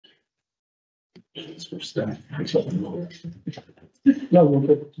No, we're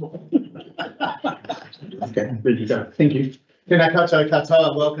good. Okay, ready to go. Thank you. Tēnā koutou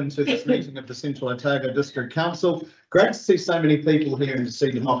katoa, welcome to this meeting of the Central Otago District Council. Great to see so many people here and to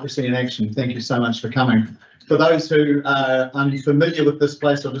see democracy in action. Thank you so much for coming. For those who are unfamiliar with this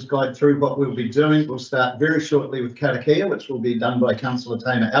place, I'll just guide through what we'll be doing. We'll start very shortly with karakia, which will be done by Councillor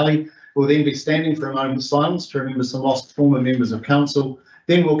Taina Ali. We'll then be standing for a moment of silence to remember some lost former members of council.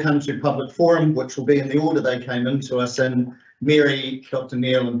 Then we'll come to public forum, which will be in the order they came into us in. Mary, Dr.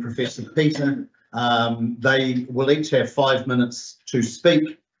 Neil and Professor Peter. They will each have 5 minutes to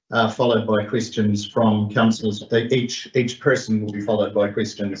speak, followed by questions from councillors. Each person will be followed by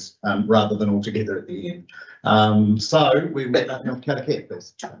questions rather than all together at the end. So we will karakia,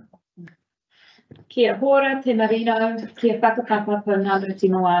 please. Kia hora te marino, kia whakapapa pōnaru te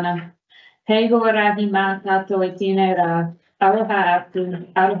moana. Hei hoa rahi mā tātou e tēnei rā, aroha atu,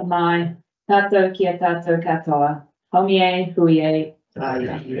 aroha mai, tātou kia tātou katoa. Homie, hui.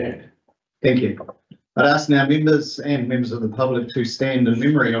 Thank you. I'd ask now members and members of the public to stand in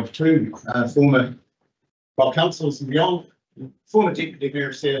memory of two former councillors and beyond, former Deputy Mayor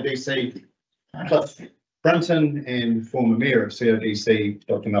of CODC, Cliff Brunton, and former Mayor of CODC,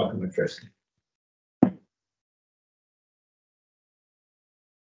 Dr. Malcolm McPherson.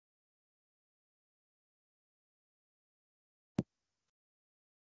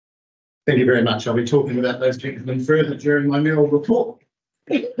 Thank you very much. I'll be talking about those gentlemen further during my mayoral report.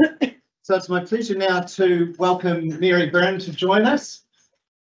 So it's my pleasure now to welcome Mary Byrne to join us.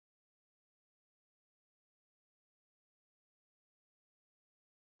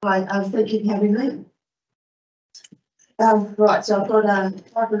 Right, thank you for having me. Right, so I've got a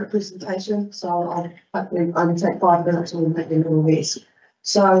 5-minute presentation, so I'll hopefully only take 5 minutes and make them all this.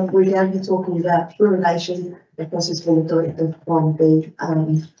 So we're going to be talking about fluoridation because it's been a directive from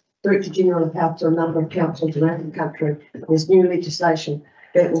the Director General of Health to a number of councils around the country. There's new legislation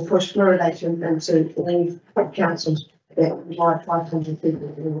that will push fluoridation into all councils that provide 500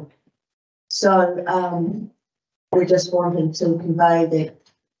 people. So we just wanted to convey that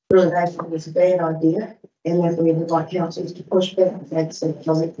fluoridation is a bad idea and that we would like councils to push back against it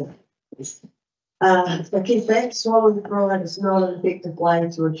directly. The key fact, swallowing fluoride is not an effective way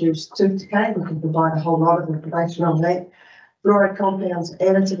to reduce tooth decay. We can provide a whole lot of information on that. Fluoride compounds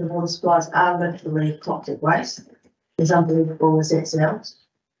added to the water supplies are literally toxic waste, as unbelievable as that sounds.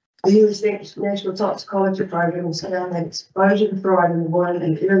 The US National Toxicology Program has found that exposure to fluoride in the water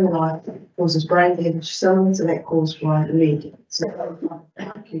and during life causes brain damage similar to that caused by lead. So,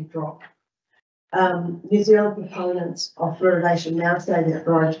 key drop. New Zealand proponents of fluoridation now say that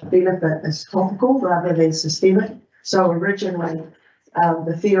fluoride's benefit is topical rather than systemic. So originally,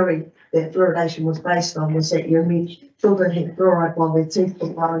 the theory that fluoridation was based on was that children had fluoride while their teeth were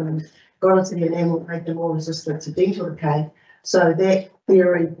growing and got into the enamel, made them more resistant to dental decay. So that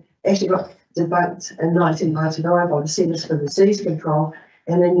theory actually got debunked in 1999 by the Centres for Disease Control,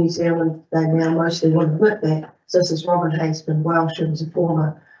 and in New Zealand they now mostly will admit that. So this is Robin Haysman-Welsh, who was a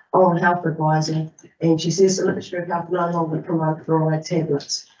former oral health advisor, and she says the Ministry of Health no longer promote fluoride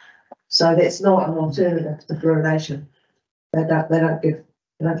tablets. So that's not an alternative to fluoridation. They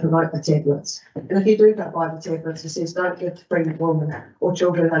don't promote the tablets. And if you do go buy the tablets, it says don't give to pregnant women or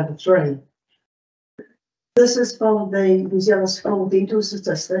children under 3. This is from the New Zealand School Dental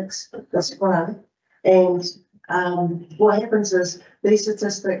Statistics, this one, and what happens is these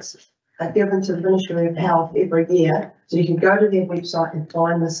statistics are given to the Ministry of Health every year, so you can go to their website and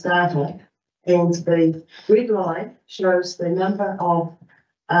find this data, and the red line shows the number of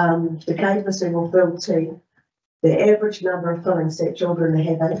decayed missing or filled teeth, the average number of fillings that children are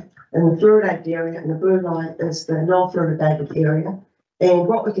having in the fluoridated area, and the blue line is the non-fluoridated area, and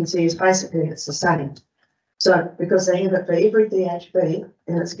what we can see is basically it's the same. So, because they have it for every DHB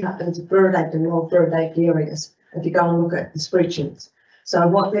and it's cut into fluoridated and non-fluoridated areas, if you go and look at the spreadsheets. So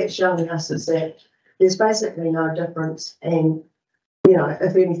what that's showing us is that there's basically no difference, and, you know,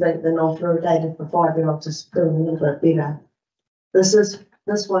 if anything, the non-fluoridated for 5-year-olds is doing a little bit better.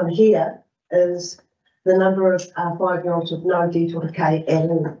 This one here is the number of 5-year-olds with no dental decay at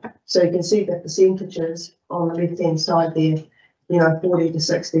all. So you can see the percentages on the left-hand side there, you know, 40 to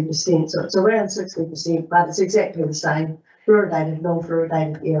 60%. So it's around 60%, but it's exactly the same, fluoridated,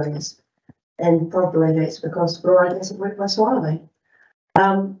 non-fluoridated areas. And probably that's because fluoride doesn't work by swallowing.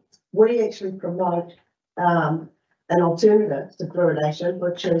 We actually promote an alternative to fluoridation,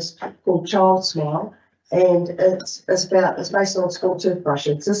 which is called Child Smile, and it's based on school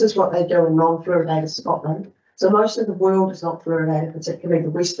toothbrushes. This is what they do in non-fluoridated Scotland. So most of the world is not fluoridated, particularly the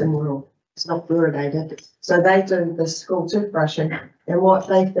Western world. it's not fluoridated. So they do the school toothbrushing, and what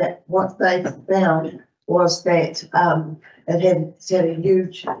they found was that it's had a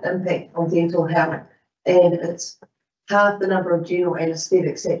huge impact on dental health, and it's half the number of general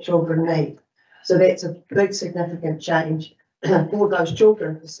anaesthetics that children need. So that's a big significant change for those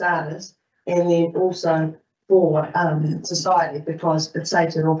children for starters, and then also for society, because it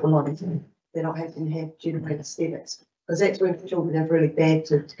saves an awful lot of them. They're not having to have general anaesthetics, because that's when children have really bad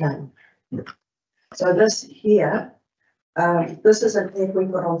tooth decay. So this here, this is an ad we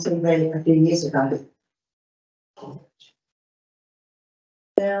put on TV a few years ago.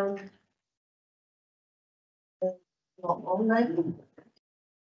 Down. Not on maybe.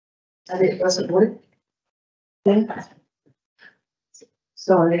 And it doesn't work. Yeah.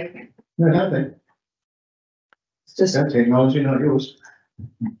 Sorry, No, nothing. it's just, That technology, not yours.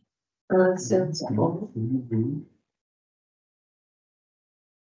 sounds like.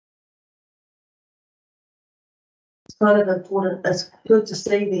 It's kind of important, it's good to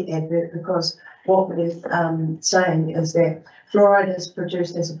see the advert, because what we're saying is that fluoride is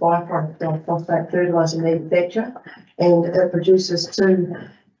produced as a byproduct of phosphate fertilizer manufacture, and it produces two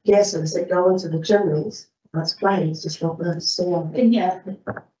gases that go into the chimneys. That's plain, it's just not the sound. Yeah.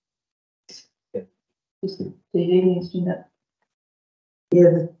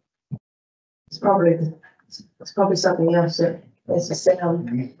 Yeah, it's probably something else that has a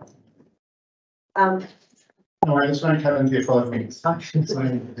sound. No, I just won't cut into your 5 minutes. Okay,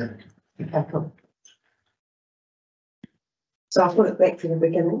 cool. So I'll put it back to the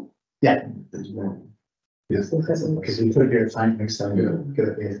beginning. Yeah. Yes. Because you put your time next time, get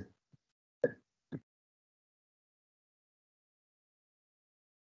it there.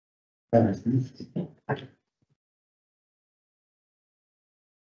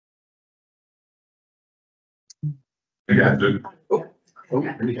 Yeah, the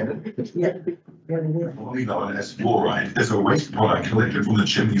Yeah. commonly known as fluoride is a waste product collected from the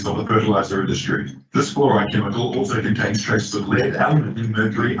chimneys of the fertilizer industry. This fluoride chemical also contains traces of lead, aluminium,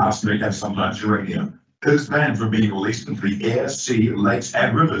 mercury, arsenic, and sometimes uranium. It is banned from being released into the air, sea, lakes,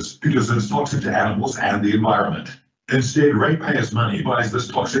 and rivers because it is toxic to animals and the environment. Instead, ratepayers' money buys this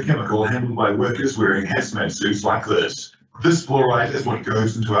toxic chemical handled by workers wearing hazmat suits like this. This fluoride is what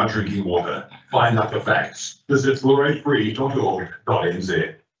goes into our drinking water. Find out the facts. Visit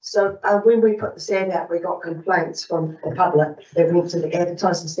fluoridefree.org.nz. So when we put the ad out, we got complaints from the public that went to the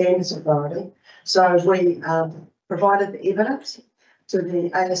Advertising Standards Authority. So we provided the evidence to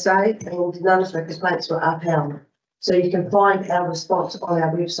the ASA, and none of the complaints were upheld. So you can find our response on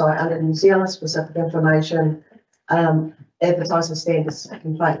our website under New Zealand specific information, advertising standards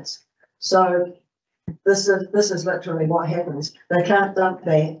complaints. So this is literally what happens. They can't dump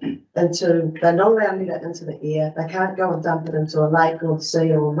that into, they're not allowed to get it into the air. They can't go and dump it into a lake or the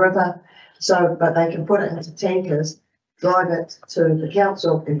sea or a river. So, but they can put it into tankers, drive it to the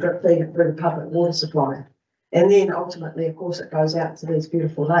council, and drip feed it through the public water supply. And then ultimately, of course, it goes out to these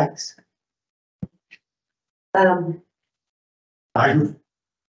beautiful lakes. So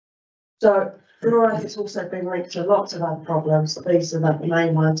fluoride has also been linked to lots of other problems. These are the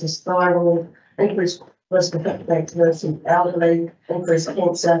main ones: is thyroid, increased risk of hip fractures in elderly, increased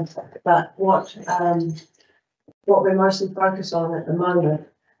cancer. But what we're mostly focused on at the moment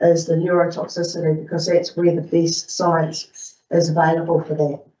is the neurotoxicity, because that's where the best science is available for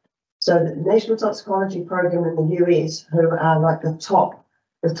that. So the National Toxicology Program in the US, who are like the top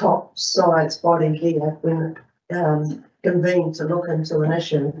science body here, when convened to look into an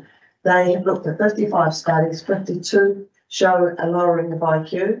issue, they have looked at 55 studies. 52 show a lowering of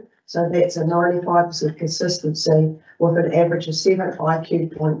IQ. So that's a 95% consistency with an average of 7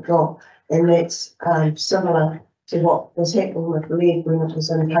 IQ point drop. And that's similar to what was happening with lead when it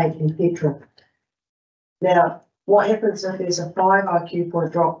was in cake and petrol. Now, what happens if there's a 5 IQ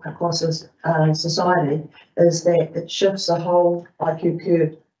point drop across society is that it shifts the whole IQ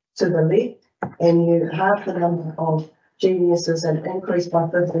curve to the left, and you halve the number of geniuses and increase by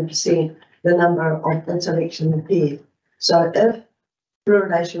 50% the number of intellectually impaired. So if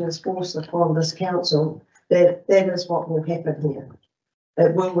fluoridation is forced upon this council, that is what will happen here.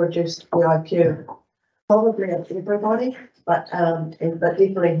 It will reduce the IQ, probably of everybody, but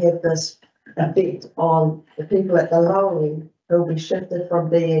definitely have this effect on the people at the lower end who will be shifted from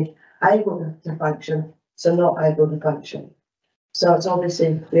being able to function to not able to function. So it's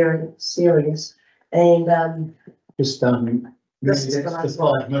obviously very serious. And Just, This is that's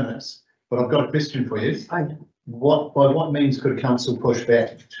for 5 minutes, but I've got a question for you. I By what means could a council push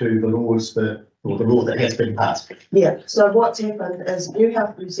back to the laws or the law that has been passed? Yeah, so what's happened is New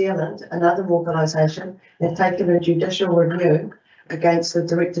Health New Zealand, another organisation, have taken a judicial review against the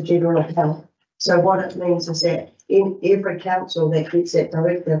Director General of Health. So what it means is that in every council that gets that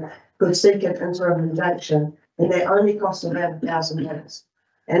directive could seek an interim injunction, and that only costs around $1,000.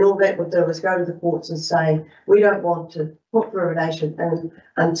 And all that would do is go to the courts and say, we don't want to put fluoridation in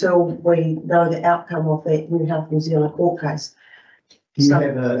until we know the outcome of that New Health New Zealand court case. Do you So-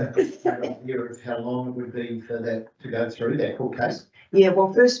 have an idea of how long it would be for that to go through that court case? Yeah,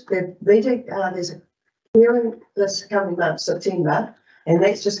 well, first, the meeting, there's a hearing this coming month, September, and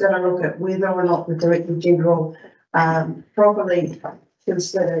that's just going to look at whether or not the Director General properly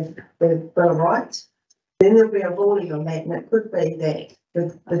considered the Bill of Rights. Then there'll be a ruling on that, and it could be that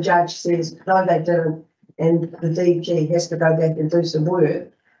the judge says, no, they didn't, and the DG has to go back and do some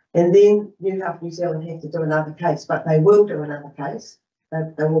work. And then New Health New Zealand have to do another case, but they will do another case.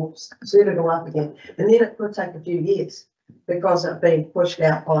 They will certainly go up again. And then it could take a few years because it's being pushed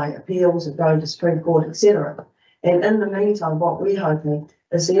out by appeals and going to Supreme Court, etc. And in the meantime, what we're hoping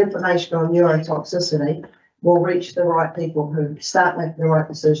is the information on neurotoxicity will reach the right people who start making the right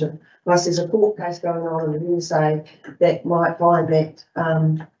decision. Plus, there's a court case going on in the USA that might find that,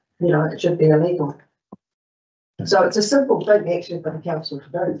 it should be illegal. So it's a simple thing actually for the council to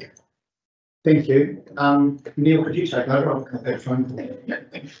do. Thank you. Neil, could you take over? I'll cut that phone call.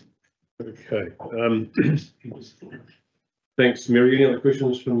 Okay, thanks, Mary. Any other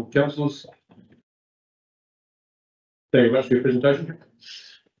questions from councillors? Thank you very much for your presentation.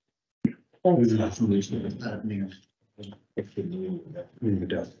 Neil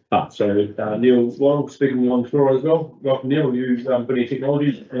Wong speaking on the floor as well. Welcome, Neil. You Vinny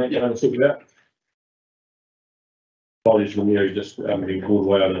Technologies, sort it out. Apologies from Neil, just being called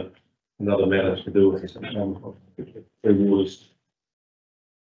away on another matter to do with waters.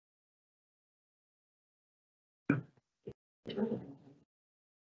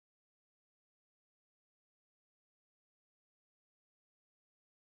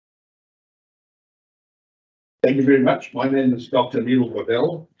 Thank you very much. My name is Dr. Neil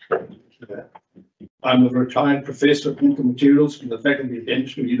Waddell. I'm a retired professor of chemical materials from the Faculty of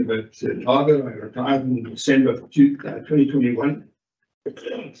Dentistry, University of Otago. I retired in December of 2021.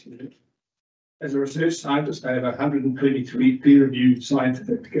 As a research scientist, I have 123 peer-reviewed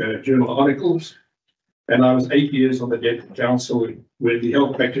scientific journal articles, and I was 8 years on the Dental Council where the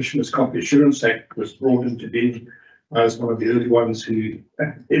Health Practitioners Comp Assurance Act was brought into being. I was one of the early ones who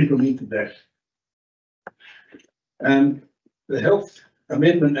implemented that. And the Health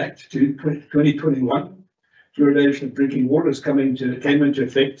Amendment Act to 2021, fluoridation of drinking water, came into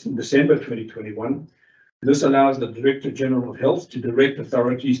effect in December 2021. This allows the Director General of Health to direct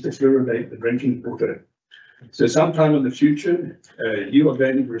authorities to fluoridate the drinking water. So sometime in the future, you are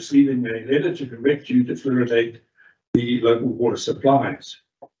going to be receiving a letter to direct you to fluoridate the local water supplies.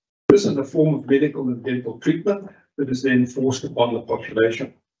 This is a form of medical and dental treatment that is then forced upon the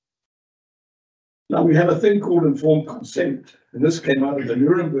population. Now we have a thing called informed consent, and this came out of the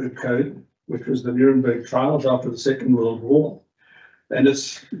Nuremberg Code, which was the Nuremberg trials after the Second World War. And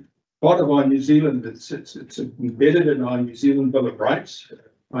it's part of our New Zealand, it's embedded in our New Zealand Bill of Rights,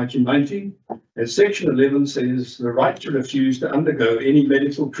 1990. And Section 11 says the right to refuse to undergo any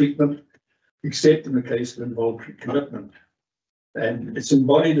medical treatment except in the case of involuntary commitment. And it's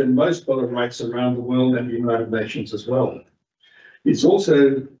embodied in most Bill of Rights around the world and the United Nations as well. It's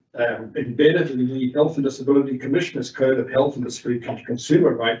also embedded in the Health and Disability Commissioner's Code of Health Industry and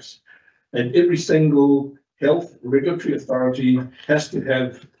Consumer Rights, and every single health regulatory authority has to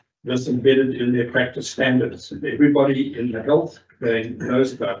have this embedded in their practice standards. And everybody in the health game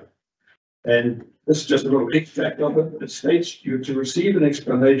knows about it. And this is just a little extract of it. It states you to receive an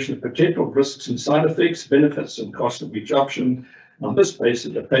explanation of potential risks and side effects, benefits, and cost of each option. On this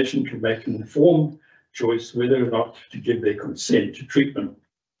basis, the patient can make an informed choice whether or not to give their consent to treatment.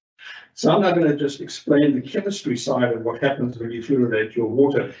 So I'm now going to just explain the chemistry side of what happens when you fluoridate your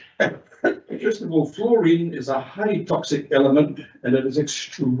water. First of all, fluorine is a highly toxic element and it is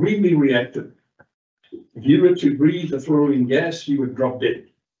extremely reactive. If you were to breathe the fluorine gas, you would drop dead.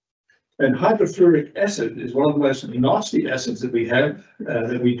 And hydrofluoric acid is one of the most nasty acids that we have,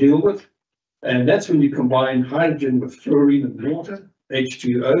 that we deal with. And that's when you combine hydrogen with fluorine and water.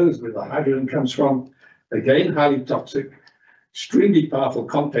 H2O is where the hydrogen comes from. Again, highly toxic. Extremely powerful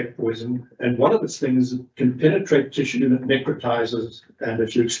contact poison, and one of its things can penetrate tissue and it necrotizes, and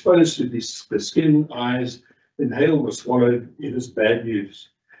if you're exposed to the skin, eyes, inhaled or swallowed, it is bad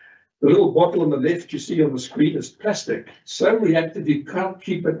news. The little bottle on the left you see on the screen is plastic, so reactive you can't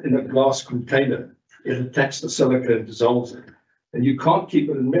keep it in a glass container. It attacks the silica and dissolves it, and you can't keep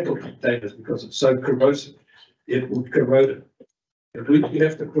it in metal containers because it's so corrosive. It would corrode it. If you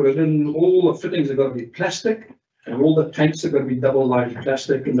have to put it in, all the fittings have got to be plastic. And all the tanks are going to be double-lined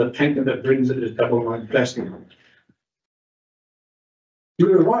plastic, and the tanker that brings it is double-lined plastic.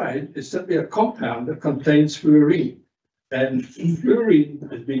 Fluoride is simply a compound that contains fluorine. And fluorine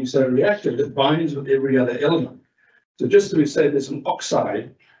is being so reactive, it binds with every other element. So just as we say there's an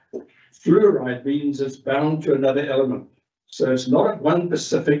oxide, fluoride means it's bound to another element. So it's not one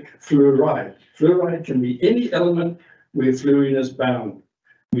specific fluoride. Fluoride can be any element where fluorine is bound.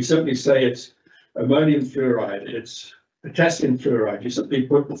 We simply say it's ammonium fluoride, it's potassium fluoride. You simply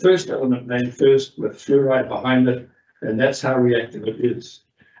put the first element name first with fluoride behind it, and that's how reactive it is.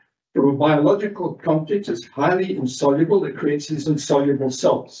 From a biological context, it's highly insoluble. It creates these insoluble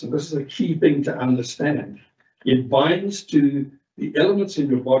salts. And this is a key thing to understand. It binds to the elements in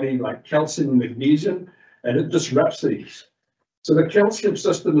your body like calcium and magnesium, and it disrupts these. So the calcium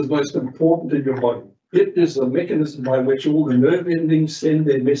system is most important in your body. It is the mechanism by which all the nerve endings send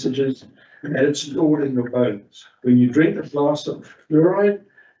their messages, and it's stored in your bones. When you drink a glass of fluoride,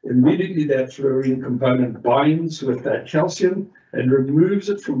 immediately that fluorine component binds with that calcium and removes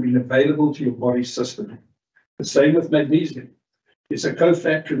it from being available to your body system. The same with magnesium. It's a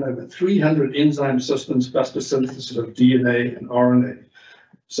cofactor in over 300 enzyme systems plus the synthesis of DNA and RNA.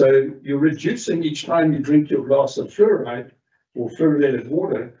 So you're reducing each time you drink your glass of fluoride or fluoridated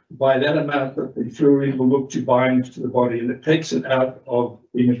water by that amount that the fluorine will look to bind to the body, and it takes it out of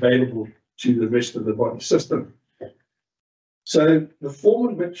being available to the rest of the body system. So the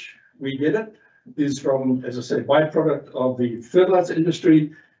form in which we get it is from, as I say, byproduct of the fertilizer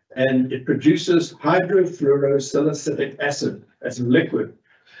industry, and it produces hydrofluorosilicetic acid as a liquid.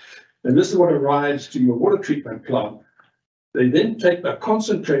 And this is what arrives to your water treatment plant. They then take the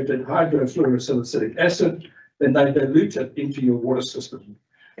concentrated hydrofluorosilicetic acid and they dilute it into your water system.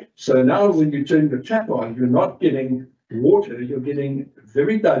 So now when you turn the tap on, you're not getting water, you're getting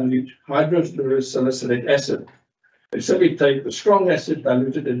very dilute hydrofluorosilicetic acid. They simply take the strong acid,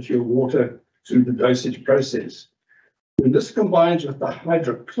 dilute it into your water through the dosage process. When this combines with the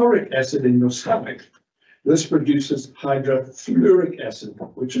hydrochloric acid in your stomach, this produces hydrofluoric acid,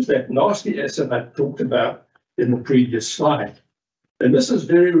 which is that nasty acid I talked about in the previous slide. And this is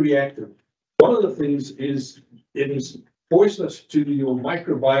very reactive. One of the things is it is poisonous to your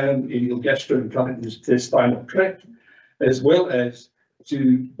microbiome in your gastrointestinal tract, as well as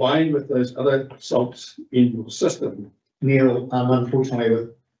to bind with those other salts in your system. Neil, unfortunately,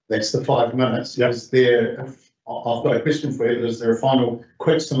 that's the 5 minutes. Yep. Is there, I've got a question for you. Is there a final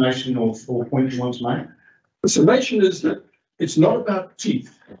quick summation or point you want to make? The summation is that it's not about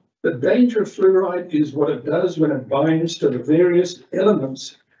teeth. The danger of fluoride is what it does when it binds to the various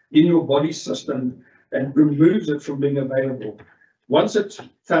elements in your body system and removes it from being available. Once it's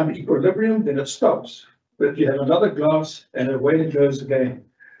found equilibrium, then it stops. But you have another glass and away it goes again.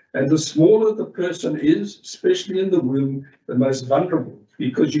 And the smaller the person is, especially in the womb, the most vulnerable,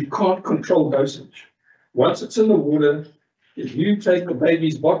 because you can't control dosage. Once it's in the water, if you take the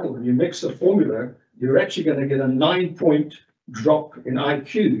baby's bottle and you mix the formula, you're actually going to get a 9-point drop in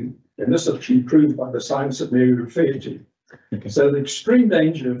IQ. And this is actually proved by the science that Mary referred to. Okay. So the extreme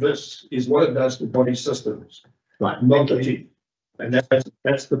danger of this is what it does to body systems, Right. not the teeth. And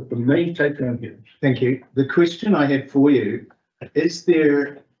that's the main take home here. Thank you. The question I had for you, is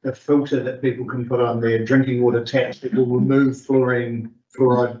there a filter that people can put on their drinking water tap that will remove fluoride,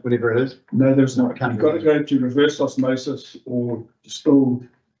 whatever it is? No, there's not. Can't You've got to go to reverse osmosis or distilled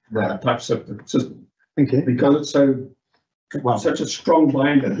Right. type system. Thank you. Because it's so Well, such a strong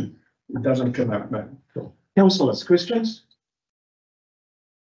binder, it doesn't come out, no. councillors, questions?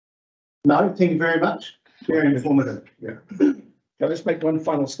 No, thank you very much. Very informative. Now, let's make one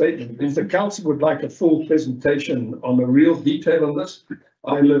final statement. If the council would like a full presentation on the real detail on this,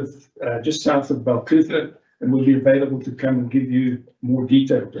 I live just south of Balclutha and will be available to come and give you more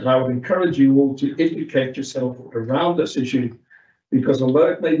detail. And I would encourage you all to educate yourself around this issue, because although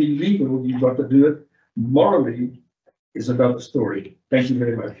it may be legal, you've got to do it morally is another story. Thank you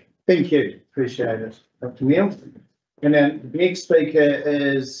very much. Thank you. Appreciate it. Dr. Neil. And then the next speaker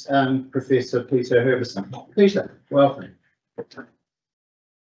is Professor Peter Herbison. Peter, welcome.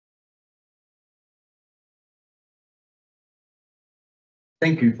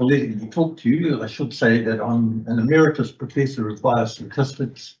 Thank you for letting me talk to you. I should say that I'm an emeritus professor of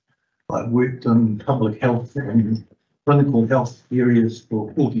biostatistics. I've worked in public health and clinical health areas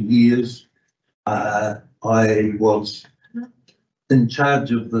for 40 years. I was in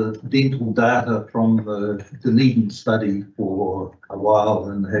charge of the dental data from the Dunedin study for a while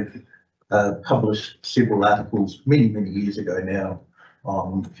and have published several articles many years ago now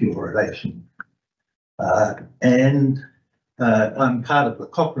on fluoridation. I'm part of the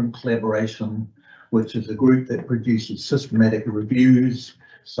Cochrane collaboration which is a group that produces systematic reviews.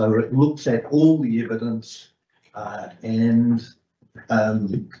 So it looks at all the evidence and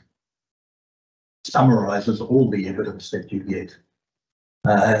summarises all the evidence that you get.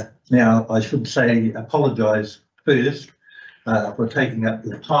 Now, I should say, apologise first for taking up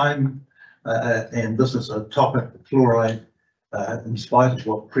your time. And this is a topic, fluoride, in spite of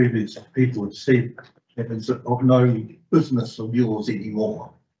what previous people have said, it is of no business of yours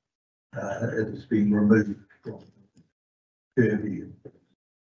anymore. It has been removed from purview.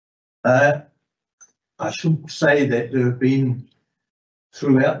 I should say that there have been,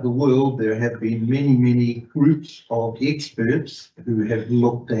 throughout the world, there have been many, many groups of experts who have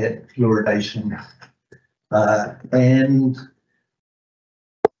looked at fluoridation. And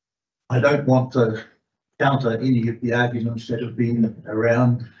I don't want to counter any of the arguments that have been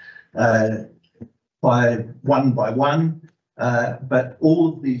around by one, but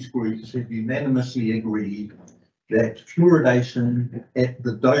all of these groups have unanimously agreed that fluoridation at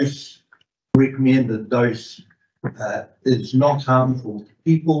the dose, recommended dose, is not harmful to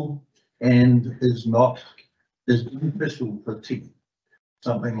people and is beneficial for teeth.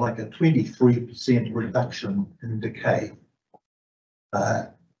 Something like a 23% reduction in decay.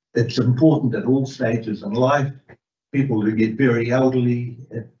 It's important at all stages in life. People who get very elderly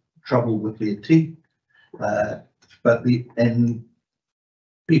have trouble with their teeth, and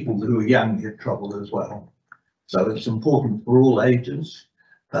people who are young have trouble as well. So it's important for all ages.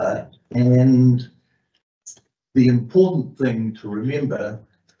 And the important thing to remember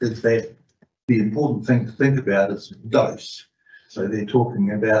is that the important thing to think about is dose. So they're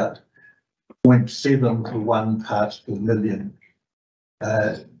talking about 0.7 to 1 parts per million.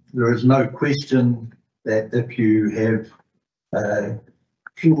 There is no question that if you have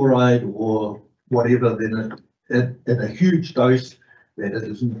fluoride or whatever, then in a huge dose, that it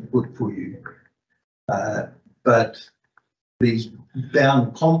isn't good for you. But these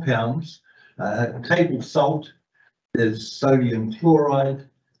down compounds, table salt is sodium chloride.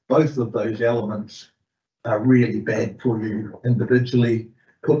 Both of those elements are really bad for you individually.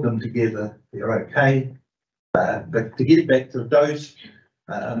 Put them together, they're okay. But to get back to the dose,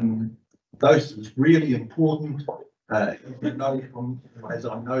 dose is really important. As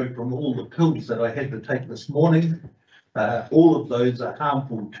I know from all the pills that I had to take this morning, all of those are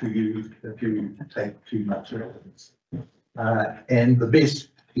harmful to you if you take too much of it. And the best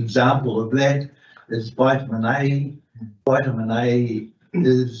example of that is vitamin A. Vitamin A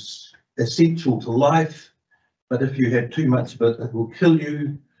is essential to life, but if you have too much of it, it will kill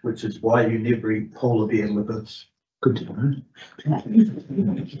you, which is why you never eat polar bear livers. Good to know.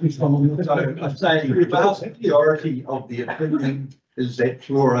 So I say the vast majority of the opinion is that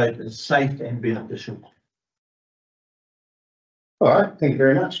fluoride is safe and beneficial. All right, thank you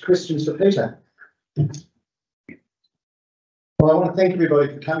very much. Questions for Peter? Well, I want to thank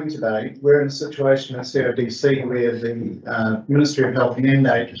everybody for coming today. We're in a situation at CODC where the Ministry of Health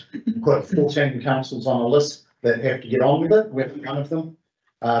mandate put 14 councils on a list that have to get on with it. We're one of them.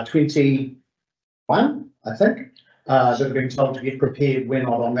 21, I think, that have been told to get prepared. We're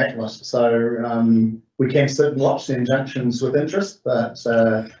not on that list. So we can sit and watch the injunctions with interest, but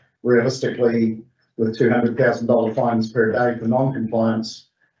realistically, with $200,000 fines per day for non-compliance,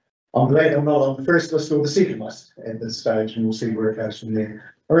 I'm glad I'm not on the first list or the second list at this stage, and we'll see where it goes from there.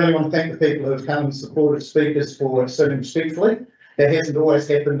 I really want to thank the people who have come and supported speakers for sitting respectfully. That hasn't always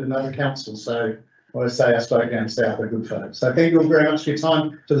happened in other councils, so I always say I spoke down south are good folks. So thank you all very much for your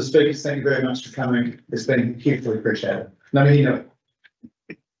time. To the speakers, thank you very much for coming. It's been hugely appreciated. No, you know.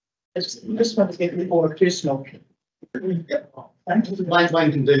 Just want to get more personal. Yep.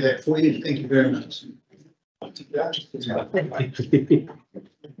 Wayne can do that for you. Thank you very much. I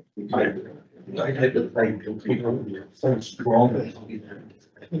had to thank people so strong.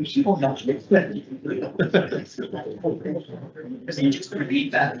 Just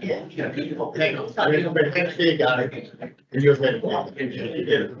repeat that.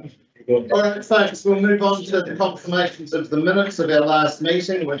 All right, folks, we'll move on to the confirmations of the minutes of our last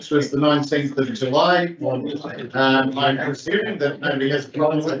meeting, which was the 19th of July. I'm presuming that nobody has a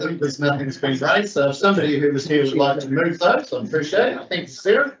problem with them because nothing's been raised. So if somebody who was here would like to move those, I appreciate it. Thank you,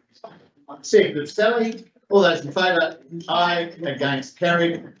 Sarah. Second of Sally. All those in favour? Aye. Against?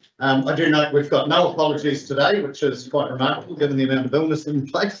 Carried. I do note we've got no apologies today, which is quite remarkable given the amount of illness in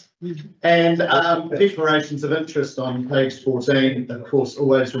place. And declarations of interest on page 14, of course,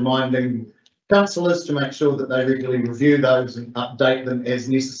 always reminding councillors to make sure that they regularly review those and update them as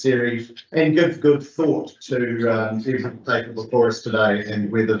necessary and give good thought to everything taken before us today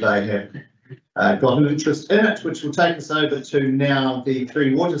and whether they have got an interest in it, which will take us over to now the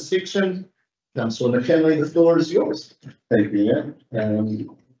Three Waters section. Councillor McKinley, the floor is yours. Thank you, yeah.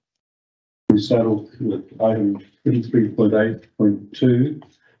 We start off with item 23.8.2,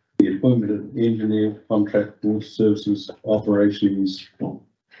 the appointment of engineer contract water services operations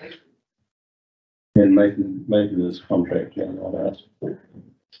and maintenance contract. Yeah, I'll ask.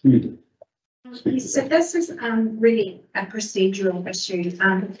 So this is really a procedural issue.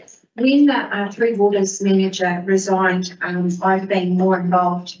 When the Three Waters manager resigned, I've been more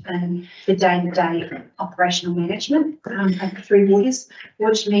involved in the day-to-day operational management of Three Waters,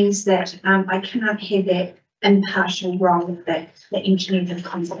 which means that I cannot have that impartial role that the engineer of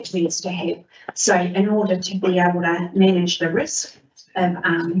conflict needs to have. So in order to be able to manage the risk of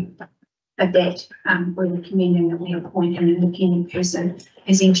that, we're recommending that we appoint an independent person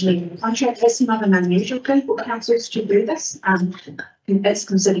as engineer of contract. That's not an unusual thing for councils to do this. It's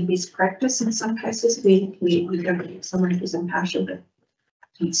considered best practice in some cases. We don't have someone who's impartial, but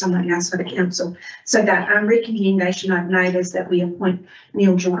someone else for the council. So the recommendation I've made is that we appoint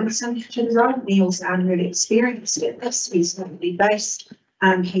Neil Jorgensen to the role. Neil's really experienced at this. He's locally based.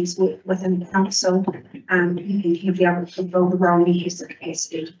 He's worked within the council. He'll be able to fulfill the role. He has the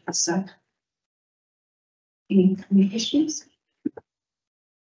capacity to do so. Any questions?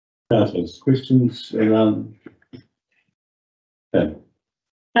 Councillors, questions around? Yeah.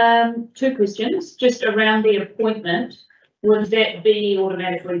 Two questions, just around the appointment. Would that be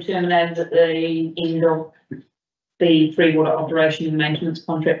automatically terminated at the end of the Three Water Operation and Maintenance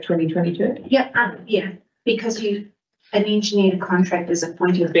Contract 2022? Yeah, because an engineer contract is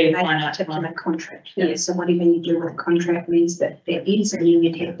appointed for a particular contract. Yeah, so whatever you do with a contract means that ends, and you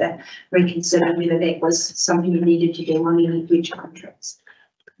would have to reconsider whether that was something you needed to do on any future contracts.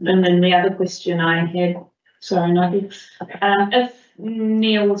 And then the other question I had, sorry, Nigel, if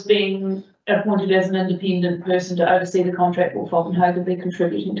Neil's being appointed as an independent person to oversee the contract, will Fulton Hogan be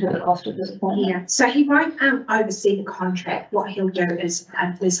contributing to the cost of this appointment? Yeah, so he won't oversee the contract. What he'll do is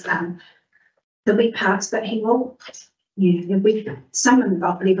there'll be parts that he will. Yeah, with some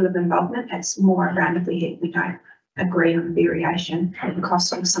level of involvement, it's more around if we don't agree on variation and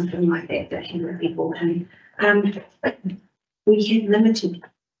cost or something like that he would be brought in. We have limited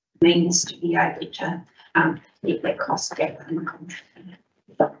means to be able to get that cost gap in the contract.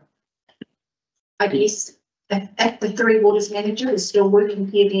 I guess if the Three Waters manager is still working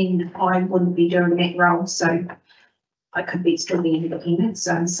here, then I wouldn't be doing that role, so I could still be independent.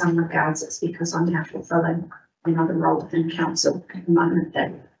 So in some regards, it's because I'm now fulfilling another role within council at the moment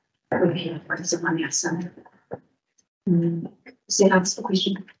that we have for someone else. So, does that answer the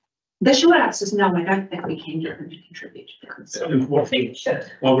question? The short answer is no, I don't think we can get them to contribute to the council.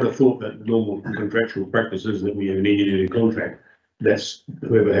 I would have thought that the normal contractual practice is that we have an engineering contract. That's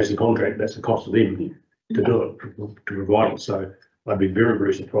whoever has the contract, that's the cost of them to do it, to provide it. So I'd be very,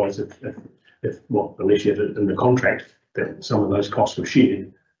 very surprised if unless you have it in the contract that some of those costs were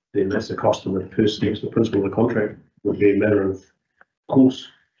shared, then that's the cost of the person who's the principal of the contract. Would be a matter of course.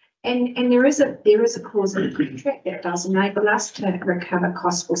 And there is a clause in the contract that does enable us to recover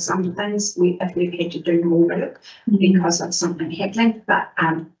costs for some things if we've had to do more work because of something happening, but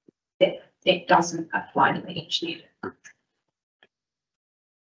that doesn't apply to the engineer.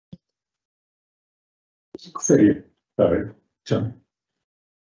 Sorry. John.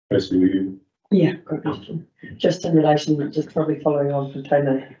 Basically, you. Yeah, good question. Just in relation, just probably following on from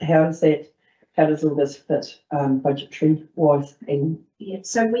Tona, how does all this fit budgetary wise? And Yeah,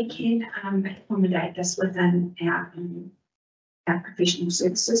 so we can accommodate this within our professional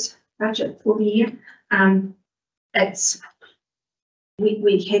services budget for the year.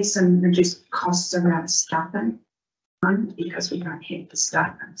 We had some reduced costs around staffing because we don't have the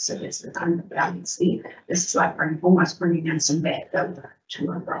staffing, so there's the kind of balance there. This is like almost bringing in some backfill to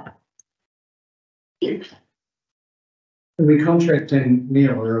our role. Are we contracting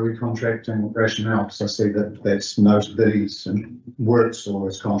Neil or are we contracting Rationale? Because I see that that's noted that he's works or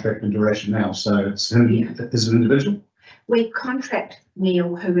is contracting to Rationale. So it's him as an individual. We contract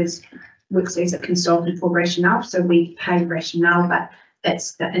Neil, who works as a consultant for Rationale, so we pay Rationale, but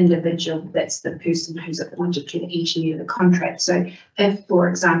that's the individual, that's the person who's appointed to engineer the contract. So if, for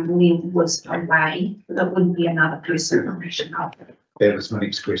example, Neil was away, there wouldn't be another person from Rationale. That was my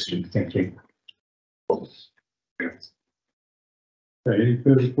next question. Thank you. Any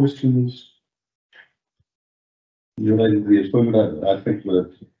further questions? Related to the appointment, I think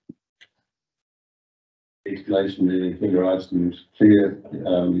the explanation, the finger items clear,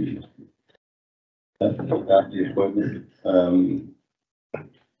 about the appointment, and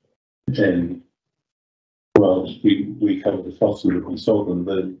well, we cover the costs of the consultant,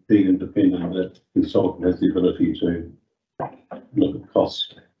 but being independent, that consultant has the ability to look at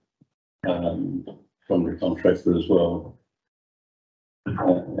costs from the contractor as well.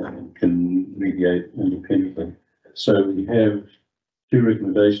 And can mediate independently. So we have two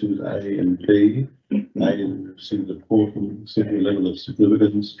recommendations, A and B. A receives a portion, second level of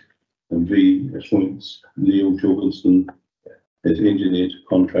significance, and B appoints Neil Jorgensen as engineer to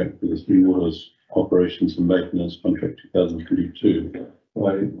contract for the Three Waters Operations and Maintenance Contract 2022.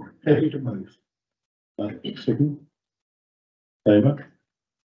 Happy to move. Second. Favour?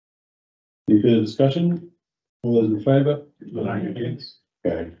 Any further discussion? All those in favour? Against?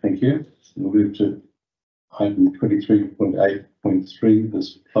 Okay, thank you. We'll move to item 23.8.3, the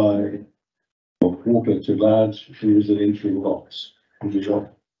supply of water to large residential lots.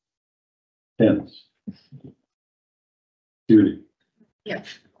 Dennis. Julie.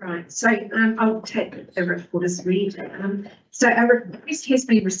 Right, so I'll take the report as read. So a request has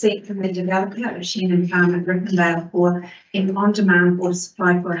been received from the developer of Shannon Farm at Rippendale for an on-demand water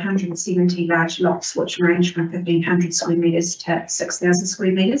supply for 170 large lots, which range from 1,500 square metres to 6,000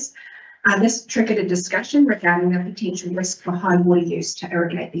 square metres. This triggered a discussion regarding the potential risk for high water use to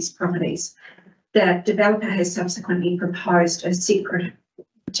irrigate these properties. The developer has subsequently proposed a separate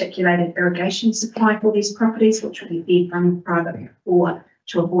articulated irrigation supply for these properties, which will be fed from private or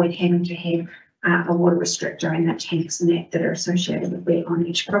to avoid having to have a water restrictor and the tanks and that are associated with that on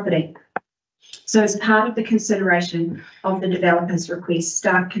each property. So as part of the consideration of the developer's request,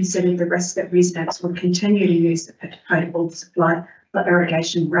 staff considered the risk that residents would continue to use the potable supply for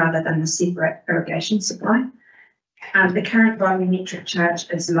irrigation rather than the separate irrigation supply. The current volumetric charge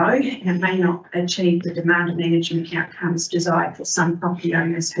is low and it may not achieve the demand management outcomes desired for some property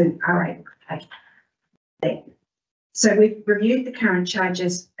owners who are able to pay that. So we've reviewed the current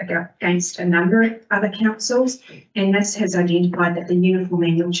charges against a number of other councils, and this has identified that the uniform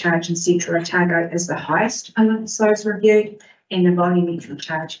annual charge in Central Otago is the highest amongst those reviewed, and the volumetric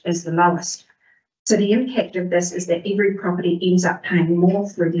charge is the lowest. So the impact of this is that every property ends up paying more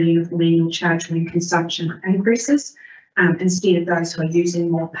through the uniform annual charge when consumption increases, instead of those who are using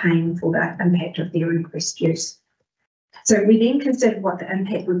more paying for the impact of their increased use. So we then considered what the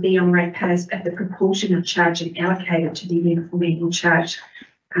impact would be on ratepayers if the proportion of charging allocated to the uniform annual charge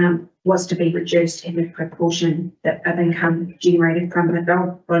was to be reduced and the proportion of income generated from the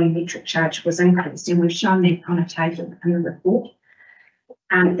volumetric charge was increased. And we've shown that on a table in the report.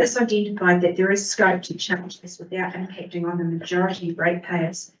 This identified that there is scope to change this without impacting on the majority of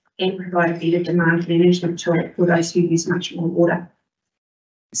ratepayers and provide a better demand management tool for those who use much more water.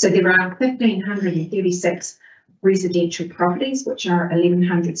 So there are 1,536 residential properties, which are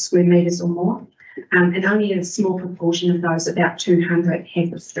 1,100 square metres or more, and only a small proportion of those, about 200, have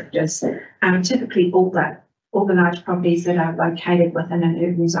restrictors. Typically, all the large properties that are located within an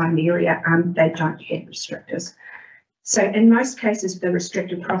urban zone area, they don't have restrictors. So in most cases, the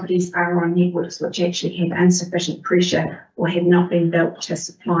restricted properties are on networks which actually have insufficient pressure or have not been built to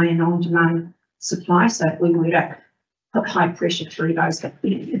supply an on-demand supply. So if we were to put high pressure through those, that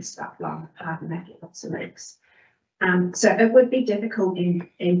would start blowing apart and make lots of leaks. So it would be difficult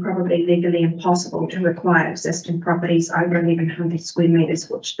and probably legally impossible to require existing properties over 1,100 square metres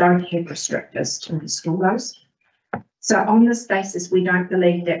which don't have restrictors to install those. So on this basis, we don't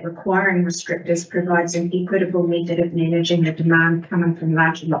believe that requiring restrictors provides an equitable method of managing the demand coming from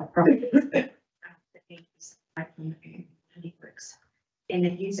larger lot properties that need to be supplied from the networks, and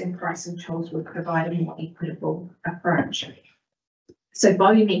that using pricing tools would provide a more equitable approach. So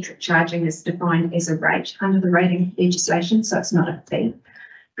volumetric charging is defined as a rate under the rating legislation, so it's not a fee.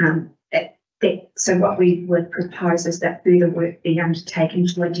 So what we would propose is that further work be undertaken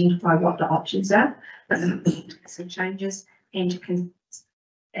to identify what the options are, some changes, and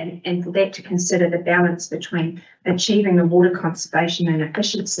for that to consider the balance between achieving the water conservation and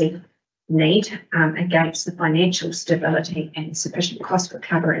efficiency need against the financial stability and sufficient cost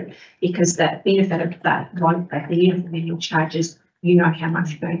recovery, because the benefit of the uniform annual charges, you know how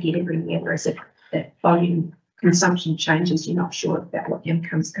much you're going to get every year, whereas if the volume consumption changes, you're not sure about what the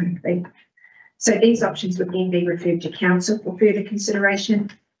income is going to be. So these options would then be referred to council for further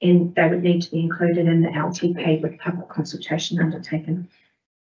consideration, and they would need to be included in the LTP with public consultation undertaken.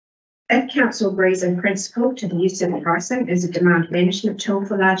 If council agrees in principle to the use of pricing as a demand management tool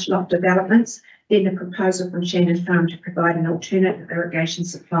for large lot developments, then the proposal from Shannon Farm to provide an alternative irrigation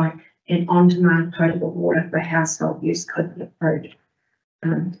supply and on-demand potable water for household use could be approved.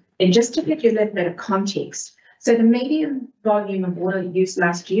 And just to give you a little bit of context, so the median volume of water used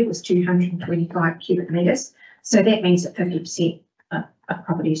last year was 225 cubic metres. So that means that 50% of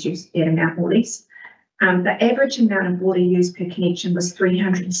properties use that amount or less. The average amount of water used per connection was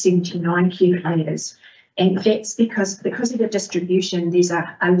 379 cubic metres. And that's because of the distribution, there's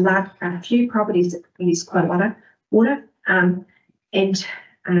a few properties that use quite a lot of water.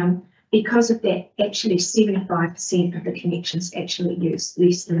 Because of that, actually 75% of the connections actually use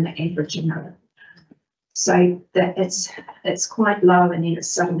less than the average amount. So that it's quite low and then it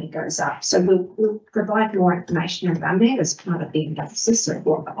suddenly goes up. So we'll provide more information around that as part of the analysis of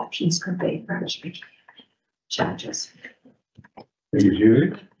what the options could be for charges. Thank you,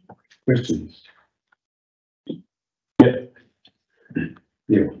 Julie. Questions?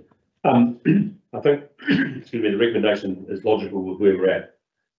 Yeah. I think, excuse me, the recommendation is logical with where we're at.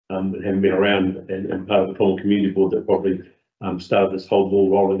 Having been around and part of the Tonga Community Board that probably started this whole ball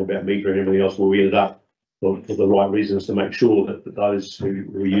rolling about meter and everything else, where we ended up for the right reasons to make sure that those who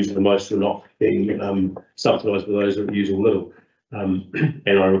were using the most were not being subsidised by those who were using little. And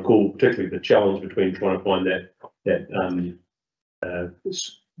I recall particularly the challenge between trying to find that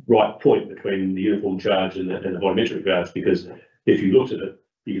right point between the uniform charge and the volumetric charge, because if you looked at it,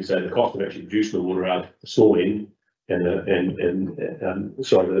 you can say the cost of actually producing the water out the small end the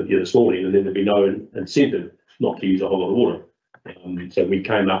small end, and then there'd be no incentive not to use a whole lot of water. So we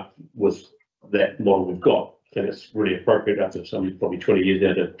came up with that model we've got, and it's really appropriate after some probably 20 years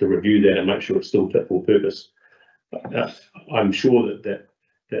now to review that and make sure it's still fit for purpose. I'm sure that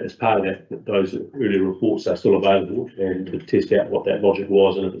as part of that, those earlier reports are still available and to test out what that logic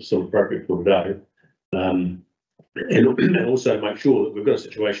was and if it's still appropriate for today. And also make sure that we've got a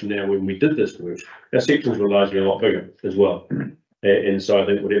situation now when we did this work, our sections were largely a lot bigger as well. And so I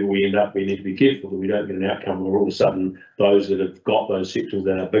think whatever we end up, we need to be careful that we don't get an outcome where all of a sudden those that have got those sections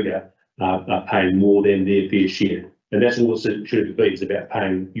that are bigger are paying more than their fair share. And that's all it should be, it's about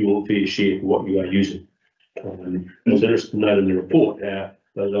paying your fair share for what you are using. I was interested to note in the report how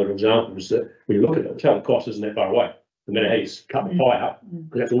those other examples that when you look at it, the total cost isn't that far away. No matter how you cut the pie up,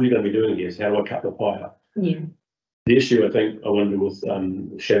 because that's all you're going to be doing here is how do I cut the pie up? Yeah. The issue I think I wonder with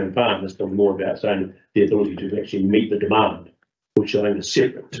Shannon Farm is probably more about saying the ability to actually meet the demand, which I think is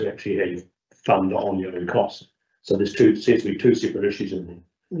separate to actually how you fund ongoing costs. So there's essentially two separate issues in there.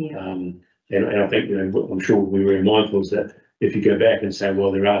 Yeah. And I think, I'm sure we were mindful is that if you go back and say,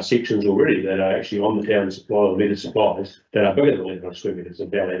 well, there are sections already that are actually on the town supply or meter supplies that are bigger than 11 square metres,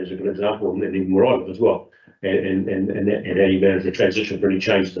 and Ballad is a good example, and then even Moriah as well. And how you manage the transition for any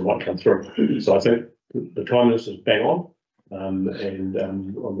changes that might come through. So I think the timeliness is bang on, and I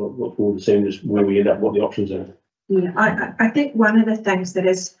look forward to seeing just where we end up, what the options are. Yeah, I think one of the things that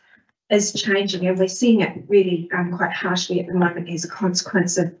is changing, and we're seeing it really quite harshly at the moment as a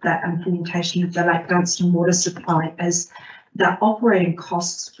consequence of the implementation of the Lake Dunstan water supply, is the operating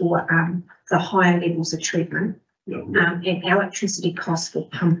costs for the higher levels of treatment and electricity costs for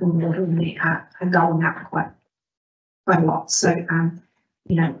pumping water in there are going up quite a lot. So,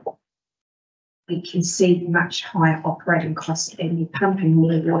 we can see much higher operating costs, and you're pumping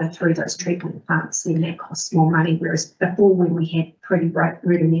more water through those treatment plants, then that costs more money. Whereas before, when we had pretty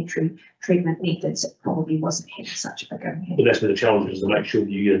rudimentary treatment methods, it probably wasn't having such a big impact. But that's where the challenge is to make sure that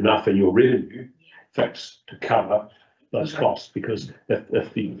you get enough in your revenue fixed to cover those costs, because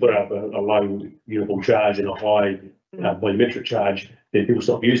if you put up a low uniform charge and a high volumetric charge, then people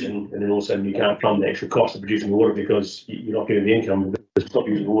stop using, and then all of a sudden you can't fund the extra cost of producing water because you're not getting the income to stop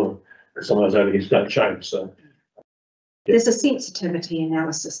using water. Some of those overheads don't change, so. There's a sensitivity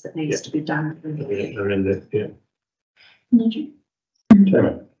analysis that needs to be done. Around that, yeah.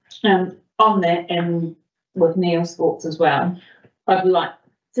 On that, and with Neil's thoughts as well, I'd like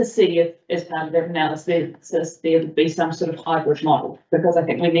to see if, as part of that analysis, there would be some sort of hybrid model, because I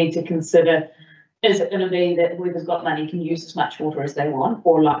think we need to consider, is it going to be that whoever's got money can use as much water as they want?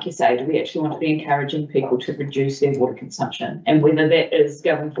 Or like you say, do we actually want to be encouraging people to reduce their water consumption? And whether that is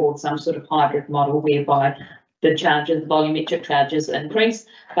going forward some sort of hybrid model whereby the charges, volumetric charges increase,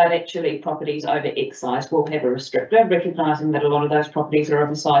 but actually properties over X size will have a restrictor, recognising that a lot of those properties are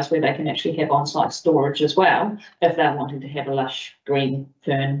oversized where they can actually have on-site storage as well, if they're wanting to have a lush green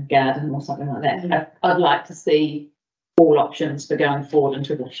fern garden or something like that. I'd like to see all options for going forward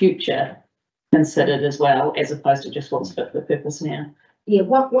into the future considered as well, as opposed to just what's fit for purpose now. Yeah,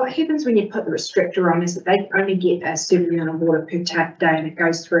 what happens when you put the restrictor on is that they only get a certain amount of water per day, and it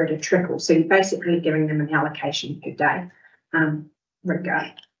goes through at a trickle. So you're basically giving them an allocation per day,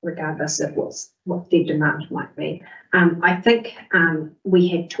 regardless of what their demand might be. I think we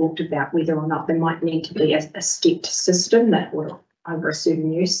had talked about whether or not there might need to be a stepped system that would, over a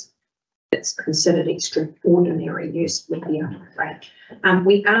certain use, that's considered extraordinary use would be on the rate.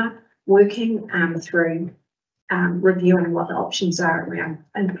 We are working through reviewing what the options are around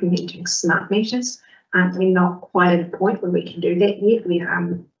implementing smart meters. We're not quite at a point where we can do that yet.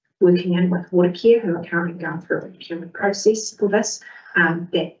 working in with Watercare, who are currently going through a procurement process for this.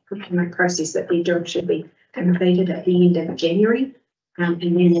 That procurement process that they're doing should be completed at the end of January. And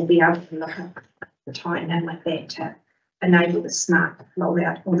then we'll be able to look at the time in with that to enable the smart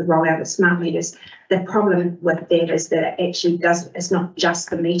rollout or the rollout of smart meters. The problem with that is that it actually it's not just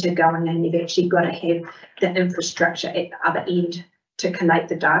the meter going in, you've actually got to have the infrastructure at the other end to collate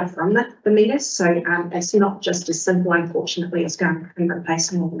the data from the meters. So it's not just as simple, unfortunately, as going and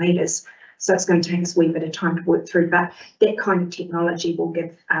replacing all the meters. So it's going to take us a wee bit of time to work through, but that kind of technology will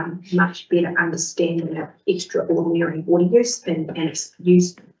give much better understanding of extraordinary water use and it's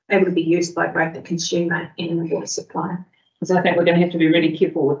able to be used by both the consumer and the water supplier. So I think we're going to have to be really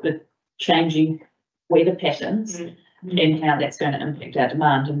careful with the changing weather patterns and how that's going to impact our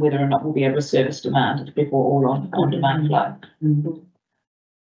demand and whether or not we'll be able to service demand if people are all on demand flow.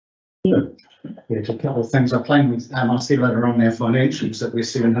 Yeah, just a couple of things. I claim with, I see later on our financials that we're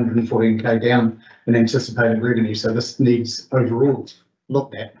 714k down in anticipated revenue. So this needs overall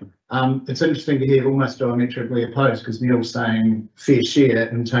looked at. It's interesting to hear almost diametrically opposed because Neil's saying fair share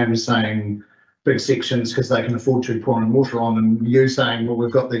and Tony's saying big sections because they can afford to pour in water on, and you saying, well,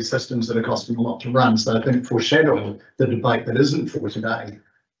 we've got these systems that are costing a lot to run. So I think foreshadowing the debate that isn't for today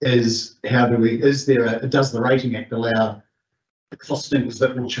is how do we, does the Rating Act allow costings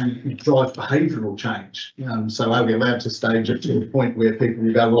that will change, drive behavioural change? So are we allowed to stage it to a point where people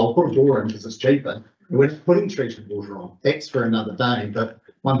will go, well, I'll put a door in because it's cheaper. We're not putting treated water on. That's for another day. But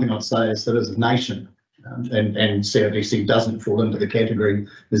one thing I'd say is that as a nation, and CRDC doesn't fall into the category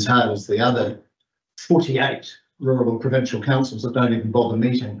as hard as the other 48 rural and provincial councils that don't even bother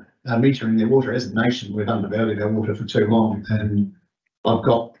metering their water. As a nation, we've undervalued our water for too long. And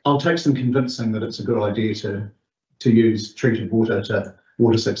I'll take some convincing that it's a good idea to use treated water to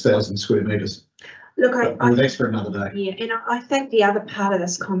water 6,000 square metres. Look, that's for another day. Yeah, and I think the other part of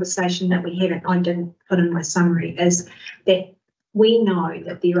this conversation that we haven't, I didn't put in my summary, is that we know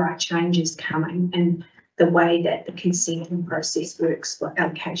that there are changes coming in the way that the consenting process works for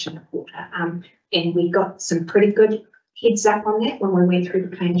allocation of water. And we got some pretty good heads up on that when we went through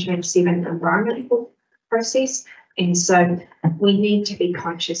the Plan Change 7 environmental process. And so we need to be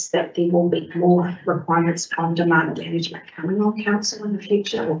conscious that there will be more requirements on demand management coming on council in the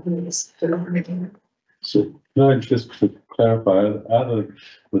future. So, no, just to clarify, are there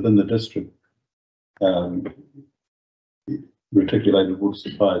within the district reticulated water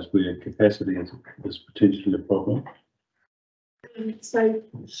supplies where capacity is potentially a problem? So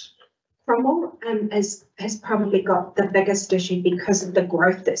Cromwell has probably got the biggest issue because of the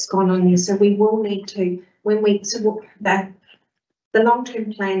growth that's gone on there. So we will need to, the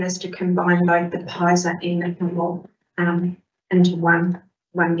long-term plan is to combine both the PISA and the Cromwell into one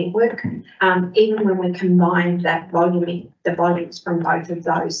network. Even when we combine the volumes from both of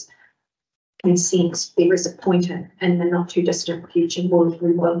those consents, there is a point in the not too distant future where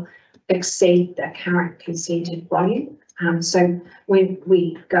we will exceed the current consented volume. So when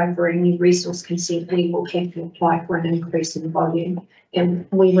we go for a new resource consent, we will have to apply for an increase in volume, and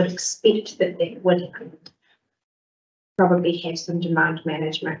we would expect that would probably have some demand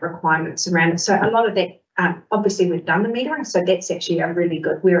management requirements around it. So a lot of that, obviously we've done the metering, so that's actually a really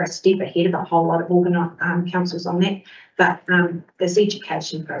good, we're a step ahead of a whole lot of councils on that. But there's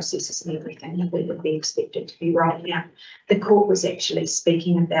education processes and everything that we would be expected to be rolling out. The court was actually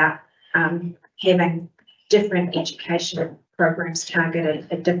speaking about having different education programs targeted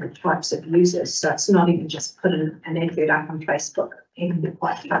at different types of users. So it's not even just putting an advert up on Facebook, it can be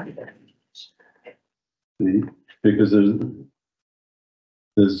quite targeted. Because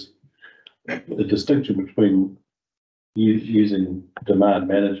there's a distinction between using demand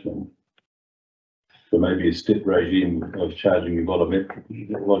management for maybe a step regime of charging you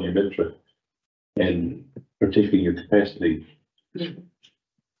volumetric and protecting your capacity.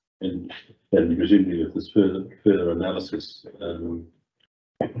 And presumably with this further analysis, that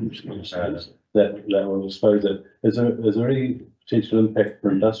will expose that. Is there any potential impact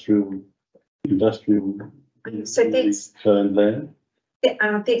for industrial So that's land?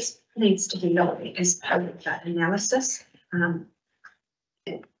 that needs to be looked at as part of that analysis.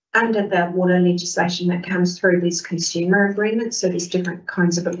 Under the water legislation that comes through, there's consumer agreements, so there's different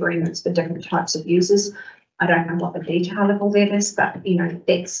kinds of agreements for different types of users. I don't know what the detail of all that is, but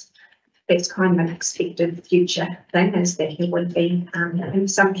that's kind of an expected future thing, is that it would be, and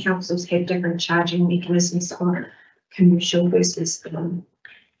some councils have different charging mechanisms for commercial versus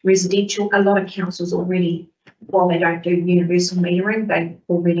residential. A lot of councils already, while they don't do universal metering, they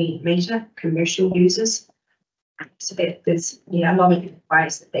already meter commercial users. So that there's a lot of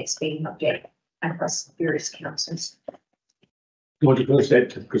ways that that's being looked at across various councils. What you can say,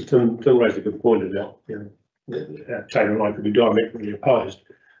 because Tim raised a good point about, Taylor and I could be diametrically opposed.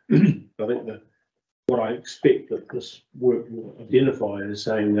 I think that what I expect that this work will identify is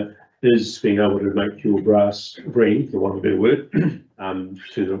saying that is being able to make your grass green, for want of a better word,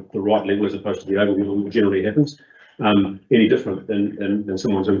 to the right level as opposed to the over level that generally happens, any different than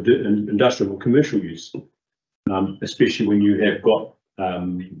someone's industrial or commercial use, especially when you have got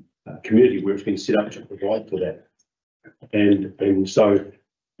a community where it's been set up to provide for that. And so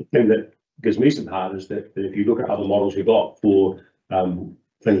the thing that gives me some heart is that if you look at other models we've got for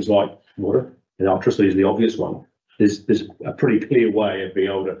things like water, and electricity is the obvious one, there's a pretty clear way of being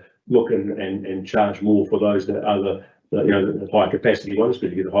able to look and charge more for those that are the higher capacity ones,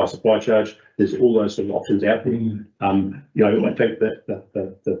 because you get a higher supply charge. There's all those sort of options out there. I think that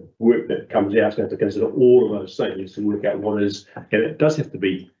the work that comes out is going to have to consider all of those things to work out what is, and it does have to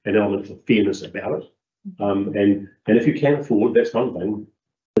be an element of fairness about it. And if you can afford, that's one thing.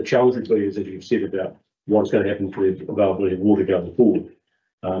 The challenge would be, as you've said, about what's going to happen to the availability of water going forward.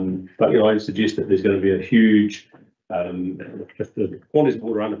 But I suggest that there's going to be a huge, if the quantities of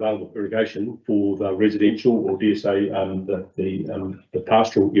water are unavailable for irrigation for the residential, or dare say the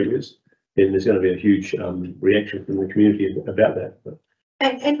pastoral areas, then there's going to be a huge reaction from the community about that.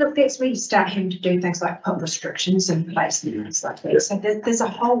 And look, that's where you start having to do things like put restrictions in place and things like that. So there's a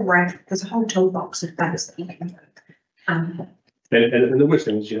whole toolbox of things that you can do. And the worst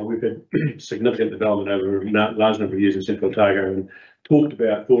thing is, we've had significant development over a large number of years in Central Otago, and thought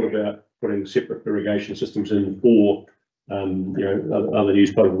about putting separate irrigation systems in for, other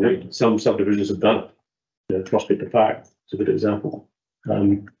use potable water. Some subdivisions have done it. Prospector Park is a good example.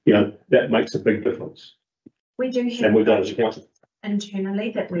 That makes a big difference. we do have. And we've done it as a council.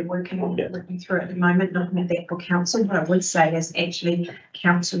 Internally that we're working through at the moment, not at that for council. What I would say is actually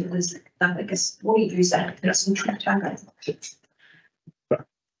council is the biggest water user in Central Otago.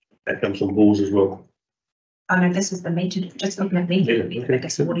 That comes on balls as well. I know this is the meter, just looking at meter, the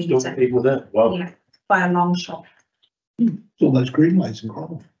biggest water user. People with that, well, Yeah, by a long shot. All those greenways and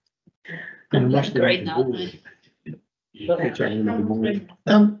gravel. Great, no.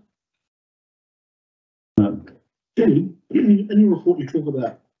 Jenny, in your report, you talk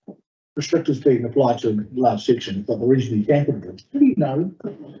about restrictors being applied to a large section, but originally tampered with. Do you know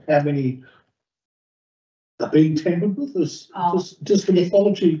how many are being tampered with? Just the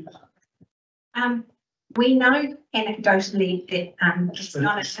mythology. We know anecdotally that it's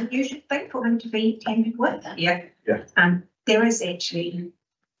not an unusual thing for them to be tampered with. Yeah. There is actually,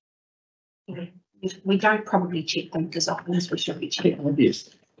 we don't probably check them as often as we should be checking. Yes.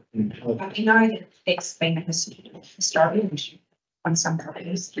 But we know that it's been a historical issue on some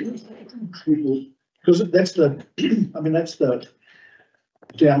properties. Because that's the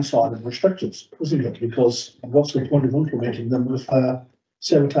downside of restrictions, isn't it? Because what's the point of implementing them if they're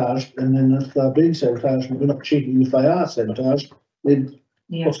sabotaged, and then if they're being sabotaged and we're not checking if they are sabotaged, then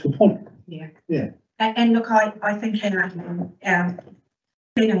what's the point? And look, I think our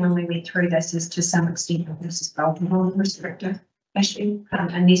feeling when we went through this is to some extent this is vulnerable and restrictive issue,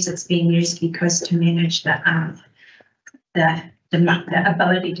 unless it's being used because to manage the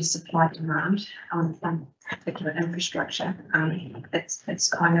ability to supply demand on particular infrastructure. It's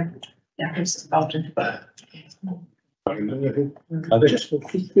kind of it's vulnerable.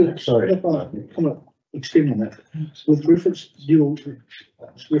 Extend on that. With reference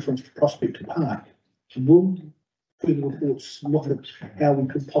to Prospector Park, will further reports look at how we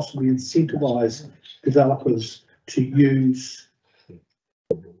could possibly incentivise developers to use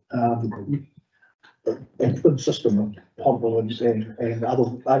a twin system of potable and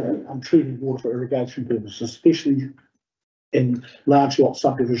other untreated water for irrigation purposes, especially in large lot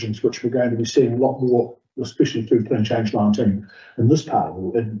subdivisions, which we're going to be seeing a lot more, especially through Plan Change 19 in this part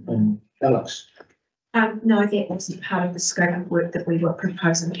in Alex. No, that wasn't part of the scope of work that we were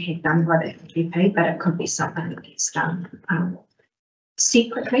proposing to have done by the FGP, but it could be something that gets done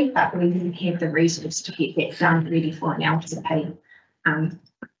separately, but we didn't have the resource to get that done ready for an LTP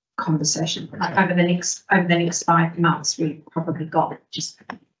conversation. Over the next 5 months, we've probably got just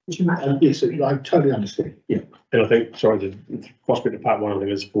too much. Yes, I totally understand. Yeah. And I think, the Prospector Park one, I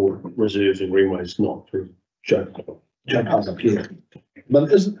think is for reserves and greenways, not for show. Yeah.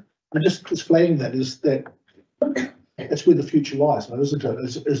 But I'm just explaining that that's where the future lies, isn't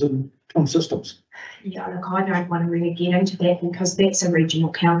it? Is in twin systems. Yeah, look, I don't want to really get into that because that's a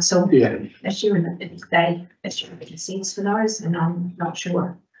regional council issue, and if they issue consents for those, and I'm not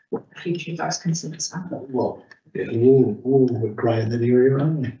sure what the future of those consents are. Well, we're all grey in that area,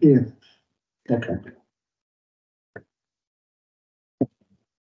 aren't we? Yeah. Okay.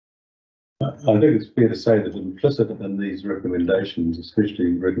 I think it's fair to say that implicit in these recommendations,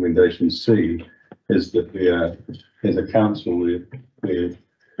 especially recommendation C, is that we are, as a council, we're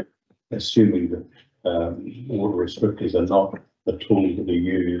assuming that water restrictors are not a tool to be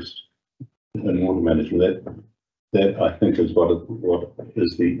used in water management. That I think is what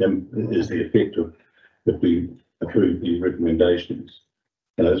is the effect of if we approve these recommendations.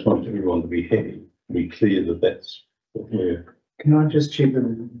 And I just want everyone to be clear that that's what we're. Can I just check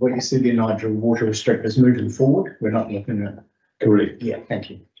what you said there, Nigel, water restrictors moving forward? We're not looking at. Correct. Yeah, thank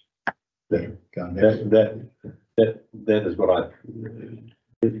you. Going back. That is what I.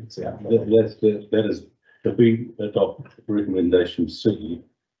 That is, if we adopt recommendation C,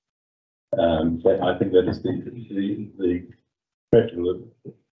 I think that is the practical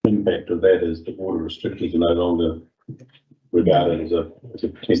impact of that is the water restrictors are no longer regarded as a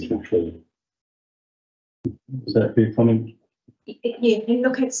potential tool. Is that a fair comment? Yeah, and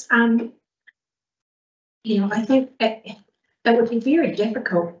look, it's, you know, I think it would be very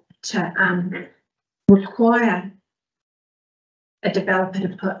difficult to, require a developer to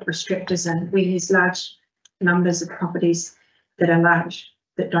put restrictors in when there's large numbers of properties that are large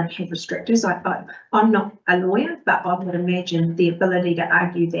that don't have restrictors. I'm not a lawyer, but I would imagine the ability to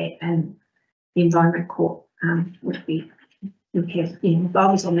argue that in the Environment Court, would be, would have, you know, if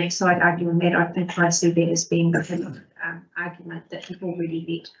I was on that side arguing that, I think I'd see that as being the argument that you've already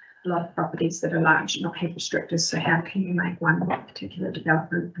let a lot of properties that are large not have restrictors, so how can you make one particular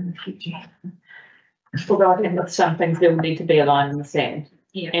development in the future happen? Well, and with some things there will need to be a line in the sand.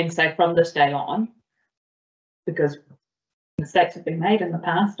 Yeah. And so from this day on, because mistakes have been made in the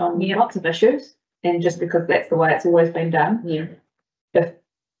past on lots of issues, and just because that's the way it's always been done. Yeah. If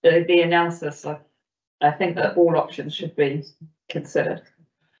the analysis, I think that all options should be considered.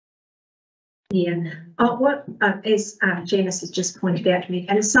 Yeah, what as Janice has just pointed out to me,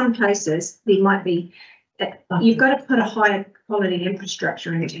 and in some places there might be, you've got to put a higher quality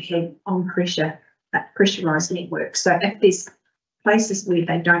infrastructure in to have on pressure, pressurised networks. So if there's places where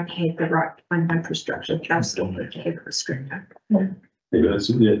they don't have the right kind of infrastructure, they'll still need to have a restrictor.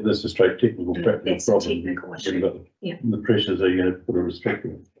 Yeah, that's a straight technical practical That's a problem. technical issue. You've got Yeah. The pressures are you going to put a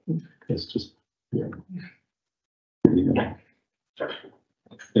restrictor. It's just, yeah.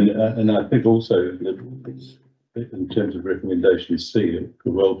 And I think also that in terms of recommendation C, it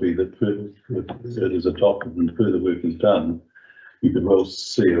could well be that if it is adopted and further work is done, you could well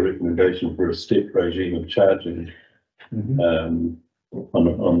see a recommendation for a step regime of charging on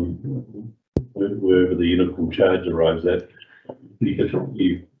wherever the uniform charge arrives at. You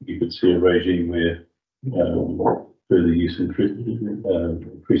could see a regime where further use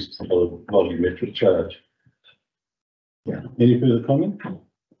increases the volumetric charge. Yeah. Any further comment?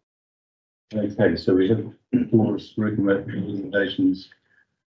 Okay, so we have four recommendations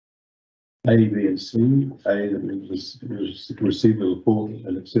A, B, and C. A, that we receive the report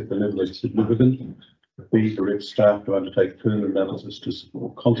and accept the level of significance. B, direct staff to undertake further analysis to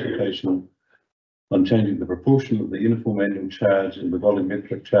support consultation on changing the proportion of the uniform annual charge and the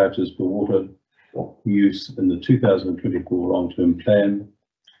volumetric charges for water use in the 2024 long-term plan.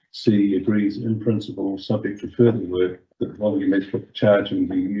 C, agrees in principle, subject to further work, that volumetric charging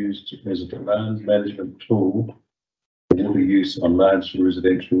be used as a demand management tool for water use on large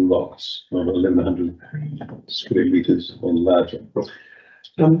residential lots of 1,100 square metres and larger.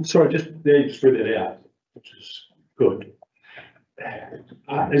 Sorry, they just read it out, which is good.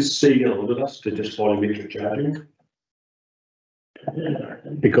 Is C going to limit us to just volumetric charging?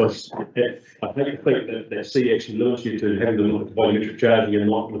 Because I think that C actually limits you to having to look at volumetric charging and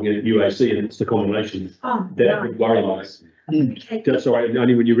not looking at UAC, and it's the combination that would worry us. Sorry,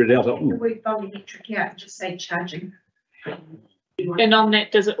 only when you read it out. The word volumetric, yeah, just say charging. And on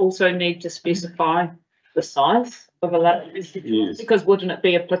that, does it also need to specify the size of a lot? Yes. Because wouldn't it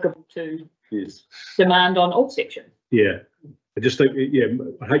be applicable to Yes. demand on all sections? Yeah, I just think, yeah,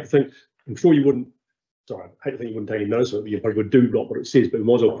 I hate to think, I'm sure you wouldn't, sorry, I hate to think you wouldn't take any notice of it, you probably would do not what it says, but we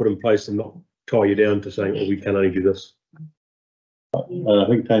might as well put in place and not tie you down to saying, oh, we can only do this. I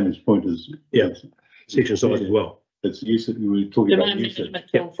think Tammy's point is. Yeah. Section size as well. It's use it, we were talking about Demand usage.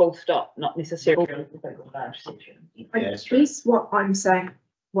 management tool, full stop, not necessarily a large section. I guess what I'm saying,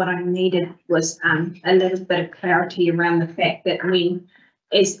 what I needed was a little bit of clarity around the fact that when,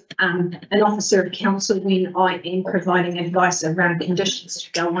 as an officer of council, when I am providing advice around conditions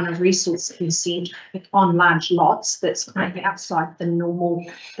to go on a resource consent on large lots, that's kind of outside the normal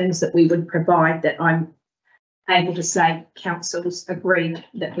things that we would provide, that I'm able to say councils agreed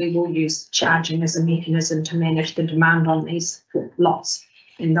that we will use charging as a mechanism to manage the demand on these lots.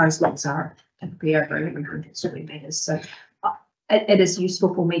 And those lots are typically over 1,100 square metres. So it is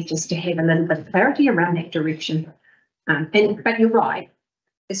useful for me just to have a little bit of clarity around that direction. But you're right,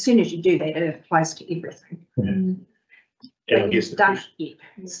 as soon as you do that, it applies to everything. And I But guess you've done it yet,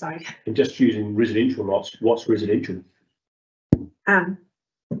 so, and just using residential lots, what's residential?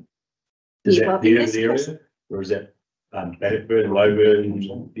 Is Yeah, well, that the in urban this area, case- or is that Bannockburn, Lowburn,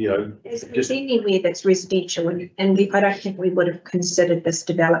 you know? If Just- there's anywhere that's residential, and I don't think we would have considered this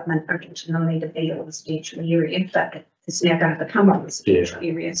development originally to be a residential area, but it's now going to become a residential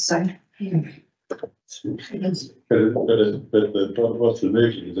area, so. But what's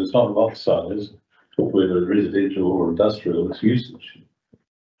emerging is it's not lot size, whether residential or industrial, it's usage.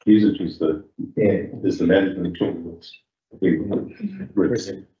 Usage is the management tool that's being.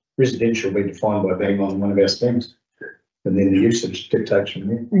 Residential will be defined by being on one of our schemes. And then the usage dictates from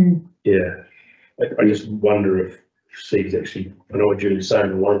there. Yeah, I just wonder if C's actually, I know what Julie's saying,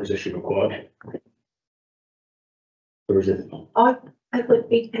 the one is actually required. Or is it? It would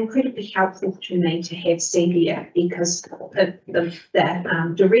be incredibly helpful to me to have Celia because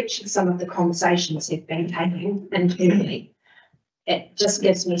the direction some of the conversations have been taken internally. It just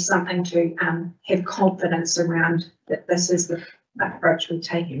gives me something to have confidence around that this is the approach we're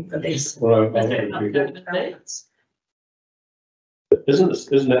taking for this. Well, developments. Isn't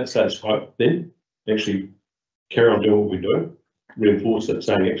that the same type then? Actually carry on doing what we're doing, reinforce it,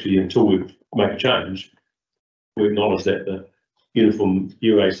 saying actually until we make a change, we acknowledge that the uniform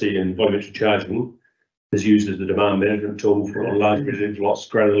UAC and volumetric charging is used as the demand management tool for large residential lots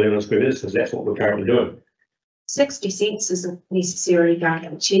greater than 11 square metres, because that's what we're currently doing. 60 cents isn't necessarily going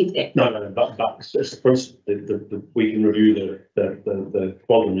to achieve that. No, but it's the principle, we can review the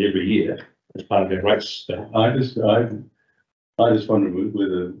quantum every year as part of our rates. I just wonder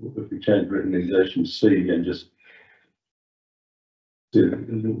whether if we change recommendation C and just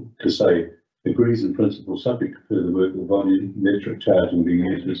to say agrees in principle subject to further work with volume metric charging being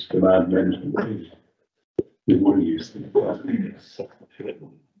used as demand management. We wouldn't use it.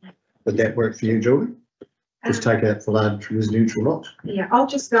 Would that work for you, Julie? Just take out the large residential lot. Yeah, I'll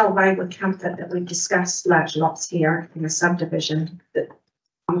just go away with comfort that we've discussed large lots here in a subdivision, that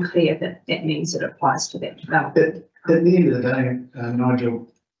I'm clear that that means it applies to that development. At the end of the day, Nigel,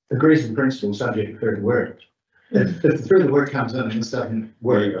 agrees in principle subject to further work. If the further work comes in and this doesn't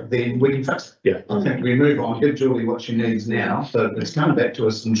work, then we can fix it. Yeah. I think we move on, give Julie what she needs now, so it's coming back to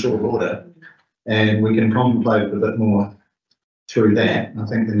us in short order. And we can contemplate it a bit more through that. I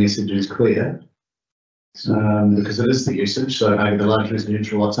think the message is clear. Because it is the usage, so maybe the large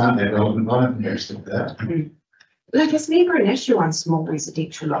residential lots aren't that relevant. I don't think they're still that. Look, it's never an issue on small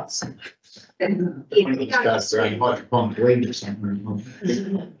residential lots. And, you know, we don't Hydroponic weed or something.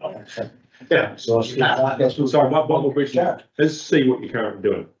 Yeah. So, sorry, what will be, let's see what you're currently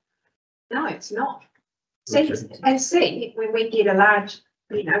doing. No, it's not. See, and see, when we get a large,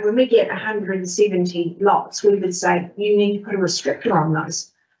 you know, when we get 170 lots, we would say you need to put a restrictor on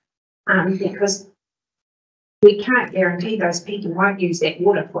those. Because we can't guarantee those people won't use that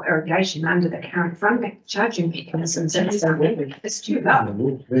water for irrigation under the current fund charging mechanisms. And so it's too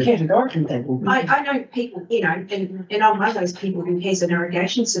low. I know people, you know, and I'm one of those people who has an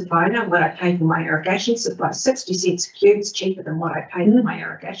irrigation supply. I know what I pay for my irrigation supply. 60 cents a cube is cheaper than what I pay for my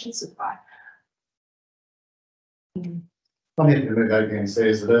irrigation supply. I'm happy to move OPNC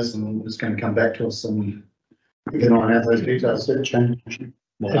as it is, and it's going to come back to us and we can iron out those details. Did it change?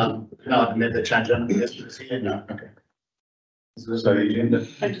 No, I made the change on it. Yes, no, okay. So the agenda.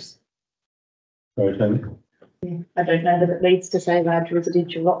 I just, Sorry, Tony. I don't know that it needs to say large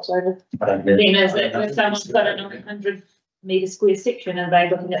residential lots over. I don't Then is it, when someone's got a 900 metre square section, are they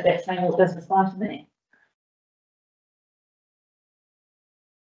looking at that saying, well, it doesn't apply to me?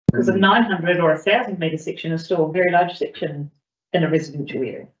 Because a 900 or 1,000 metre section is still a very large section in a residential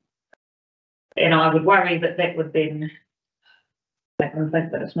area. And I would worry that that would then, make them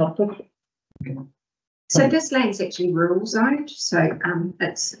think that it's not applicable. So this land's actually rural zoned, so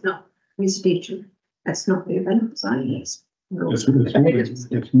it's not residential, it's not urban zone, yes. rural. It's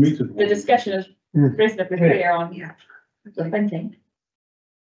metered. The discussion is reasonably clear on Yeah. the thinking.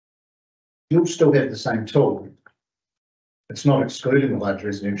 You'll still have the same tool. It's not excluding the large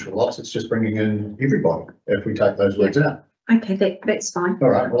residential lots, it's just bringing in everybody if we take those words out. Okay, that's fine. All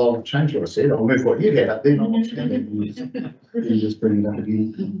right, well, I'll change what I said. I'll move what you had up there. Not what you had. You just bring it up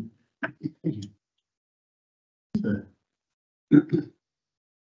again.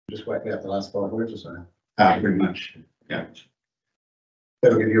 Just whack out the last 5 words or so. Pretty much, yeah.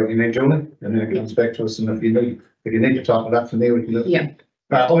 That'll give you what you need, Julie, and then it comes back to us, and if you need to type it up from there, we can look. Yeah.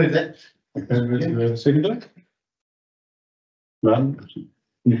 Right, I'll move that. Second. None.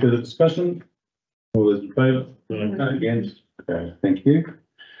 Any further discussion? All those in favour? Against? Okay, thank you.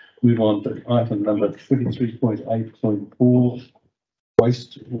 Move on to item number 23.8.4,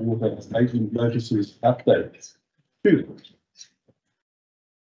 wastewater abatement notices update. Julie.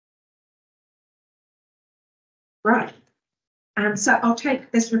 Right. So I'll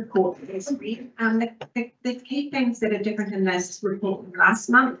take this report as read. The key things that are different in this report from last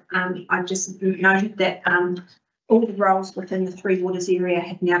month, I just noted that, all the roles within the Three Waters area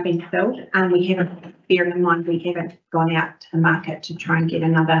have now been filled. We haven't, bearing in mind, we haven't gone out to the market to try and get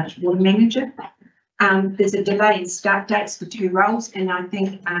another water manager. There's a delay in start dates for 2 roles, and I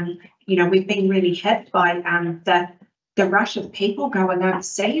think, we've been really hit by, the rush of people going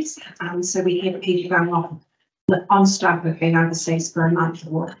overseas. So we have people going off on staff who've been overseas for a month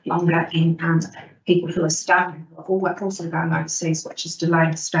or longer, and people who are starting who are also going overseas, which is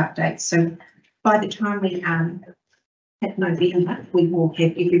delaying start dates. So by the time we hit November, we will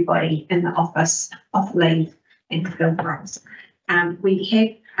have everybody in the office off leave and filled roles. We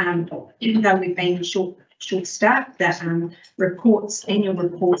have, even though we've been short-staffed, the annual reports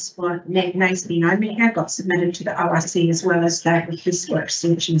for Naseby and Omega got submitted to the ORC, as well as the request for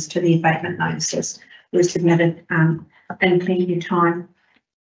extensions to the abatement notices were submitted in plenty of time.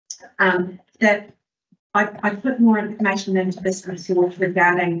 I put more information into this report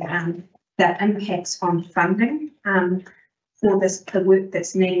regarding the impacts on funding for the work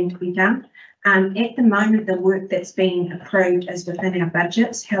that's needing to be done. At the moment, the work that's being approved is within our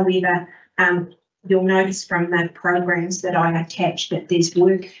budgets. However, you'll notice from the programs that I attached that there's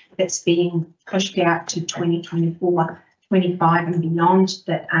work that's being pushed out to 2024, 25 and beyond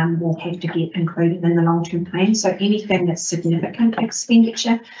that will have to get included in the long-term plan. So anything that's significant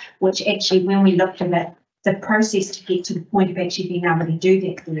expenditure, which actually, when we looked at it, the process to get to the point of actually being able to do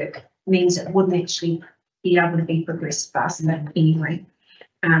that work means it wouldn't actually be able to be progressed faster anyway.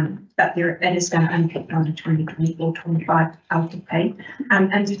 But it is going to impact on the 2024-25 LTP. In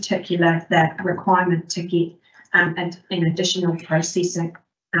particular, the requirement to get an additional processing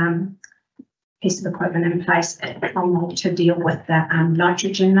piece of equipment in place at Cromwell to deal with the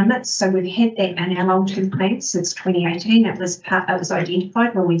nitrogen limits. So we've had that in our long-term plan since 2018. It was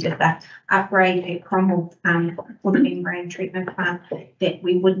identified when we did the upgrade at Cromwell for the membrane treatment plant that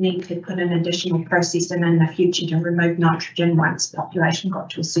we would need to put an additional processing in the future to remove nitrogen once population got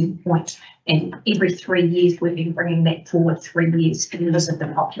to a certain point. And every 3 years, we've been bringing that forward 3 years because of the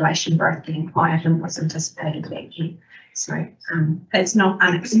population growth being higher than was anticipated back year. So it's not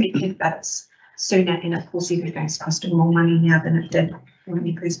unexpected, but it's sooner, and of course everything's costing more money now than it did when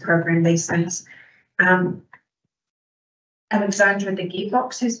we first programmed these things. Alexandra, the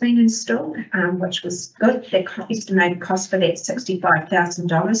gearbox has been installed, which was good. The estimated cost for that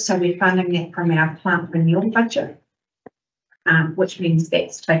 $65,000, so we're funding that from our plant renewal budget, which means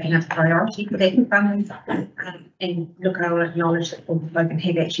that's taken a priority for that funding. And look, I'll acknowledge that Logan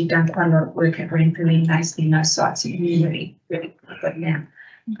have actually done quite a lot of work at Renfrew and Naseby, and those sites are really, really good now.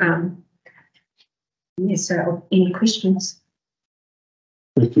 Yes, so any questions?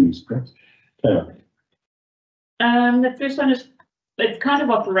 Questions, Taylor? The first one is, it's kind of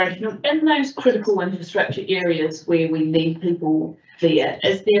operational. In those critical infrastructure areas where we need people there,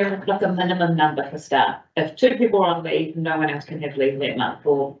 is there like a minimum number for staff? If 2 people are on leave, no one else can have leave that month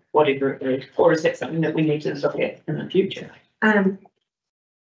or whatever it is, or is that something that we need to look at in the future?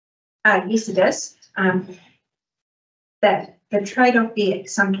 Yes, it is. That the trade-off there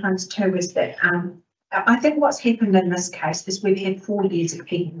sometimes too is that I think what's happened in this case is we've had 4 years of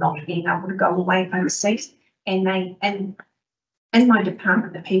people not being able to go away overseas, and in my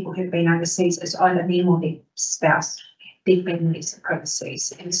department, the people who've been overseas is either them or their spouse, their families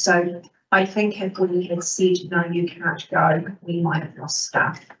overseas. And so I think if we had said, no, you can't go, we might have lost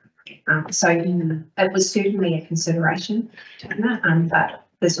staff. So it was certainly a consideration, but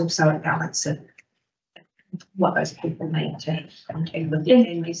there's also a balance of what those people need to contact with their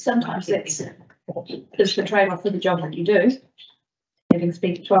families. Sometimes it's the trade-off for the job that you do. Having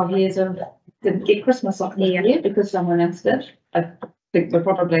spent 12 years of didn't get Christmas off the year because someone else did. I think we're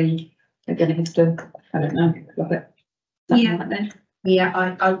probably going to have to, I don't know, look at something like that.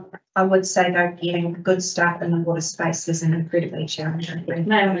 Yeah, I would say though, getting good staff in the water space is an incredibly challenging thing.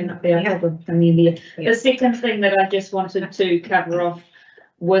 May not be a problem for me there. The second thing that I just wanted to cover off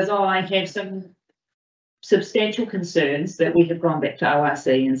was I have some substantial concerns that we have gone back to ORC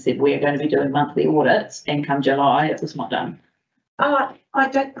and said we're going to be doing monthly audits, and come July it was not done.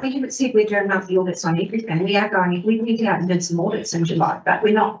 We haven't said we're doing monthly audits on everything. We went out and did some audits in July, but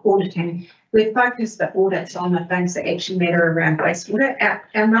we're not auditing. We've focused the audits on the things that actually matter around wastewater.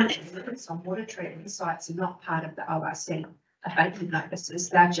 Our monthly audits on water treatment sites are not part of the ORC abatement notices.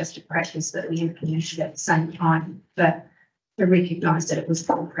 They're just a practice that we implemented at the same time for to recognise that it was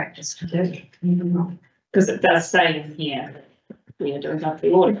full practice to do. Because it does say in here, we are doing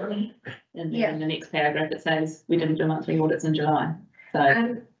monthly audit. And then Yeah. in the next paragraph, it says we didn't do monthly audits in July.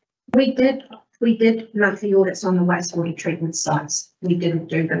 So, We did monthly audits on the wastewater treatment sites. We didn't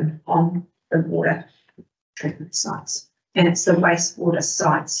do them on the water treatment sites. And it's the wastewater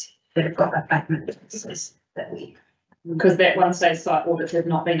sites that have got abatement notices that we. because that one says site audits have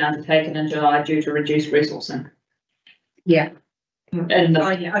not been undertaken in July due to reduced resourcing. Yeah. And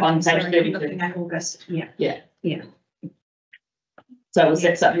Oh, yeah, okay, on page sorry, I'm 32. looking at August, yeah. So is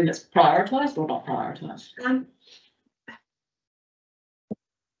that something that's prioritised or not prioritised?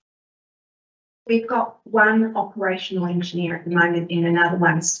 We've got one operational engineer at the moment and another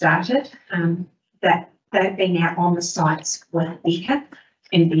one started, that they've been out on the sites with Becca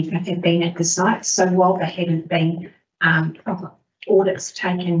and Becca have been at the sites. So while there hadn't been, proper audits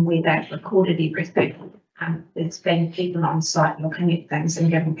taken where they've recorded everything, there's been people on site looking at things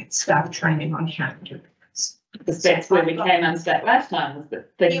and giving staff training on how to do it. Because that's where we came unstuck last time, was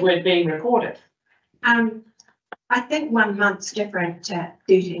that things weren't being recorded. I think 1 month's different to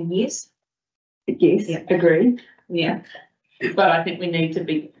 13 years. Yes, Yeah. agree, yeah. But I think we need to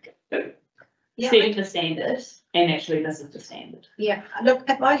be Yeah. setting the standard, and actually this is the standard. Yeah, look,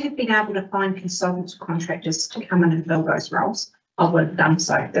 if I had been able to find consultants or contractors to come in and fill those roles, I would have done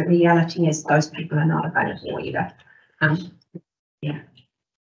so. The reality is those people are not available either. Yeah.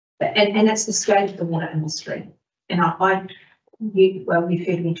 And it's the scale of the water industry. And you've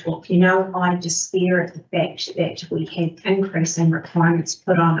heard me talk, I despair at the fact that we have increasing requirements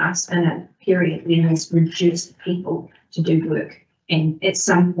put on us in a period when there's reduced people to do work. And at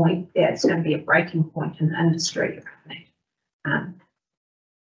some point, that's going to be a breaking point in the industry.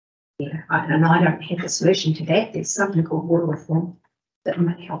 Yeah, and I don't have the solution to that. There's something called water reform that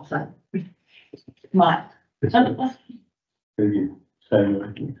might help that. Mike? Thank you.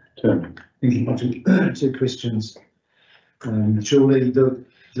 Turn. Two questions. Julie, the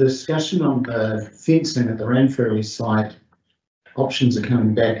discussion on the fencing at the Ranfurly site, options are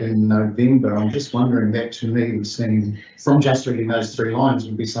coming back in November. I'm just wondering, that to me would seem, from just reading those 3 lines,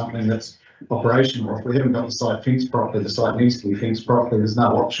 would be something that's operational. If we haven't got the site fenced properly, the site needs to be fenced properly. There's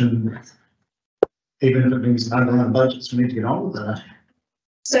no option, even if it means an overrun budgets, we need to get on with that.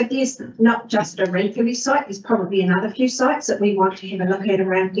 So there's not just a Ranfurly site, there's probably another few sites that we want to have a look at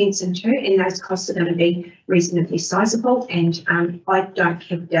around fencing too, and those costs are going to be reasonably sizable. And I don't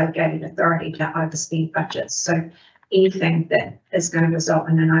have delegated authority to overspend budgets, so anything that is going to result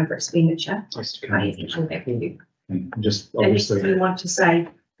in an over expenditure, I have to come back with you. Just Unless obviously, you want to say,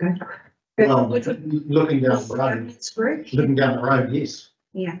 go. well, Would looking down the road, It's group, looking down the road, yes.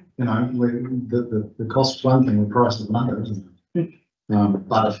 yeah. The cost's one thing, the price is another, isn't it?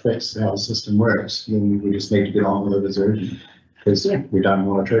 But if that's how the system works, then we just need to get on with it as urgent, because Yeah. we don't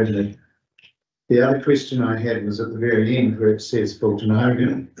want a tragedy. The other question I had was at the very end where it says Fulton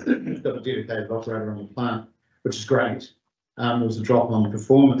Hogan, got a dedicated operator on the plant, which is great. There was a drop on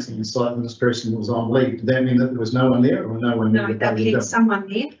performance in the site when this person was on leave. Did that mean that there was no one there or no one? No, knew they'll what they were keep doing? someone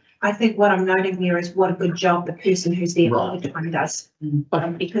there. I think what I'm noting there is what a good job the person who's there all Right. the time does.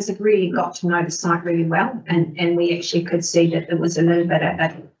 Because they've really got to know the site really well, and we actually could see that there was a little bit of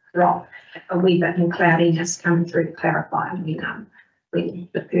a drop, a wee bit in cloudiness coming through to clarify, when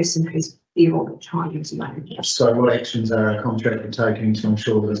the person who's there all the time is known. So what actions are a contractor taking to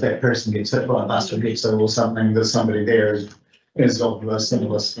ensure that if that person gets hit by a bus or gets or something, there's somebody there is of a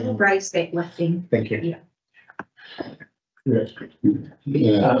similar skill? Raise that with them. Thank you. Yeah.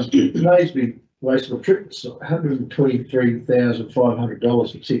 Naseby wastewater treatment, so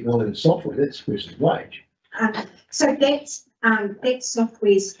 $123,500 of technology and software, that's the person's wage. So that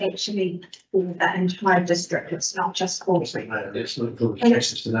software's actually for the entire district. It's not just for. That's not for the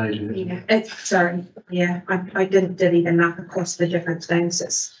access to Naseby. Yeah, sorry, yeah, I didn't divvy them up across the different things.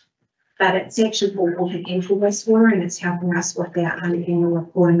 But it's actually for water and for wastewater, and it's helping us with our annual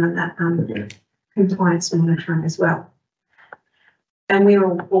reporting on that, compliance monitoring as well. And we're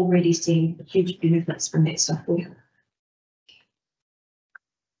already seeing huge benefits from that software.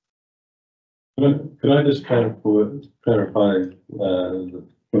 Could I just clarify the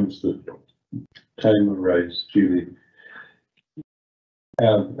points that Tamer raised, Julie?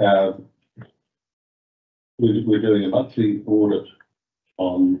 We're doing a monthly audit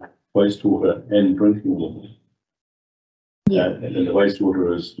on wastewater and drinking water. Yeah. And the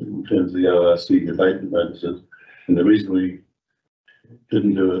wastewater is in terms of the ORC abatement notices, and the reason we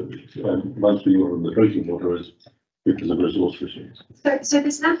didn't do it monthly audit on the drinking water is because of resource issues. So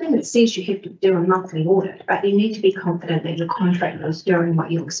there's nothing that says you have to do a monthly audit, but you need to be confident that your contractor is doing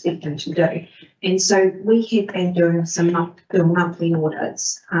what you expect them to do. And so we have been doing some monthly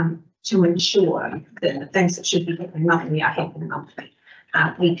audits, to ensure that the things that should be happening monthly are happening monthly.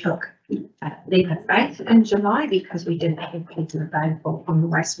 We took leave of faith in July because we didn't have people available on the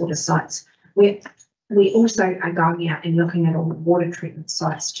wastewater sites. We also are going out and looking at all the water treatment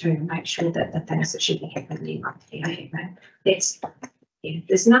sites to make sure that the things that should be happening monthly are happening.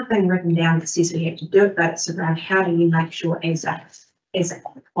 There's nothing written down that says we have to do it, but it's around how do you make sure as a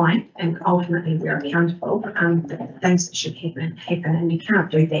client, and ultimately we're accountable, that the things that should happen, and you can't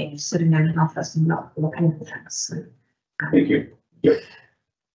do that sitting in an office and not looking at things. So, Thank you. Yep.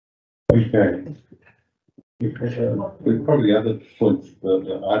 Okay. Probably the other point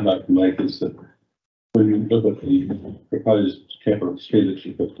that I'd like to make is that when you look at the proposed capital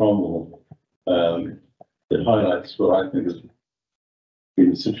expenditure for Cromwell, it highlights what I think has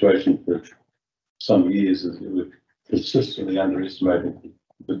been the situation for some years, is that we've consistently underestimated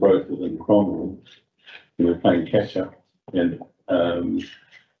the growth within Cromwell, and we're playing catch up. And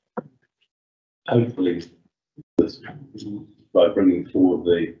hopefully, this, by bringing forward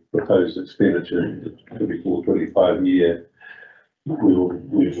the proposed expenditure, the 24-25 year, we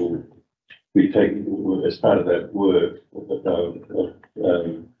will be taking, as part of that work,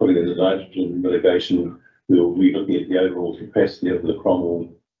 putting in the nitrogen mitigation, we'll be looking at the overall capacity of the Cromwell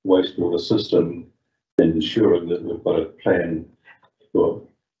wastewater system, and ensuring that we've got a plan for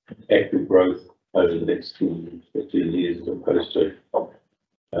active growth over the next 10, 15 years, as opposed to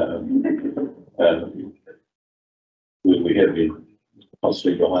we have been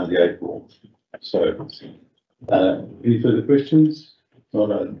constantly behind the 8 ball. So, any further questions?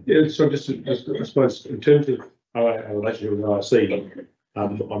 Yeah, so just I suppose in terms of our relationship with IRC,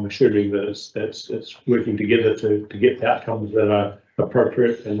 I'm assuming that it's working together to get the outcomes that are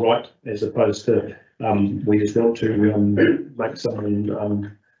appropriate and right, as opposed to we just want to make someone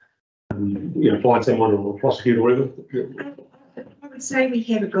find someone or prosecute or whatever. I would say we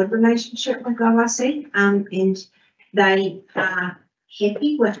have a good relationship with IRC, and they are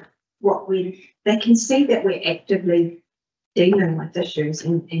happy with they can see that we're actively dealing with issues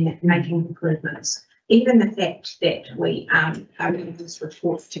and making improvements. Even the fact that we are doing this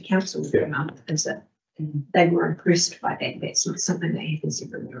report to council every month is that they were impressed by that. That's not something that happens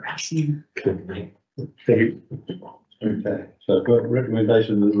everywhere else. Thank you. Okay, so I've got a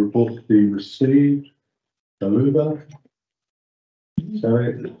recommendation that the report be received. Aluba.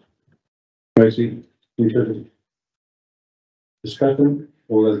 Sorry. Tracy, any discussion?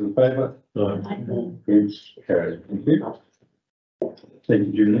 All those in favour? Against? Carried. Thank you. Thank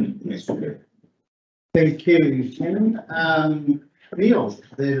you, Julie. Thank you, Ken. Neil,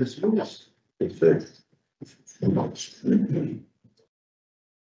 there's yours.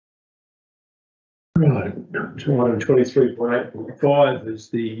 Right, 223.8.5 is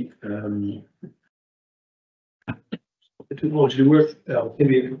the technology work,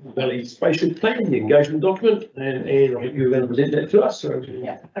 Kimberley Valley Spatial Plan, the engagement document, and I think you're going to present that to us. So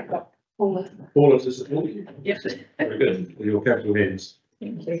Yeah, I've got all of them. all of this support you. Yes. Very good. With your capital hands.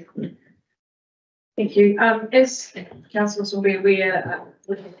 Thank you. Thank you. As councillors will be aware,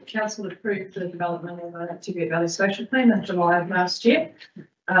 the council approved the development of a Tibet Valley Spatial Plan in July of last year.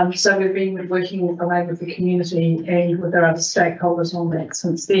 So we've been working away with the community and with our other stakeholders on that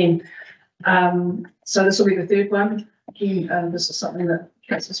since then. So this will be the third one. Again, this is something that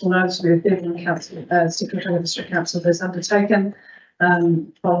councillors will know. This will be the third one council, Secretary of District Council has undertaken,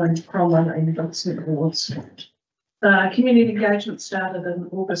 following Cromwell and Johnson Awards. Community engagement started in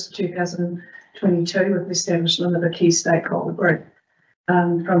August 2022 with the establishment of a key stakeholder group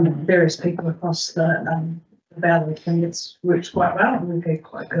from various people across the valley, and it's worked quite well, and we've had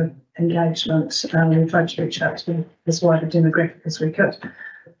quite good engagement. We tried to reach out to as wide a demographic as we could.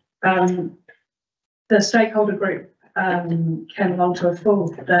 The stakeholder group came along to a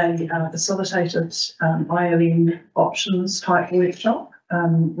full day facilitated ILM options type workshop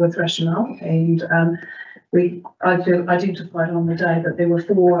with rationale, and we identified on the day that there were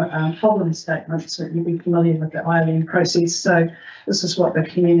 4 problem statements that you'd be familiar with the ILM process. So this is what the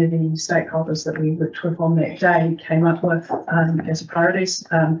community stakeholders that we worked with on that day came up with as priorities: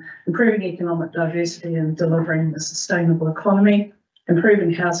 improving economic diversity and delivering a sustainable economy,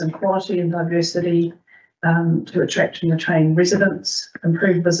 improving housing quality and diversity to attract and retain residents,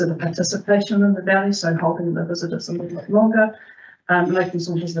 improve visitor participation in the valley, so holding the visitors a little bit longer, locals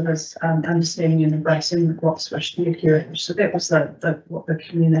and visitors understanding and embracing Roxbush heritage. So that was what the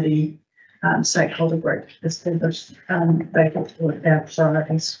community stakeholder group established. They talked about our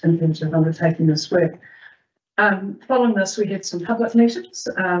priorities in terms of undertaking this work. Following this, we had some public meetings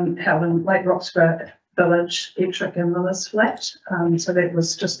held in Lake Roxburgh Village, Ettrick and Miller's Flat. So that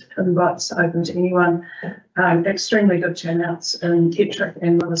was just invites open to anyone. Extremely good turnouts in Ettrick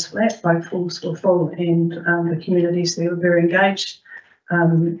and Miller's Flat. Both halls were full and the communities there were very engaged.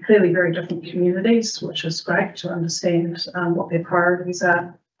 Clearly very different communities, which is great to understand what their priorities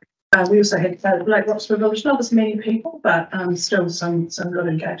are. We also had Lake Roxburgh Village, not as many people, but still some good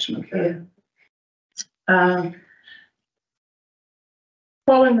engagement there.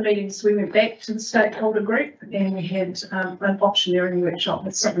 Following the meetings, we went back to the stakeholder group and we had an optioneering workshop.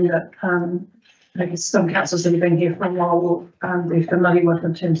 It's something that I guess some councils that have been here for a while will be familiar with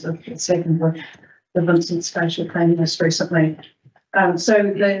in terms of what's happened with the Vincent Spatial Planning most recently. So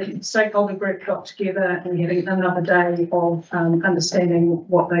the stakeholder group got together and had another day of understanding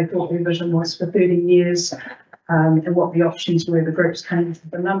what they thought their vision was for 30 years and what the options were. The groups came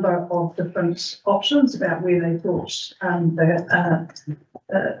with a number of different options about where they thought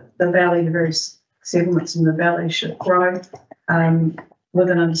the valley, the various settlements in the valley should grow, with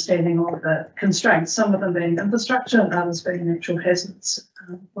an understanding of the constraints, some of them being infrastructure and others being natural hazards,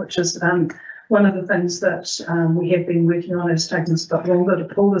 which is one of the things that we have been working on. Has taken us a bit longer to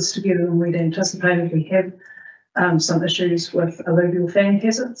pull this together than we'd anticipated. We have some issues with alluvial fan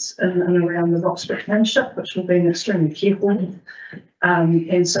hazards in and around the Roxburgh Township, which we've been extremely careful with.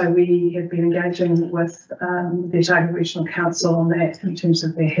 And so we have been engaging with the Otago Regional Council on that in terms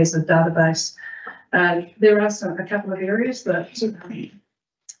of their hazard database. There are a couple of areas that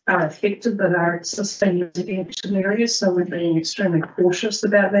are affected that are existing residential areas, so we're being extremely cautious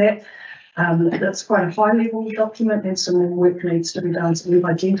about that. That's quite a high level document and some more work needs to be done. So we've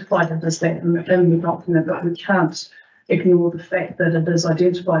identified it as that in the document, but we can't ignore the fact that it is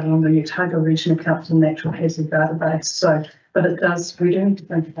identified on the Otago Regional Council Natural Hazard Database. So, but it does, we do need to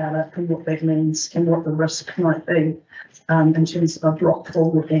think about it and what that means and what the risk might be in terms of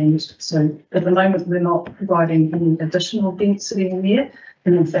rockfall. And so at the moment, we're not providing any additional density in there.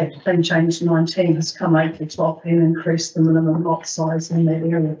 And in fact, Plan Change 19 has come over the top and increased the minimum lot size in that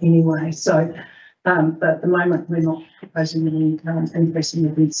area anyway. So, but at the moment, we're not proposing any increasing the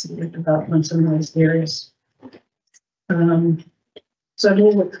density of development in those areas. So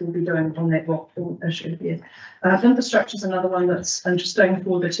more work we'll be doing on that rockfall issue there. Infrastructure is another one that's interesting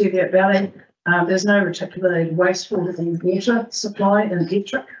for the Teviot Valley. There's no reticulated wastewater and water supply in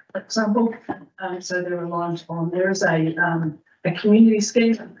Ettrick, for example. So they're reliant on, there is a community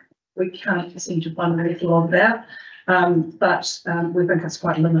scheme. We can't seem to find an awful lot of that, but we think it's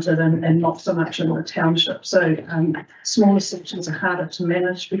quite limited and not so much in the township. So smaller sections are harder to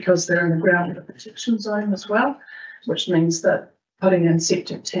manage because they're in the groundwater protection zone as well, which means that putting in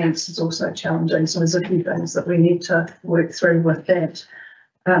septic tanks is also challenging. So there's a few things that we need to work through with that.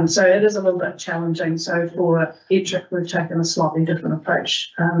 So it is a little bit challenging. So for Ettrick, we've taken a slightly different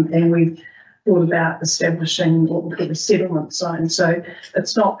approach and we've thought about establishing what we call a settlement zone. So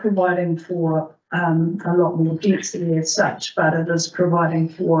it's not providing for a lot more density as such, but it is providing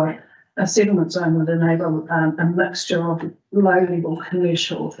for a settlement zone would enable a mixture of low-level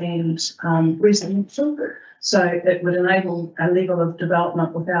commercial and residential. So it would enable a level of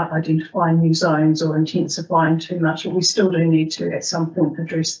development without identifying new zones or intensifying too much. But we still do need to, at some point,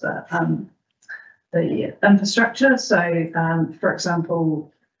 address the infrastructure. So, for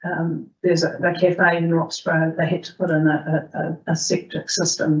example, there's a cafe in Roxburgh. They had to put in a septic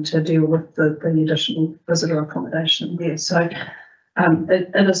system to deal with the additional visitor accommodation there. So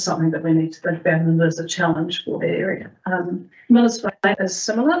it is something that we need to think about, and it is a challenge for the area. Millers Flat is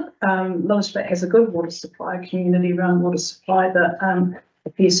similar. Millers Flat has a good water supply, community-run water supply that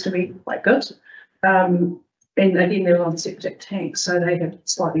appears to be quite good. And again, they're on septic tanks, so they have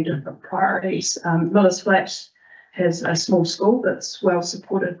slightly different priorities. Millers Flat has a small school that's well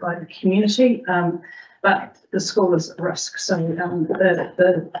supported by the community, but the school is at risk. So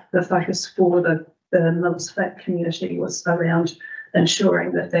the focus for the Millers Flat community was around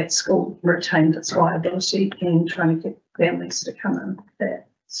ensuring that that school retained its viability and trying to get families to come in there.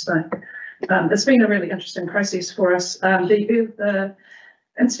 So it's been a really interesting process for us.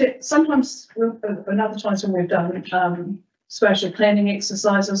 Instead, sometimes, and other times when we've done spatial planning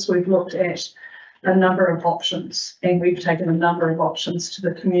exercises, we've looked at a number of options and we've taken a number of options to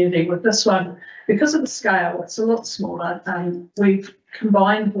the community. With this one, because of the scale, it's a lot smaller. We've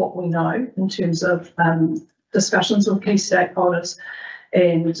combined what we know in terms of discussions with key stakeholders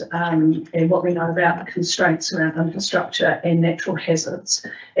and what we know about the constraints around infrastructure and natural hazards.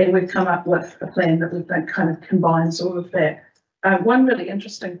 And we've come up with a plan that we think kind of combines all of that. One really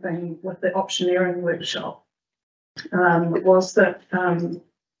interesting thing with the optioneering workshop was that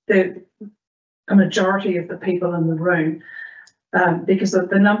a majority of the people in the room because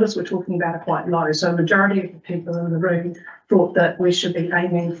the numbers we're talking about are quite low. So a majority of the people in the room thought that we should be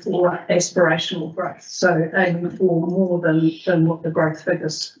aiming for aspirational growth. So aiming for more than what the growth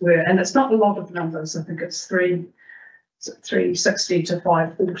figures were. And it's not a lot of numbers. I think it's 360 to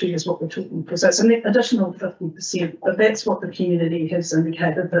 540 is what we're talking for. So it's an additional 50%, but that's what the community has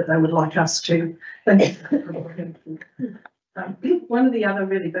indicated that they would like us to think. One of the other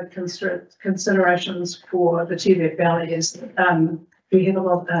really big considerations for the Tevere Valley is we have a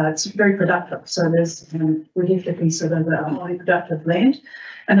lot, it's very productive. So there's, we have to consider the highly productive land,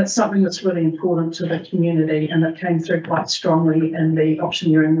 and it's something that's really important to the community, and it came through quite strongly in the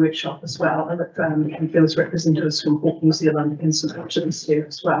auctioneering workshop as well. And there was representatives from Hawke New Zealand and some auctions here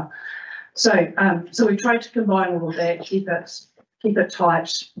as well. So, so we tried to combine all of that, keep it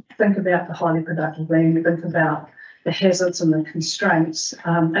tight, think about the highly productive land, think about the hazards and the constraints.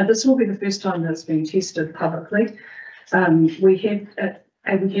 And this will be the first time that it's been tested publicly. We have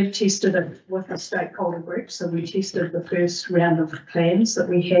tested it with a stakeholder group. So we tested the first round of plans that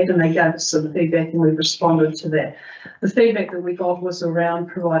we had, and they gave us some feedback, and we responded to that. The feedback that we got was around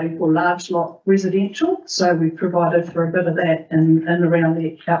providing for large lot residential. So we provided for a bit of that in around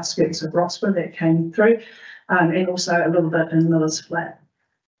the outskirts of Roxburgh that came through, and also a little bit in Miller's Flat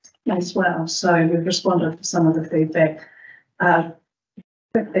as well. So we've responded to some of the feedback. I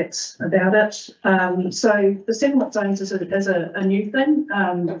think that's about it. So the settlement zones is a new thing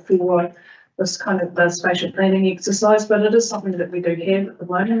for this kind of spatial planning exercise, but it is something that we do have at the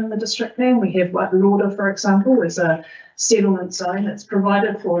moment in the district plan. We have like Lauder, for example, is a settlement zone that's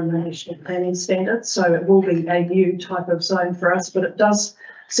provided for in the National Planning Standards. So it will be a new type of zone for us, but it does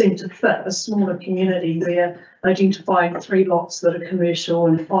seem to fit a smaller community where identifying 3 lots that are commercial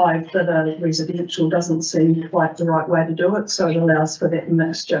and 5 that are residential doesn't seem quite the right way to do it. So it allows for that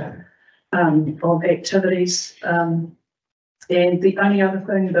mixture of activities. And the only other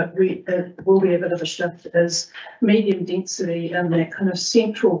thing that will be a bit of a shift is medium density in that kind of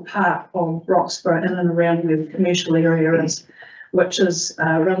central part of Roxburgh, in and around where the commercial area is, which is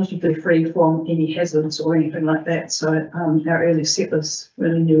relatively free from any hazards or anything like that. So our early settlers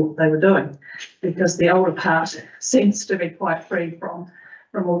really knew what they were doing, because the older part seems to be quite free from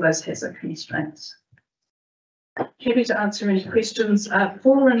all those hazard constraints. Happy to answer any questions.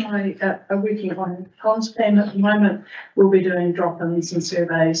 Paula and I are working on Ponds Plan at the moment. We'll be doing drop-ins and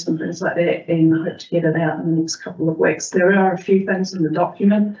surveys and things like that, and hope to get it out in the next couple of weeks. There are a few things in the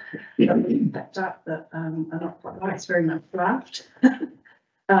document that we picked up that are not quite right. It's very much draft.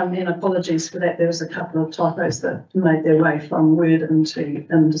 And apologies for that. There was a couple of typos that made their way from Word into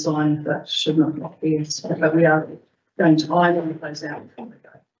InDesign that should not be, but we are going to iron all of those out before we go.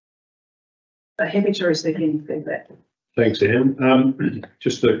 But happy to receive any feedback. Thanks, Anne.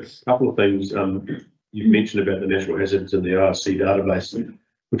 Just a couple of things. You've mentioned about the natural hazards in the RC database,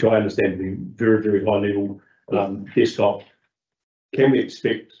 which I understand to be very, very high level desktop. Can the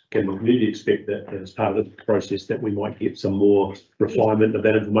community expect that as part of the process that we might get some more refinement of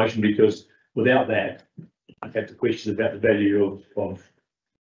that information? Because without that, I have to question about the value of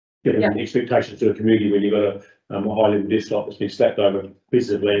giving expectations to a community when you've got a high level desktop that's been stacked over pieces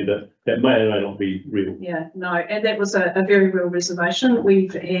of land that may or may not be real. Yeah, no, and that was a very real reservation.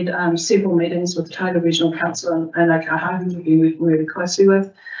 We've had several meetings with Otago Regional Council and Okaha, who we've been working really closely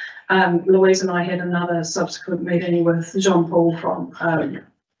with. Louise and I had another subsequent meeting with Jean-Paul from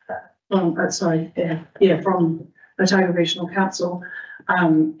Otago Regional Council.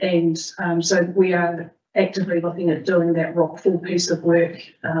 So we are actively looking at doing that rockfall piece of work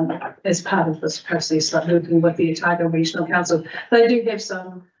as part of this process, like working with the Otago Regional Council. They do have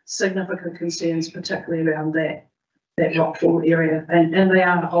some significant concerns, particularly around that rockfall area, and they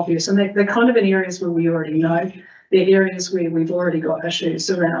are obvious, and they're kind of in areas where we already know. They're areas where we've already got issues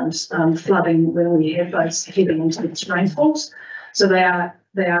around flooding when we have those heavy intense rainfalls. So they are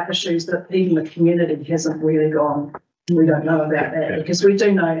issues that even the community hasn't really gone, we don't know about that, because we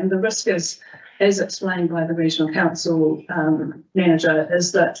do know, and the risk is, as explained by the Regional Council manager,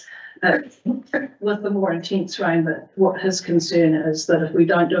 is that with the more intense rain, that what his concern is that if we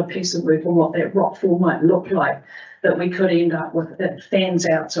don't do a piece of work on what that rockfall might look like, that we could end up with it fans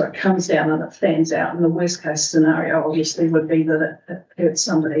out, so it comes down and it fans out. And the worst case scenario obviously would be that it hurts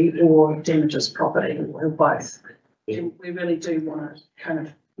somebody or damages property, or both. We really do want to kind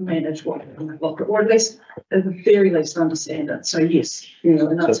of manage what it might look, or at least at the very least understand it. So yes, in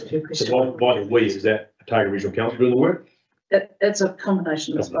answer to your question. So by we, is that Otago Regional Council doing the work? It's a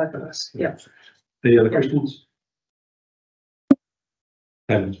combination of both of us. Yeah. Any other questions?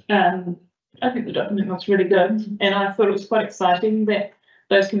 I think the document looks really good, and I thought it was quite exciting that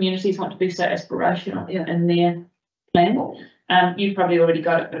those communities want to be so aspirational in their plan. You probably already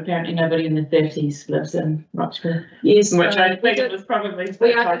got it, but apparently nobody in the 30s lives in Roxburgh, Yes. which I we think did- was probably.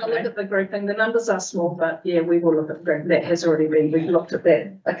 We are gonna look at the grouping. The numbers are small, but yeah, we will look at the group. That has already been, we've looked at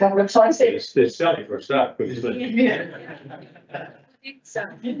that a couple of times. They're selling for a start, but it's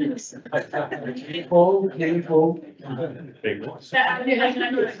big ones.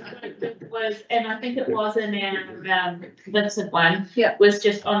 Was, and I think it was in our, Vincent one. Yeah. Was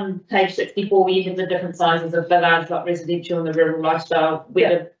just on page 64, where you have the different sizes of the large lot residential and the rural lifestyle.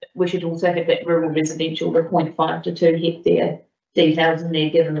 Whether we should also have that rural residential, the 0.5 to 2 hectare details in there,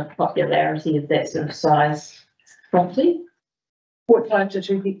 given the popularity of that sort of size property. What time did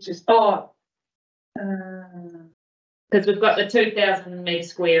you hit just? Oh. Because we've got the 2,000 metre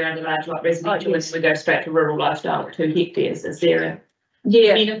square under large lot residential, yes. and we go straight to rural lifestyle at 2 hectares. Is there a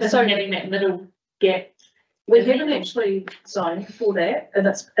Yeah, benefit so in having that middle gap? we haven't actually zoned for that, and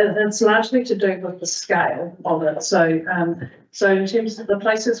it's largely to do with the scale of it. So, so in terms of the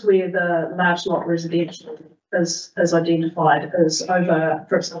places where the large lot residential is identified is over,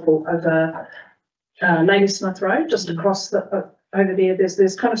 for example, over Ladysmith Road, just across the, over there,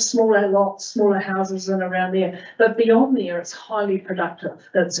 there's kind of smaller lots, smaller houses and around there. But beyond there, it's highly productive.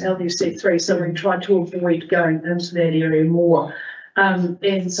 It's LUC3, so we try to avoid going into that area more.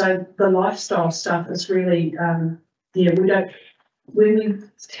 And so the lifestyle stuff is really, yeah, when we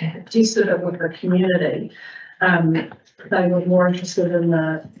tested it with the community, they were more interested in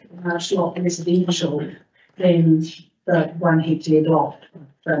the large lot residential than the 1 hectare lot.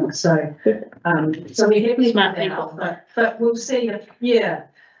 So we have Smart that people. out, but we'll see if, yeah.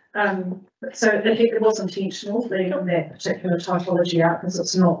 So it was intentional, leaving that particular typology out because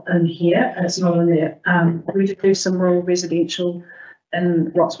it's not in here, and it's not in there. We did do some rural residential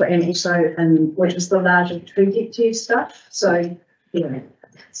in Roxburgh and also in, which is the larger 2 hectare stuff. So, yeah.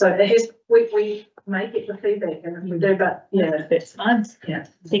 So it has, we may get the feedback and if we do, but yeah, That's fine. Yeah.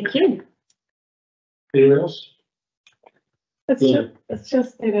 Thank you. Anyone else? It's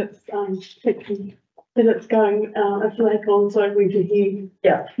just that it's going, if Lake On's over to here.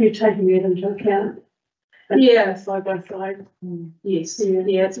 Yeah. You're taking that into account. And Yeah. Side by side. Yes, Yeah.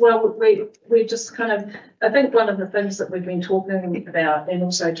 yeah, it's, well, we just kind of, I think one of the things that we've been talking about and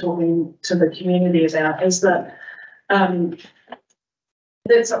also talking to the community about is that,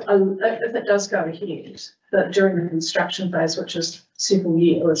 that's, if it does go ahead, that during the construction phase, which is several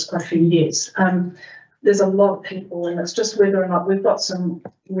years, or it's quite a few years, there's a lot of people and it's just whether or not we've got some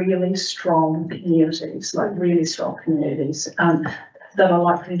really strong communities, like really strong communities, that are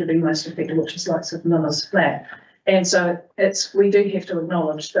likely to be most affected, which is like St Miller's Flat. And so we do have to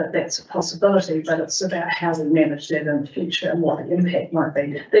acknowledge that that's a possibility, but it's about how we manage that in the future and what the impact might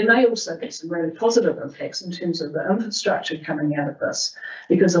be. There may also be some really positive impacts in terms of the infrastructure coming out of this,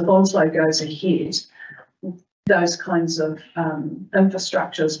 because if Onslow goes ahead, those kinds of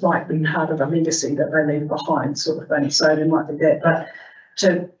infrastructures might be part of a legacy that they leave behind, sort of thing. So there might be that, but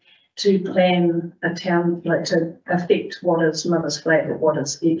to plan a town, like to affect what is Miller's Flat or what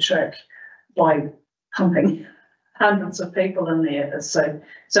is Ettrick by pumping hundreds of people in there is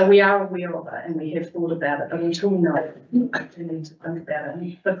so we are aware of it and we have thought about it, but until we know it, we need to think about it.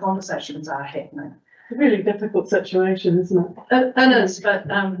 And the conversations are happening. It's a really difficult situation, isn't it? It is, but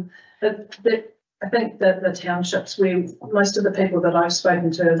I think that the townships, where most of the people that I've spoken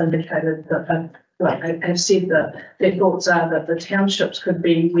to have indicated that, have said that their thoughts are that the townships could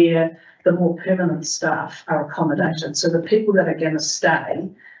be where the more permanent staff are accommodated. So the people that are going to stay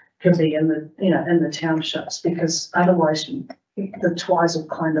could be in the, in the townships, because otherwise the Twizel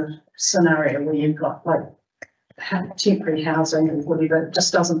kind of scenario where you've got like temporary housing or whatever, it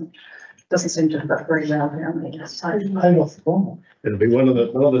just doesn't seem to fit very well down there. So, It'll be one of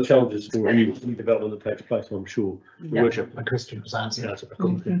the challenges for any development that takes place, I'm sure. Your Yeah. Worship. A question was answered. Yeah,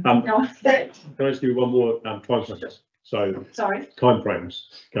 can I just do one more time suggest? So sorry. timeframes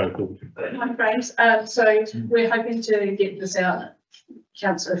going forward. Timeframes. So we're hoping to get this out.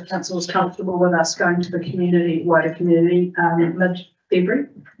 If council is comfortable with us going to the community, wider community, mid-February.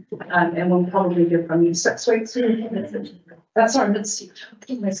 And we'll probably give them 6 weeks. Sorry,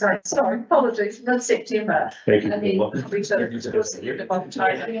 mid-September. Sorry, apologies, mid-September. Thank you. And then probably to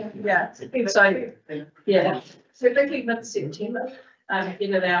October. Yeah. So, yeah. So thinking mid-September, get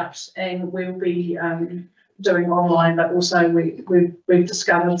it out, and we'll be doing online, but also we've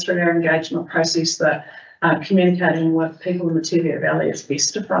discovered through our engagement process that communicating with people in the Tevere Valley is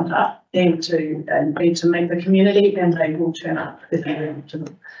best to front up and to meet the community, and they will turn up if you want to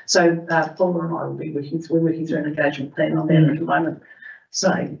them. So Paula and I will be working through an engagement plan on that at the moment.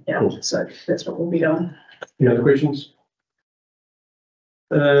 So yeah, cool. So that's what we'll be doing. Any other questions?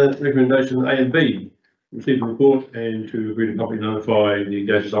 Recommendation A and B. receive the report and to agree to copy notify the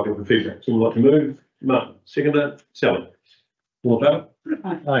engagement cycle for feedback. So we'd like to move. Martin, seconder, Sally. All in favour?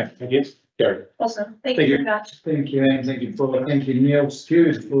 Aye. Against? Carried. Awesome, Thank thank you you. very much. Thank you, Anne. Thank you, Paul. Thank you, Neil.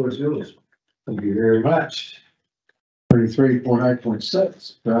 Stu, the floor is yours. Thank you very much.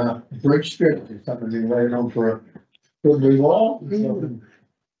 33.8.6, bridge strategy, something we've been waiting on for a good wee while.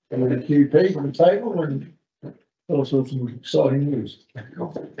 And a QP on the table and also some exciting news.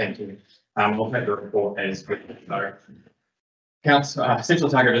 Thank you. I'll take the report as written. So, Council, Central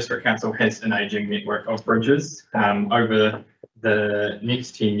Otago District Council has an ageing network of bridges. Over the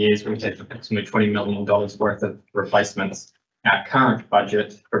next 10 years, we have approximately $20 million worth of replacements. Our current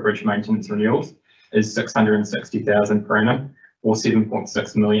budget for bridge maintenance renewals is $660,000 per annum, or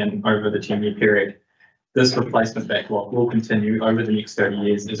 7.6 million over the 10-year period. This replacement backlog will continue over the next 30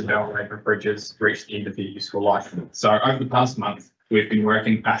 years as our rate of bridges reach the end of their useful life. So over the past month, we've been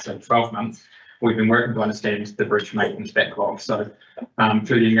working, 12 months, we've been working to understand the bridge maintenance backlog. So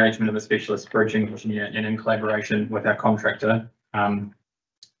through the engagement of a specialist bridging engineer and in collaboration with our contractor,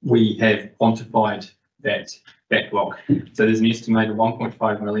 we have quantified that backlog. So there's an estimated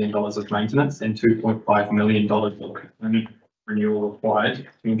 $1.5 million of maintenance and $2.5 million of renewal required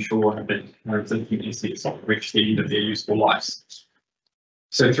to ensure that our existing assets reach the end of their useful lives.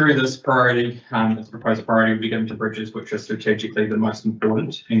 So through this priority, this proposed priority will be given to bridges which are strategically the most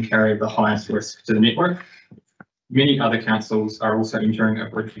important and carry the highest risk to the network. Many other councils are also entering a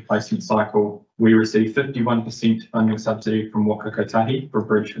bridge replacement cycle. We receive 51% funding subsidy from Waka Kotahi for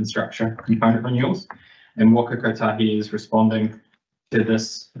bridge and structure component renewals, and Waka Kotahi is responding to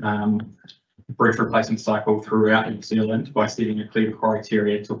this bridge replacement cycle throughout New Zealand by setting a clear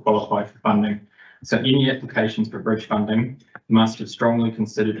criteria to qualify for funding. So any applications for bridge funding must have strongly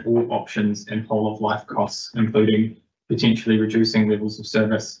considered all options and whole of life costs, including potentially reducing levels of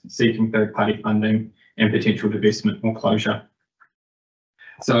service, seeking third-party funding, and potential divestment or closure.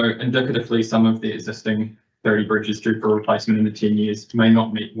 So indicatively, some of the existing 30 bridges due for replacement in the 10 years may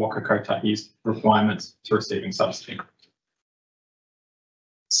not meet Waka Kotahi's requirements to receiving subsidy.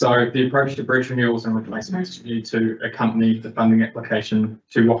 So the approach to bridge renewals and replacements need to accompany the funding application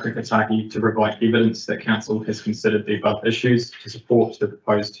to Waka Kotahi to provide evidence that council has considered the above issues to support the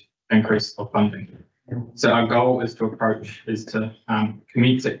proposed increase of funding. So our goal is to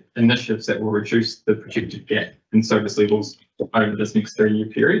commence initiatives that will reduce the projected gap in service levels over this next 3-year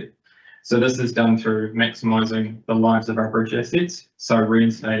period. So this is done through maximising the lives of our bridge assets, so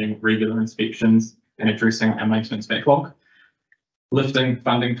reinstating regular inspections and addressing our maintenance backlog, lifting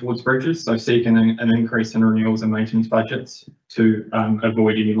funding towards bridges, so seeking an increase in renewals and maintenance budgets to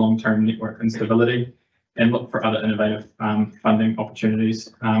avoid any long-term network instability, and look for other innovative funding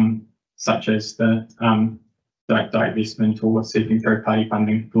opportunities, such as the divestment or seeking third-party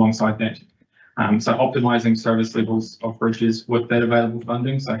funding alongside that. So optimising service levels of bridges with that available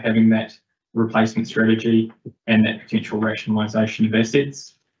funding, so having that replacement strategy and that potential rationalisation of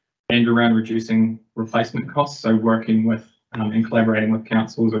assets, and around reducing replacement costs, so working with and collaborating with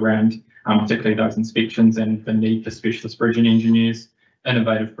councils around particularly those inspections and the need for specialist bridging engineers,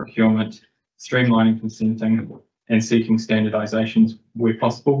 innovative procurement, streamlining consenting, and seeking standardisations where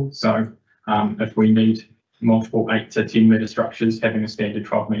possible. So if we need multiple 8 to 10 metre structures, having a standard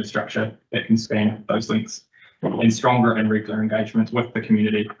 12 metre structure that can span those lengths, and stronger and regular engagement with the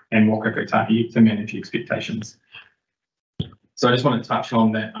community and Waka Kotahi to manage expectations. So I just want to touch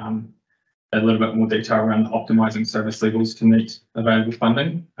on that a little bit more detail around optimising service levels to meet available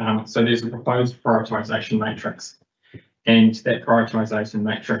funding. So there's a proposed prioritisation matrix, and that prioritisation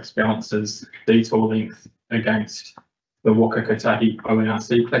matrix balances detour length against the Waka Kotahi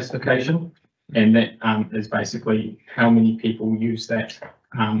ONRC classification, and that is basically how many people use that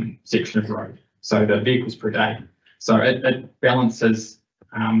section of road, so the vehicles per day. So it balances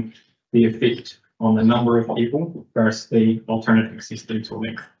the effect on the number of people versus the alternative access detour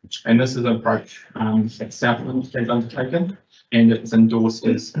length. And this is an approach that Southland has undertaken, and it's endorsed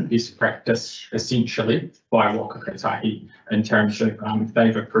as best practice essentially by Waka Kotahi in terms of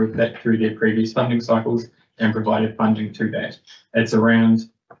they've approved that through their previous funding cycles and provided funding to that. It's around,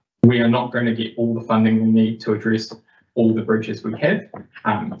 we are not going to get all the funding we need to address all the bridges we have.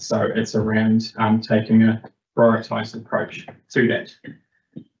 So it's around taking a prioritised approach to that.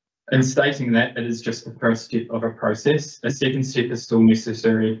 In stating that, it is just the first step of a process. A second step is still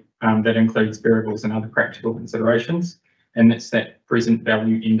necessary that includes variables and other practical considerations, and that's that present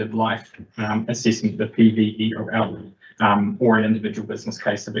value end of life assessment, the PVEL, or an individual business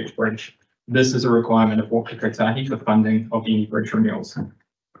case of each bridge. This is a requirement of Waka Kotahi for funding of any bridge renewals.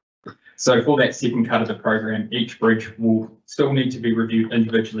 So for that second cut of the program, each bridge will still need to be reviewed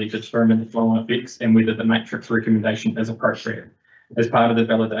individually to determine the flow-on effects and whether the matrix recommendation is appropriate. As part of the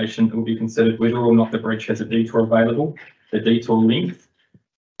validation, it will be considered whether or not the bridge has a detour available, the detour length,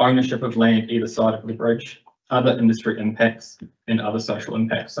 ownership of land either side of the bridge, other industry impacts, and other social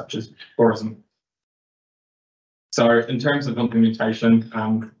impacts such as tourism. So in terms of implementation,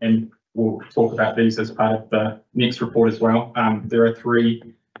 and we'll talk about these as part of the next report as well, there are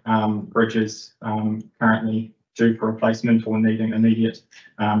 3 bridges currently due for replacement or needing immediate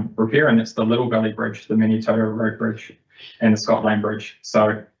repair, and it's the Little Valley Bridge, the Manitoba Road Bridge, and the Scott Lane Bridge.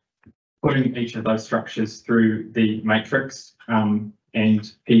 So putting each of those structures through the matrix and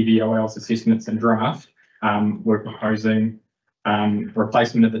PVOL's assessments and draft, we're proposing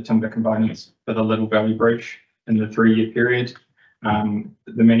replacement of the timber components for the Little Valley Bridge in the 3-year period.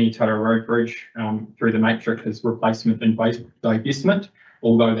 The Manitoba Road Bridge through the matrix is replacement and divestment,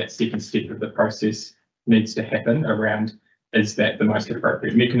 although that second step of the process needs to happen around is that the most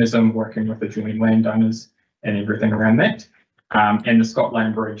appropriate mechanism, working with the joint landowners and everything around that. And the Scott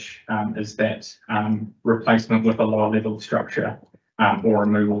Lane Bridge is that replacement with a lower level structure or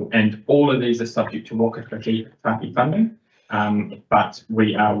removal. And all of these are subject to Waka Kotahi funding, but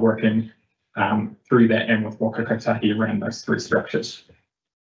we are working through that and with Waka Kotahi around those 3 structures.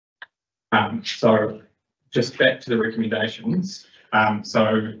 So just back to the recommendations.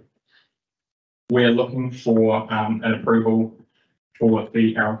 So we're looking for an approval for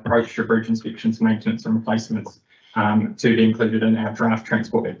our approach to bridge inspections, maintenance and replacements to be included in our draft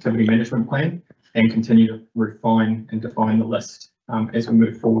transport activity management plan and continue to refine and define the list as we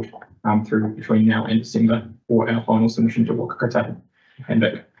move forward through between now and December for our final submission to Waka Kotahi. And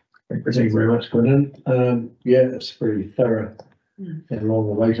back. Thank you very much, Gordon. Yeah, it's pretty thorough and long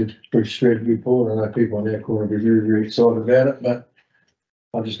awaited bridge strategy report. I know people on our corner will be very, very excited about it, but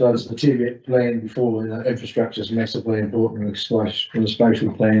I've just noticed the TVET plan before, infrastructure is massively important in the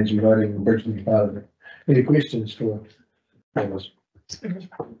spatial plans and voting and bridging part of it. Any questions for Alice?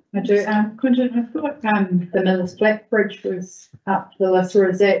 I do. Quentin, I thought the Miller's Flat Bridge was up the list, or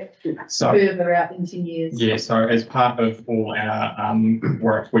is that further out in 10 years? Yeah, so as part of all our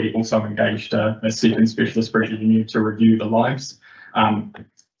work, we also engaged a second specialist bridge engineer to review the lives.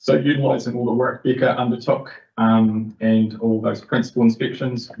 So utilising all the work Becca undertook and all those principal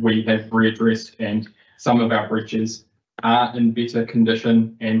inspections, we have readdressed, and some of our bridges are in better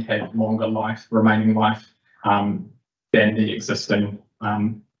condition and have longer remaining life than the existing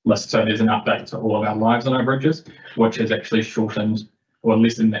list. So there's an update to all of our lives on our bridges, which has actually shortened or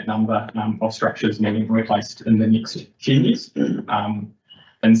lessened that number of structures needing replaced in the next 10 years.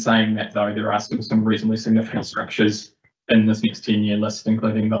 In saying that though, there are still some reasonably significant structures in this next 10-year list,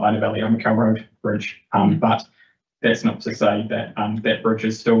 including the Ina Valley Omakau Road Bridge. But that's not to say that that bridge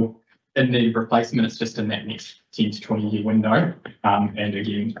is still in need of replacement. It's just in that next 10 to 20-year window. And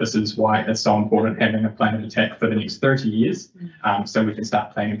again, this is why it's so important having a plan of attack for the next 30 years, so we can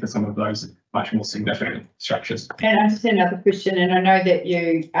start planning for some of those much more significant structures. And I just had another question, and I know that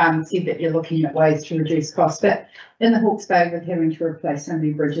you said that you're looking at ways to reduce costs, but in the Hawke's Bay with having to replace so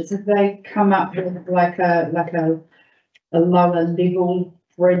many bridges, have they come up with like a lower level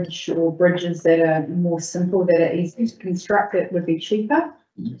bridge or bridges that are more simple, that are easy to construct, that would be cheaper?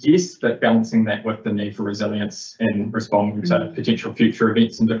 Yes, but balancing that with the need for resilience and responding to potential future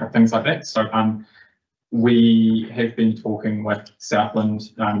events and different things like that. So we have been talking with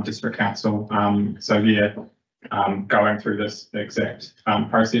Southland District Council. So they're going through this exact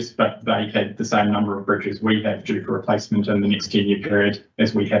process, but they had the same number of bridges we have due for replacement in the next 10-year period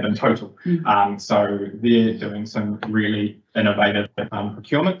as we have in total. So they're doing some really innovative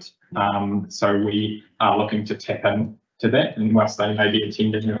procurement. So we are looking to tap in to that, and whilst they may be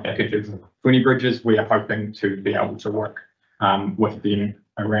attending a package of 20 bridges, we are hoping to be able to work with them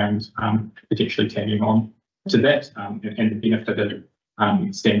around potentially tagging on to that and the benefit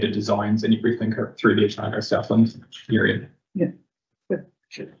of standard designs and everything through the Otago Southland area. Yeah.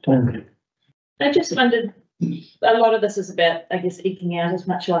 I just wondered, a lot of this is about, I guess, eking out as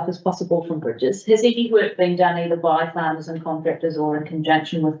much life as possible from bridges. Has any work been done either by farmers and contractors or in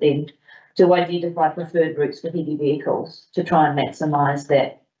conjunction with them to identify preferred routes for heavy vehicles to try and maximise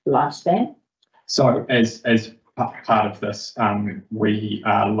that lifespan? So as part of this, we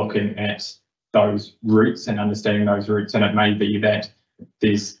are looking at those routes and understanding those routes, and it may be that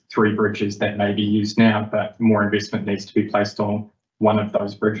there's 3 bridges that may be used now, but more investment needs to be placed on one of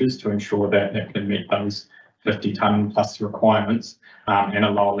those bridges to ensure that it can meet those 50-tonne plus requirements, and a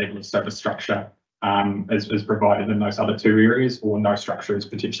lower level of service structure is provided in those other 2 areas, or no structure is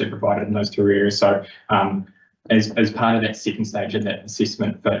potentially provided in those 2 areas. So as part of that second stage of that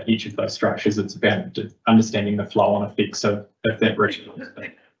assessment for each of those structures, it's about understanding the flow on effects of if that bridge is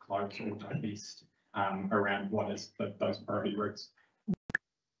closed or divest around what is those priority routes.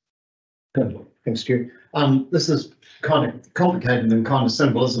 Good. Thanks, Stu. This is kind of complicated and kind of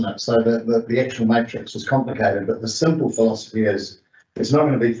simple, isn't it? So the actual matrix is complicated, but the simple philosophy is it's not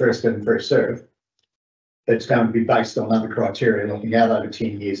going to be first in, first served. It's going to be based on other criteria looking out over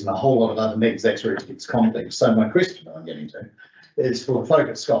 10 years and a whole lot of other needs. That's where it gets complex. So my question I'm getting to is for the folk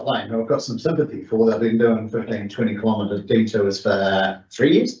at Scott Lane, who I've got some sympathy for. They've been doing 15, 20 kilometre detours for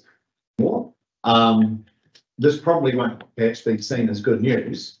 3 years. More. This probably won't perhaps be seen as good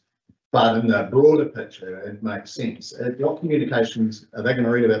news, but in the broader picture, it makes sense. Your communications, are they going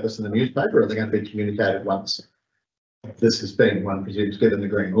to read about this in the newspaper, or are they going to be communicated once this has been one presumed given the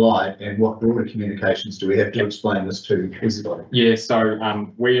green light? And what broader communications do we have to explain this to everybody? Yeah, so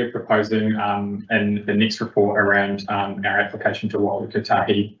we're proposing in the next report around our application to Waka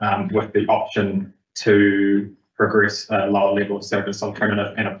Kotahi with the option to progress a lower level of service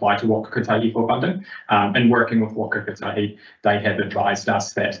alternative and apply to Waka Kotahi for funding. And working with Waka Kotahi, they have advised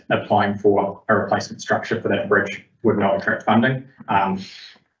us that applying for a replacement structure for that bridge would not attract funding.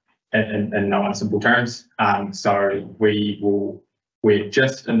 In no unsimple terms. So we're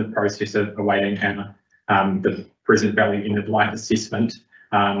just in the process of awaiting the present value end of life assessment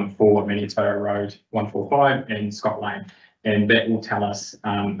for Manitoba Road 145 and Scott Lane. And that will tell us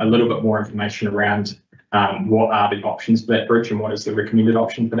a little bit more information around what are the options for that bridge and what is the recommended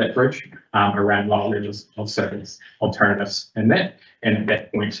option for that bridge around lower levels of service alternatives and that. And at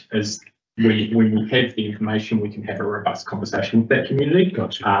that point is when we have the information, we can have a robust conversation with that community.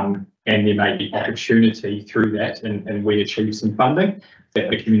 Gotcha. And there may be opportunity through that and we achieve some funding that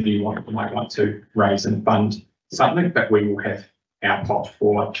the community might want to raise and fund something, but we will have our pot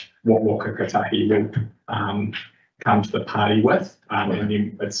for what Waka Kotahi will come to the party with. And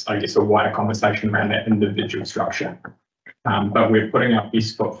then it's, I guess, a wider conversation around that individual structure. But we're putting our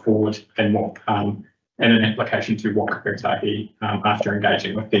best foot forward in an application to Waka Kotahi after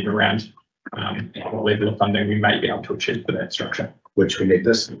engaging with them around what level of funding we may be able to achieve for that structure. Which we need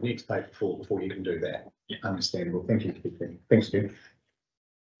this next paper for before you can do that. Yeah. Understandable. Thank you. Thanks, Steve.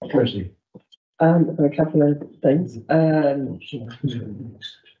 Tracy. I've got a couple of things.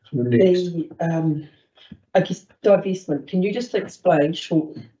 I guess divestment, can you just explain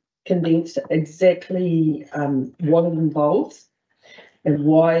short, condensed, exactly what it involves and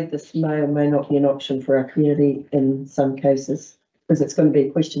why this may or may not be an option for our community in some cases, because it's going to be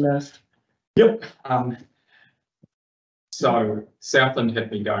a question asked. Yep. So Southland have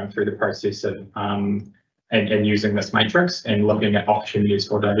been going through the process of and using this matrix and looking at opportunities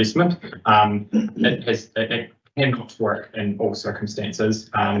for divestment. It cannot work in all circumstances,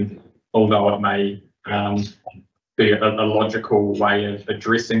 although it may be a logical way of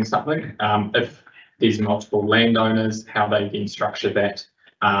addressing something. If there's multiple landowners, how they then structure that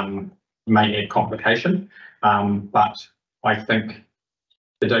may add complication. But I think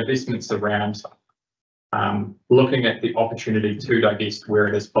the divestments around looking at the opportunity to divest where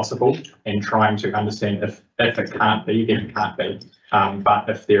it is possible and trying to understand if it can't be, then it can't be. But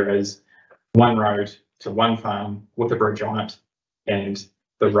if there is one road to one farm with a bridge on it and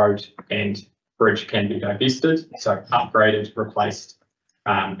the road and bridge can be divested, so upgraded, replaced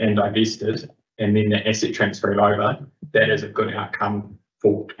and divested, and then the asset transferred over, that is a good outcome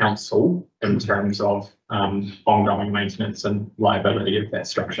for council in terms of ongoing maintenance and liability of that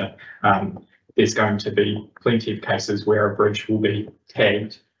structure. There's going to be plenty of cases where a bridge will be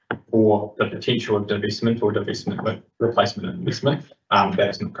tagged for the potential of divestment or divestment with replacement investment. That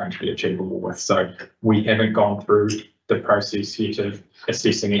is not going to be achievable with. So we haven't gone through the process yet of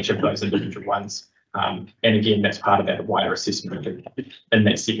assessing each of those individual ones. And again, that's part of that wider assessment. In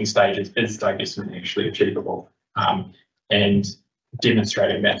that second stage, is divestment actually achievable? And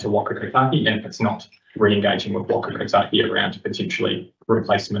demonstrating that to Waka Kotahi, and if it's not, re-engaging with Waka Kotahi around potentially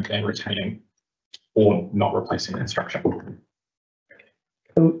replacement and retaining or not replacing that structure.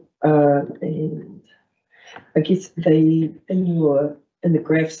 Cool. And I guess in the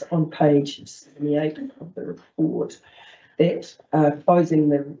graphs on page 78 of the report, that closing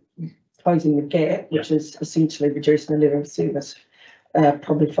the gap, which is essentially reducing the level of service,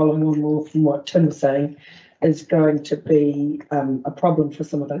 probably following on more from what Tim was saying, is going to be a problem for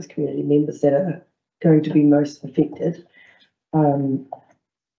some of those community members that are going to be most affected.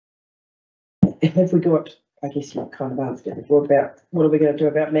 Have we got, I guess you kind of answered it before, about what are we going to do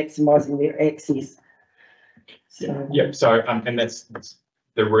about maximising their access? So, yeah, so and that's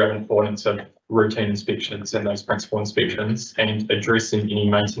the real importance of routine inspections and those principal inspections and addressing any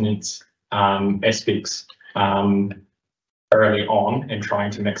maintenance aspects early on and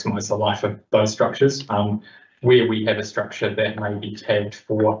trying to maximise the life of those structures. Where we have a structure that may be tagged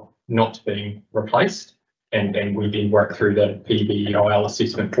for not being replaced, and we then work through the PBEOL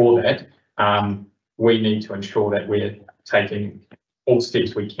assessment for that, we need to ensure that we're taking all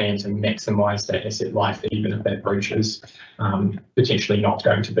steps we can to maximise that asset life, even if that bridge is potentially not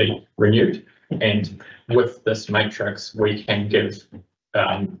going to be renewed. And with this matrix, we can give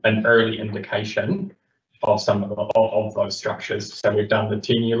an early indication of some of those structures. So we've done the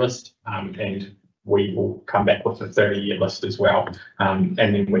 10-year list, and we will come back with the 30-year list as well. And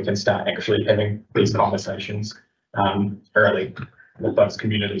then we can start actually having these conversations early with those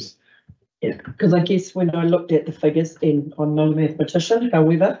communities. Yeah, because I guess when I looked at the figures, and I'm not a mathematician,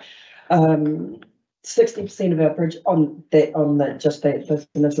 however, 60% of our bridge just that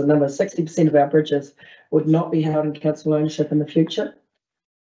initial number, 60% of our bridges would not be held in council ownership in the future.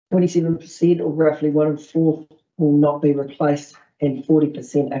 27%, or roughly 1 in 4, will not be replaced, and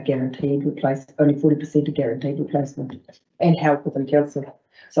 40% are guaranteed replaced. Only 40% are guaranteed replacement and held within council.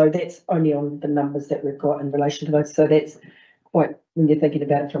 So that's only on the numbers that we've got in relation to those. So that's quite, when you're thinking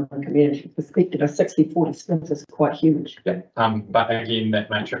about it from a community perspective, a 60-40 split is quite huge. Yeah. But again, that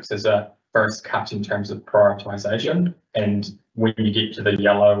matrix is a first cut in terms of prioritisation, and when you get to the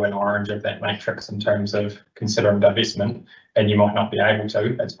yellow and orange of that matrix in terms of considering divestment, and you might not be able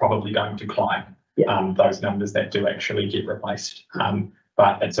to, it's probably going to climb. Yeah. Those numbers that do actually get replaced.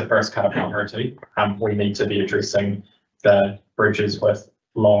 But it's a first cut of priority. We need to be addressing the bridges with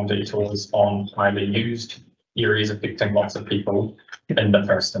long detours on highly used areas affecting lots of people in the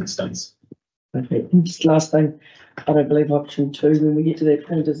first instance. Okay, and just last thing, I don't believe option 2, when we get to that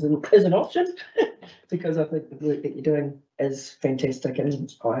point, is an option, because I think the work that you're doing is fantastic, and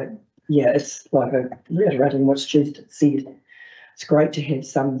it's like reiterating what Stu said. It's great to have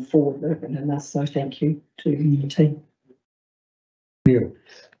some forward movement in this, so thank you to the team. Yeah,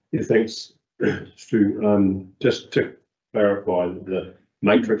 thanks, Stu. Just to clarify, the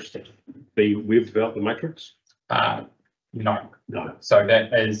matrix, we've developed the matrix? No. No. So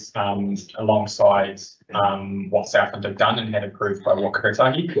that is alongside what Southland have done and had approved by Waka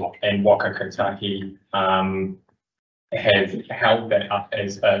Kotahi, and Waka Kotahi have held that up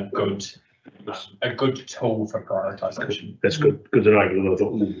as a good tool for prioritisation. That's good to know. I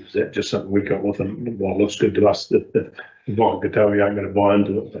thought, is that just something we got with them? Well, it looks good to us that Waka Kotahi aren't going to buy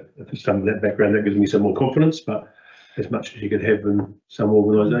into it. Some of that background, that gives me some more confidence, but as much as you could have in some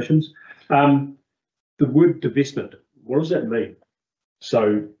organisations. The word divestment, what does that mean?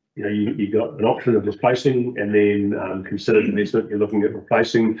 So, you got an option of replacing, and then consider divestment. You're looking at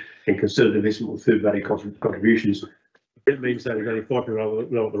replacing and consider divestment with third-party contributions. It means that there's only 5 people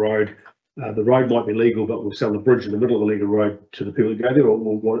along the road. The road might be legal, but we'll sell the bridge in the middle of the legal road to the people that go there, or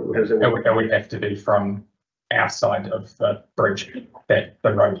how does that work? It would have to be from our side of the bridge that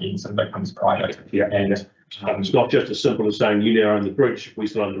the road ends and becomes private. Yeah, and it's not just as simple as saying you now own the bridge, we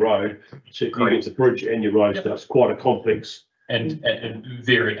still own the road. So you get the bridge and your road, so it's quite a complex. And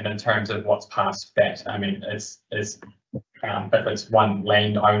in terms of what's past that, I mean, if it's one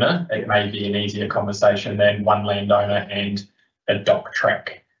landowner, it may be an easier conversation than one landowner and a dock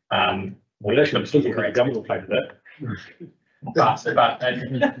track. Well, actually, the government will pay for that. But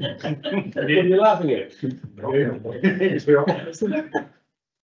You're laughing at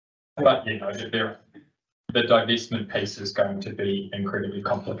but the divestment piece is going to be incredibly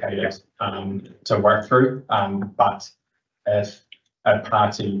complicated to work through. But if a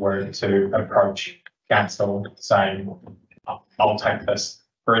party were to approach council saying, I'll take this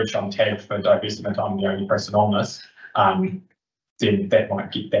bridge on tab for divestment, I'm the only person on this, then that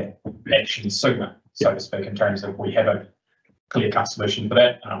might get that action sooner, so to speak, in terms of we have a clear-cut solution for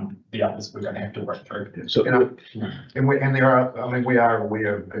that. The others we're going to have to work through. So, we are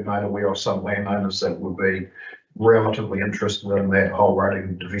aware, been made aware of some landowners that would be relatively interested in that whole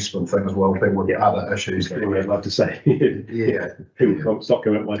roading divestment thing as well, people with other issues. I'd love to say. Yeah. People stop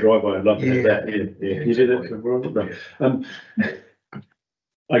coming up my driveway, I'd love to have that. Yeah. Can you do that?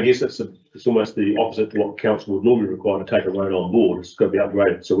 I guess it's almost the opposite to what council would normally require to take a road on board. It's got to be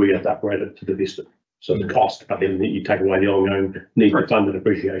upgraded, so we have to upgrade it to divest it. So the cost, but then you take away the ongoing need to fund the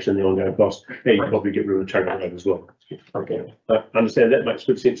depreciation, the ongoing cost, and you probably get rid of the total road as well. Okay, I understand that makes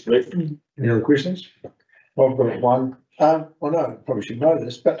good sense to me. Any other questions? I've got one. I probably should know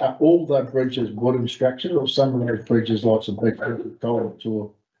this, but are all the bridges wooden structures, or some of those bridges lots of big columns,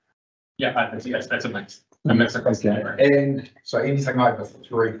 or? Yeah, that's a mix. A mix across the area. And so anything over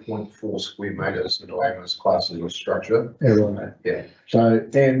 3.4 square metres in diameter class as a structure. Yeah, right. Yeah. So,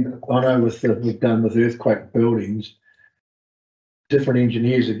 and I know we've done with earthquake buildings, different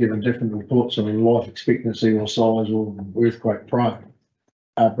engineers are given different reports on life expectancy or size or earthquake prone.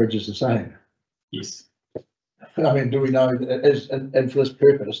 Are bridges the same? Yes. I mean, do we know that as, and for this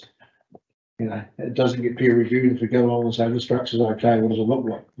purpose, you know, it doesn't get peer reviewed if we go along and say the structure's okay, what does it look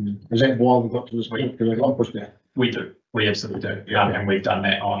like? Is that why we got to this point? Because they got pushed down? We do. We absolutely do. And we've done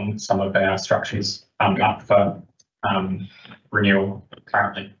that on some of our structures up for renewal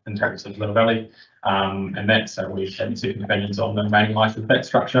currently in terms of Little Valley. And that's so we've had certain opinions on the remaining life of that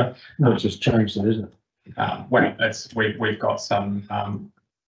structure. No, it's just changed it, isn't it? Well, we've got some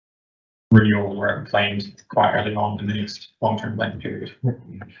renewal work planned quite early on in the next long-term plan period.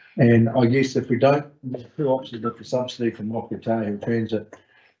 And I guess if we don't, there's two options of the subsidy from Mokatahi Transit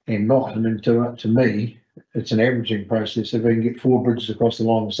and not, I mean, to me, it's an averaging process. If we can get 4 bridges across the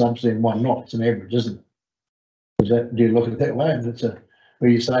line with subsidy and 1 not, it's an average, isn't it? Is that, do you look at it that way? And it's where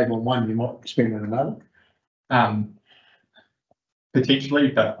you save on one, you might spend on another? Potentially,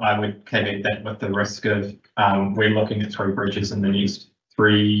 but I would caveat that with the risk of, we're looking at 3 bridges in the next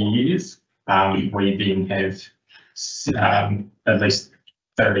 3 years. We then have at least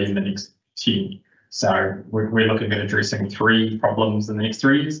 30 in the next 10. So we're looking at addressing 3 problems in the next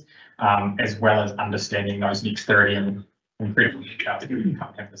 3 years, as well as understanding those next 30 and incredibly proud to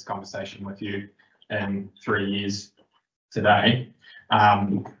come have this conversation with you in 3 years today.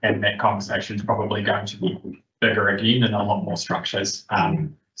 And that conversation is probably going to be bigger again and a lot more structures.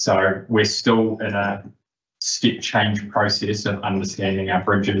 So we're still in a step change process of understanding our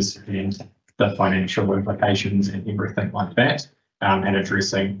bridges and the financial implications and everything like that, and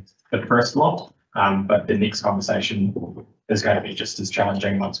addressing the first lot. But the next conversation is going to be just as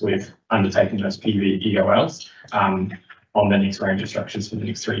challenging once we've undertaken those PV EOLs on the next range of structures for the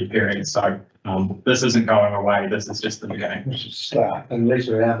next 3-year period. So this isn't going away. This is just the beginning. This is start, and at least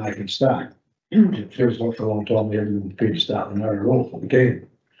we are making start. It feels like for a long time we haven't been starting there at all. Okay.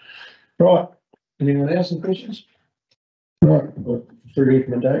 Right. Anyone else have questions? Right, we've got 3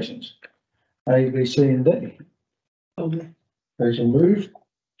 recommendations. A, B, C, and D. Those will move.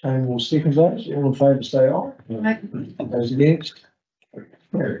 Tony will second those. All in favour, say aye. Those against?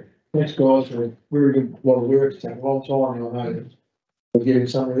 Thanks, guys, for a very good lot of work. It's taken a long time, I know. We're getting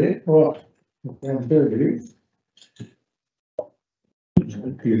somewhere there. Right. Down third,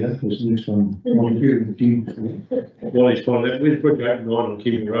 Peter, this next one. Well, he's fine. Where's Bridge 8 and 9 on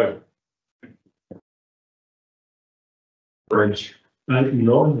Keating Road? Bridge 8 and 9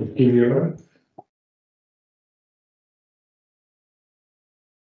 on Keating Road?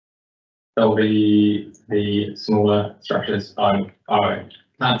 There'll be the smaller structures. I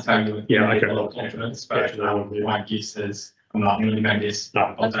can't tell you with a lot of confidence, but my guess is I'm not really going to guess.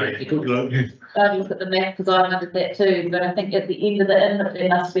 No, I'll tell you. I'd look at the map because I wondered that too, but I think at the end of the inlet, there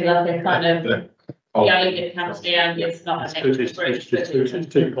must be like a kind of gully that comes down, it's not an actual bridge. There's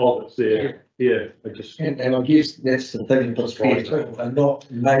 2 culverts there, yeah. And I guess that's the thing, because people are not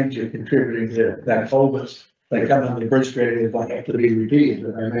major contributing to that culverts. They come under the bridge strategy, they have to be repaired,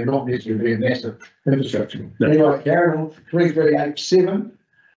 but they may not necessarily be a massive infrastructure. Anyway, Karen, on 3387,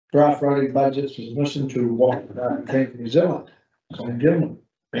 draft roading budgets for submission to Waka New Zealand. So, gentlemen.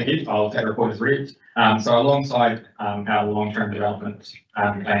 Thank you. I'll take report as read. So alongside our long-term development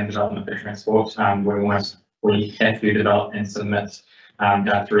plan development for transport, we have to develop and submit our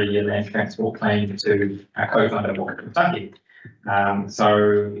 3-year land transport plan to our co-funder, Waka Kentucky.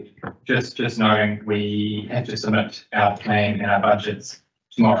 So just noting, we have to submit our plan and our budgets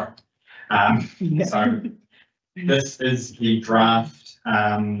tomorrow. So this is the draft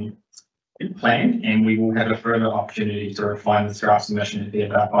plan, and we will have a further opportunity to refine this draft submission at the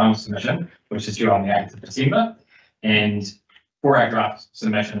end of our final submission, which is due on the 8th of December. And for our draft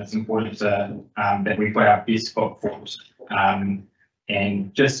submission, it's important to that we put our best foot forward.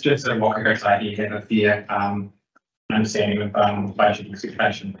 And just so Waka Kotahi have a fair understanding of budget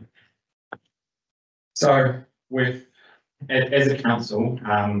expectation. So as a council,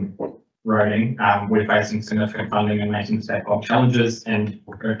 roading, we're facing significant funding and maintenance backlog challenges, and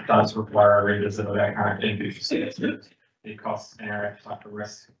it does require a revisit of our current and future assessment, their costs and our appetite for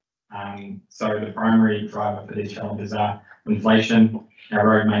risk. So the primary driver for these challenges are inflation, our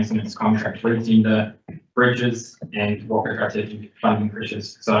road maintenance contract retender, bridges, and Waka Kotahi funding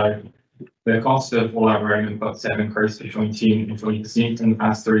pressures. So the cost of all our road inputs have increased between 10 and 20% in the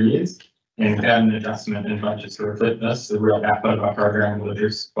past 3 years. And without an adjustment in budgets to reflect this, the real output of our program will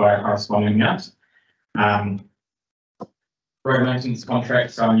reduce by a corresponding amount. Road maintenance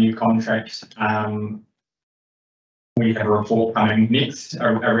contracts, our new contract, we have a report coming next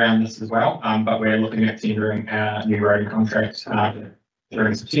around this as well, but we're looking at tendering our new road contract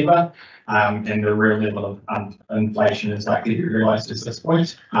during September. and the real level of inflation is likely to be realised at this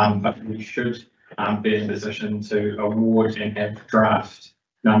point. But we should be in a position to award and have draft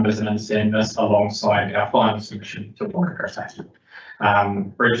numbers and understand this alongside our final submission to Waka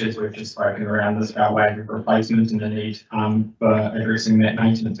Kotahi. Bridges, we've just spoken around this, our wave of replacement and the need for addressing that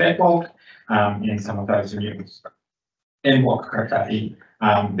maintenance backlog and some of those renewals. In Waka Kotahi,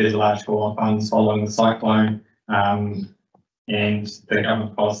 there's a large call on funds following the cyclone and the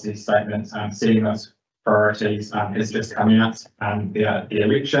government policy statement setting those priorities is just coming out the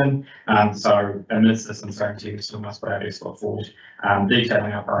election. So amidst this uncertainty, we still must put our best foot forward,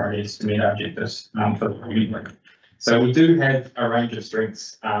 detailing our priorities to meet our objectives for the network. So we do have a range of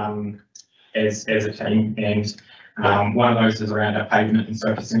strengths as a team, and one of those is around our pavement and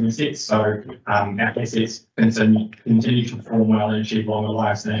surfacing assets. So our assets continue to perform well and achieve longer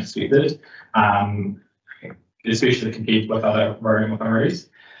lives than expected, especially compared with other roading authorities.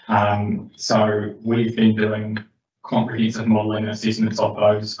 So we've been doing comprehensive modelling and assessments of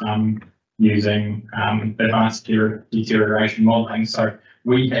those using advanced deterioration modelling. So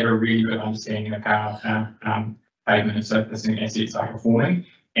we have a really good understanding of how our pavement and surfacing assets are performing,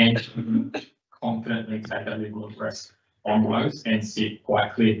 and confidently take a level of risk on those and set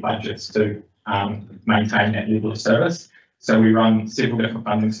quite clear budgets to maintain that level of service. So we run several different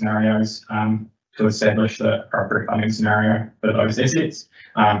funding scenarios to establish the appropriate funding scenario for those assets.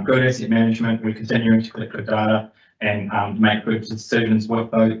 Good asset management, we're continuing to collect good data and make good decisions with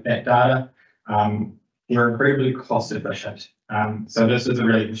that data. We're incredibly cost efficient. So this is a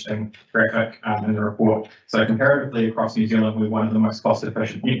really interesting graphic in the report. So comparatively across New Zealand, we're one of the most cost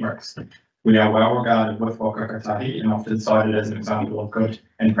efficient networks. We are well regarded with Waka Kotahi and often cited as an example of good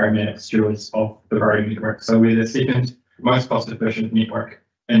and pragmatic stewards of the roading network. So we're the second most cost efficient network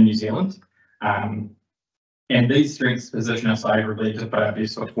in New Zealand. And these strengths position us favourably to put our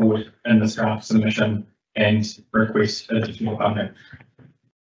best foot forward in this draft submission and request additional funding.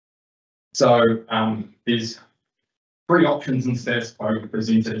 So there's three options in status quo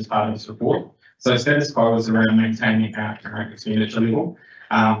presented as part of this report. So status quo is around maintaining our current expenditure level.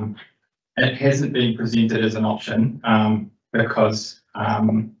 It hasn't been presented as an option because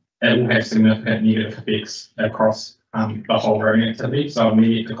it will have significant negative effects across the whole roading activity. So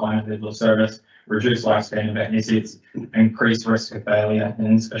immediate decline in level of service, reduced lifespan of our assets, increased risk of failure, and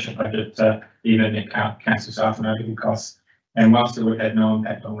insufficient budget to even net council staff and overhead costs. And whilst it would have no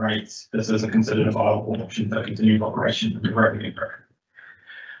impact on rates, this isn't considered a viable option for continued operation of the roading network.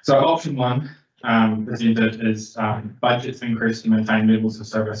 So option one presented is budgets increase to maintain levels of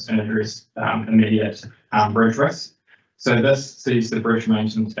service and address immediate bridge risks. So this sees the bridge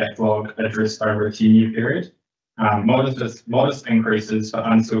maintenance backlog addressed over a 10-year period. Modest increases for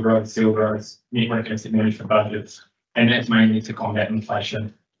unsealed roads, sealed roads, network asset management budgets, and that's mainly to combat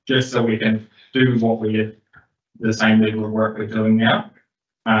inflation, just so we can do what we did, the same level of work we're doing now.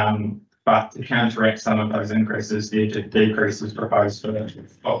 But to counteract some of those increases, the decreases proposed for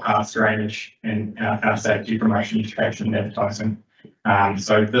footpaths, drainage, and our safety promotion, education, and advertising.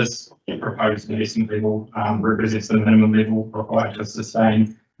 So this proposed investment level represents the minimum level required to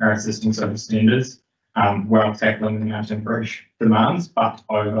sustain our existing service standards, while tackling the mountain bridge demands, but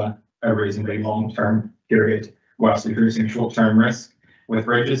over a reasonably long-term period, whilst reducing short-term risk with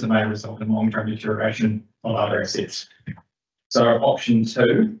bridges that may result in long-term deterioration of other assets. So option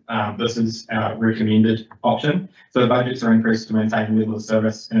two, this is our recommended option. So the budgets are increased to maintain level of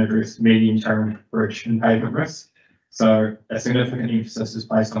service and address medium-term bridge and pavement risks. So a significant emphasis is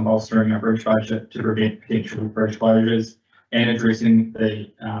placed on bolstering our bridge budget to prevent potential bridge closures and addressing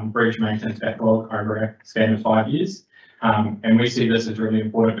the bridge maintenance backlog over a span of 5 years. And we see this as really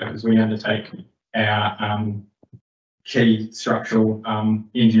important because we undertake our key structural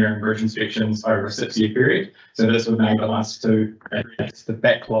engineering bridge inspections over a 6-year period. So this would enable us to address the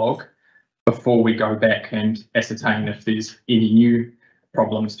backlog before we go back and ascertain if there's any new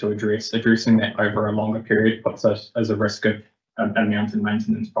problems to address. Addressing that over a longer period puts us as a risk of a mountain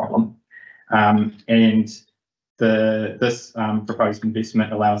maintenance problem. And this proposed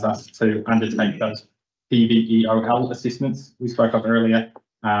investment allows us to undertake those PVEOL assessments we spoke of earlier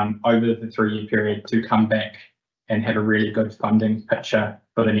over the 3-year period to come back and have a really good funding picture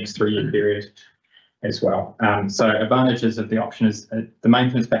for the next 3-year period as well. So advantages of the option is the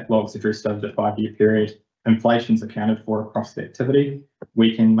maintenance backlogs addressed over the 5-year period. Inflation's accounted for across the activity.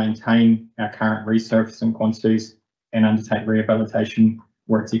 We can maintain our current resurfacing quantities and undertake rehabilitation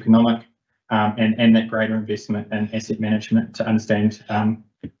where it's economic, and that greater investment in asset management to understand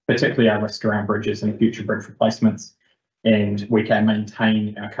particularly our risk around bridges and future bridge replacements. And we can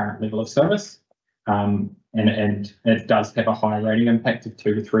maintain our current level of service. And it does have a higher rating impact of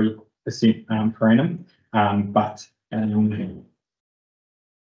 2 to 3 per annum. But in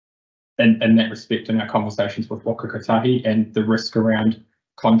that respect, in our conversations with Waka Kotahi and the risk around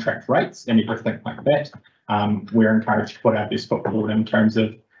contract rates and everything like that, we're encouraged to put our best foot forward in terms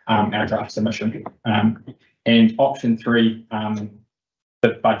of our draft submission. And option 3,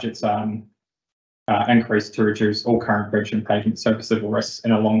 the budget's increased to reduce all current bridge and pavement surface civil risks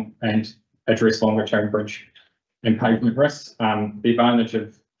and address longer term bridge and pavement risks. The advantage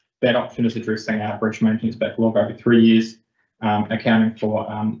of that option is addressing our bridge maintenance backlog over 3 years, accounting for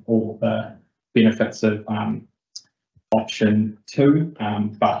all the benefits of option 2,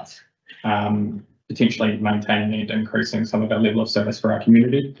 but potentially maintaining and increasing some of our level of service for our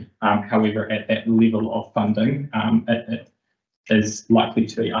community. However, at that level of funding, it is likely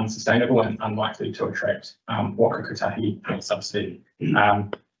to be unsustainable and unlikely to attract Waka Kotahi subsidy.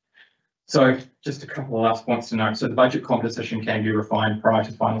 So just a couple of last points to note. So the budget composition can be refined prior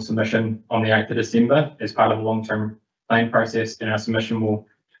to final submission on the 8th of December as part of the long-term planning process, and our submission will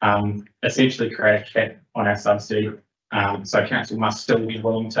essentially create a cap on our subsidy. So council must still be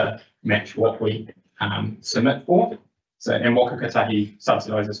willing to match what we submit for. So, and Waka Kotahi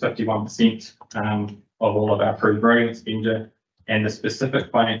subsidises 51% of all of our approved roading expenditure, and the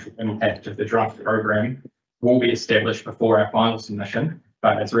specific financial impact of the draft program will be established before our final submission.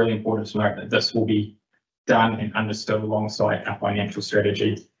 But it's really important to note that this will be done and understood alongside our financial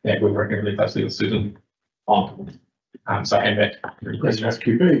strategy that we're working really closely with Susan on. So I hand back to your questions.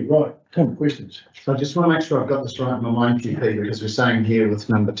 QP, right, come questions. So I just want to make sure I've got this right in my mind, QP, because we're saying here with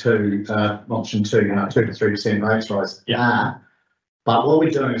number 2, option 2, 2 to 3% rates rise. Yeah. But what we're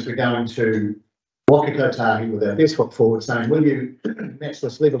doing is we're going to Waka Kotahi with our best foot forward saying, will you match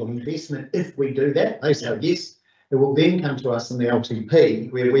this level of investment if we do that? They say yes. It will then come to us in the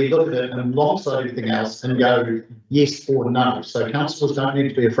LTP where we look at it and alongside everything else and go yes or no. So councillors don't need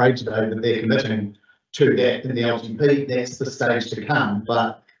to be afraid today that they're committing to that in the LTP. That's the stage to come,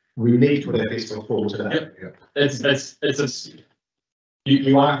 but we need to put our best foot forward today. Yep.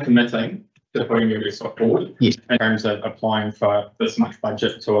 You are committing to putting your best foot forward in terms of applying for this much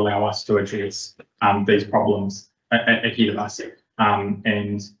budget to allow us to address these problems ahead of us.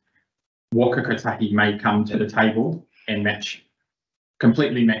 And Waka Kotahi may come to the table and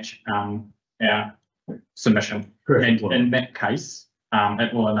completely match our submission. Correct. And in that case,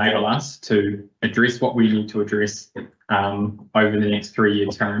 it will enable us to address what we need to address over the next 3-year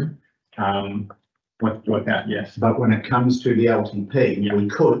term without, yes. But when it comes to the LTP, we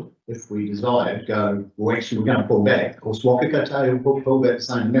could, if we desired, go, well, actually, we're going to pull back. Of course, Waka Kotahi will pull back the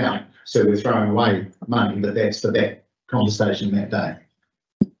same amount, so we're throwing away money, but that's for that conversation that day.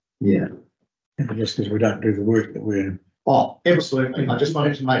 Yeah. Just because we don't do the work that we're. Oh, absolutely. I just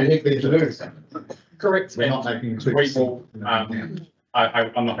wanted to make it clear to do. Correct. We're not making it. We will,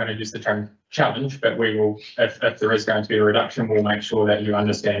 I'm not going to use the term challenge, but we will, if there is going to be a reduction, we'll make sure that you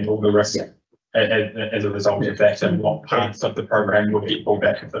understand all the risks as a result of that and what parts of the program will get pulled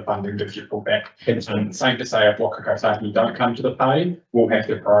back if the funding does get pulled back. Same to say if Waka Kotahi don't come to the party, we'll have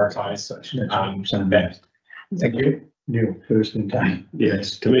to prioritise that. Thank you. Neil, first in time.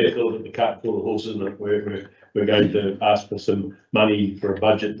 Yes, to me, it's a little bit the cart full of horses, and we're going to ask for some money for a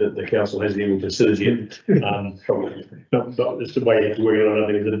budget that the council hasn't even considered yet. Not just the way you have to work it on, I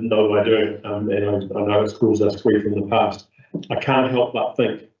think there's another way of doing it, and I know it's caused us grief in the past. I can't help but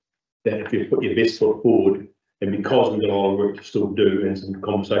think that if you put your best foot forward, and because we've got a lot of work to still do and some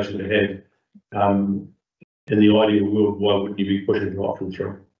conversation to have, in the ideal world, why wouldn't you be pushing for option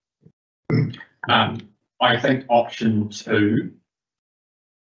 3? I think option 2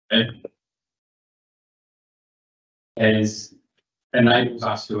 enables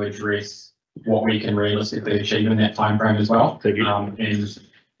us to address what we can realistically achieve in that time frame as well. Thank you. And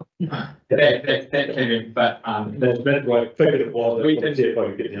that caveat, but that's right. Figured it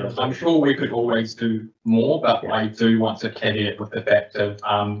was. I'm sure we could always do more, but I do want to caveat with the fact of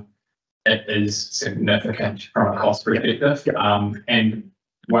it is significant from a cost perspective. And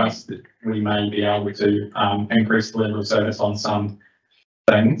whilst we may be able to increase the level of service on some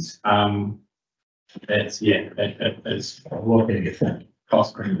things, it is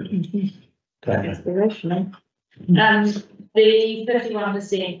cost prohibitive. Inspirational. The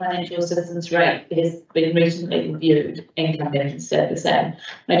 51% financial assistance rate has been recently reviewed and come back and stayed the same.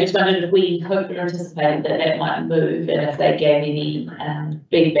 I just wondered if we hoped or anticipated that might move, and if they gave any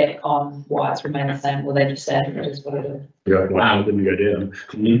feedback on why it's remained the same, or they just said it is what it is. Yeah, it didn't go down.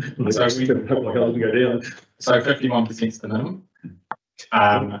 So 51% is the minimum.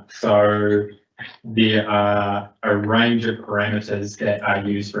 So there are a range of parameters that are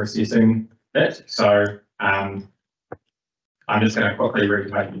used for assessing it. So I'm just going to quickly read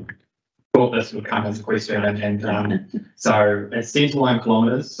thought this would come as a question so it's centre-line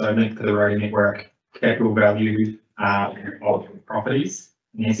kilometres, so length of the road network, capital value of properties,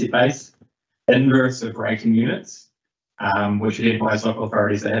 and asset base, inverse of rating units, which identifies local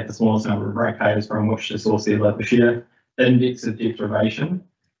authorities that have the smallest number of ratepayers from which to source their local share, index of deprivation,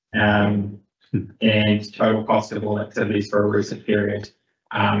 and total cost of all activities for a recent period.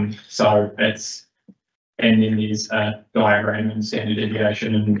 So it's, and then there's a diagram and standard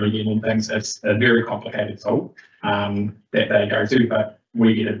deviation and median and things. It's a very complicated tool that they go to, but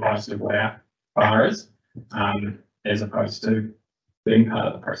we get advised of what our bar is, as opposed to being part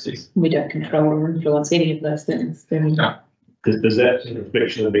of the process. We don't control or influence any of those things. No. Does that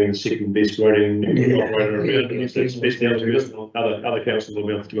reflection of being the second best rating operator around, is that best down to us, other councils will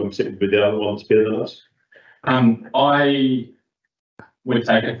be able to go second, but the other one's better than us? I would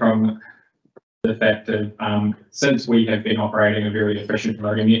take it from the fact that since we have been operating a very efficient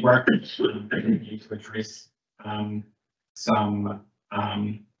roading network, we need to address some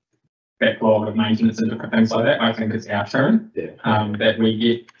backlog of maintenance and different things like that. I think it's our turn that we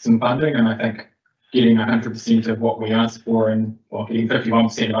get some funding, and I think getting 100% of what we ask for, and well, getting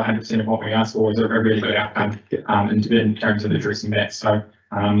 51% of 100% of what we ask for is a really good outcome in terms of addressing that. So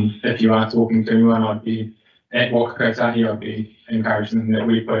if you are talking to anyone, I'd be at Waka Kotahi, I'd be encouraging them that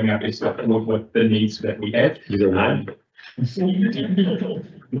we're putting our best foot forward with the needs that we have. From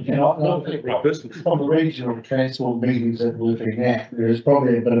the regional transport meetings that we've been at, there is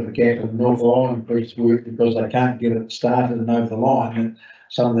probably a bit of a gap in North Island police work because they can't get it started and over the line, and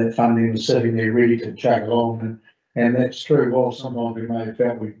some of that funding is sitting there ready to chug along, and that's true. While sometimes we may have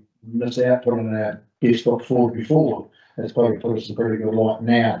felt we miss out putting our best foot forward before, it's probably put us in pretty good light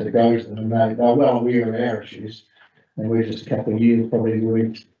now that it goes to them, and they're well aware of our issues, and we're just a couple of years probably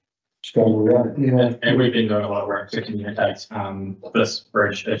we struggle with it, you know. And we've been doing a lot of work to communicate this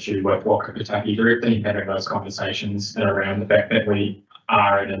bridge issue with Waka Kotahi directly, having those conversations around the fact that we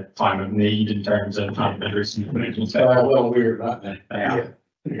are at a time of need in terms of addressing the financial So well aware of that. They are.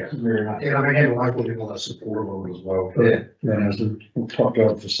 Yeah, very much. And I mean, having local people that support it as well. Yeah, it's a top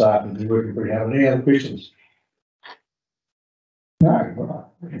job for starting and working pretty hard. Any other questions? No,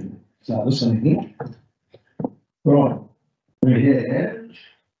 right. So listening here. Right, we have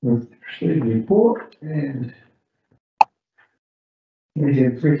the report and we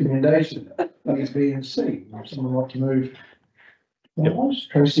have recommendation, I guess B and C. Would someone like to move? Yes,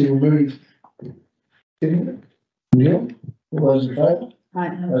 Tracy will move. Yeah, all those in favour?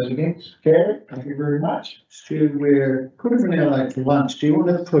 Those against? Carried. Thank you very much. Stu, we're kind of running out for lunch. Do you want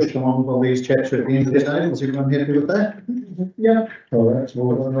to push on all these chapters at the end of the day? Is everyone happy with that? Yeah. All right, so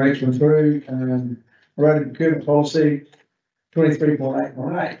we'll run through, road procurement policy,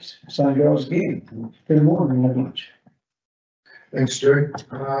 23.818. Same goes again. Good morning, very much. Thanks, Stu.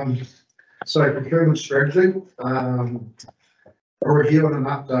 So procurement strategy, a review and an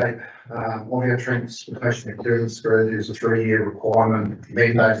update on our transportation procurement strategy is a 3-year requirement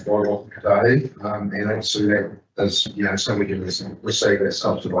mandated by Waka Kotahi, and obviously that is, you know, so we can receive that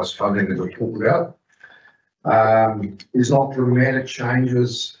subsidised funding that we talked about. There's not dramatic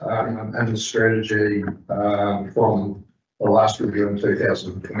changes in the strategy from the last review in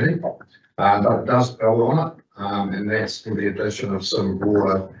 2020, but it does build on it, and that's with the addition of some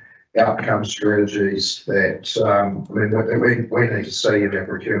broader outcome strategies that we need to see in our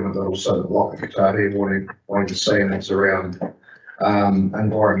procurement, but also that Waka Kotahi wanting to see, and it's around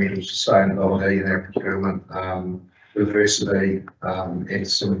environmental sustainability in our procurement, diversity, and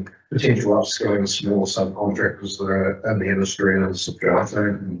some potential upskilling of smaller subcontractors that are in the industry and in the supply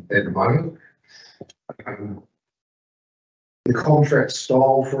chain at the moment. The contract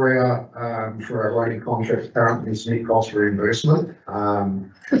style for our rating contract currently is net cost reimbursement.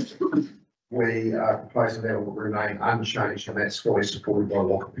 We are proposing that will remain unchanged, and that's fully supported by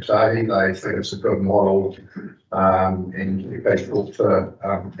Waka Kotahi. They think it's a good model, and they thought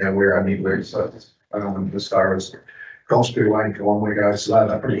where our network sits as far as cost per rating kilometre goes, so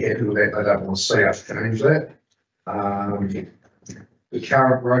they're pretty happy with that. They don't want to see us change that. The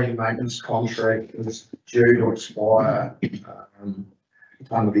current roading maintenance contract is due to expire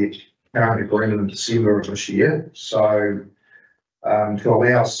under the current agreement in December of this year. So to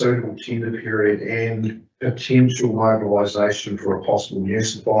allow suitable tender period and potential mobilisation for a possible new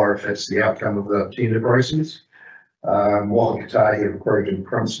supplier if that's the outcome of the tender process, Waka Kotahi have approved in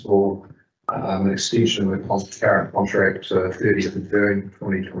principle an extension of the current contract to 30th of June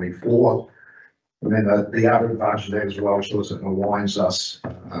 2024. And then the other advantage of that as well, which it aligns us,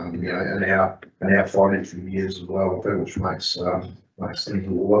 in our financial years as well, which makes things a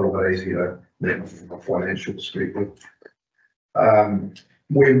little bit easier from a financial perspective.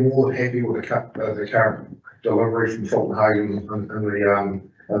 we're more than happy with the current delivery from Fulton Hogan in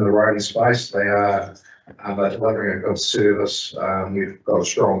the roading space. They're delivering a good service. We've got a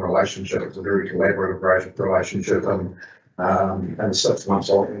strong relationship. It's a very collaborative relationship, and 6 months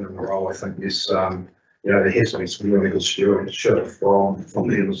off in the role, I think there's, there has been some really good stewardship from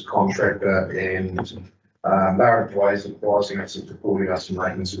them as a contractor, and they're employees advising us and supporting us and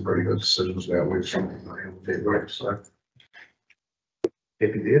making some pretty good decisions about where something with their work. So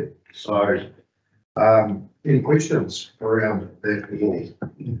happy there. So, any questions around that?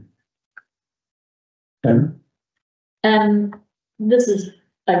 This is,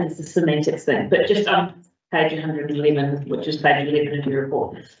 I guess, a semantics thing, but just on page 111, which is page 11 of your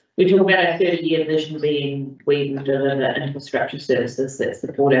report, we talk about our 30-year vision being we will deliver infrastructure services that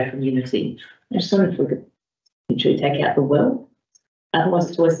support our community. I just wonder if we could potentially take out the will. Otherwise,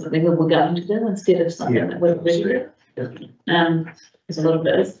 it's always something that we're going to do instead of something that we're ready to do. Because a lot of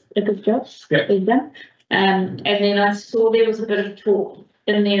it is a good job being done. And then I saw there was a bit of talk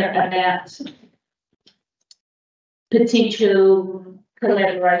in there about potential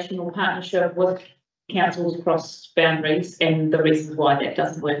collaboration or partnership with councils across boundaries and the reasons why that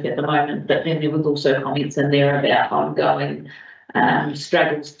doesn't work at the moment. But then there was also comments in there about ongoing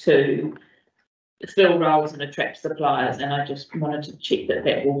struggles to fill roles and attract suppliers. And I just wanted to check that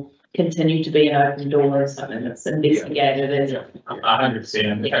that will continue to be an open door as something that's investigated. As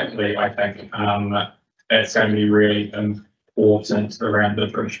 100%. Actually, I think it's going to be really important around the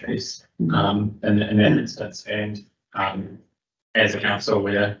bridge piece in that instance. And as a council,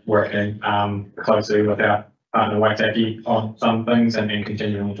 we're working closely with our partner Waitaki on some things and then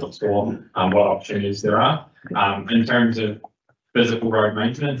continuing to explore what opportunities there are. In terms of physical road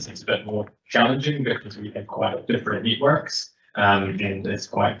maintenance, it's a bit more challenging because we have quite different networks and it's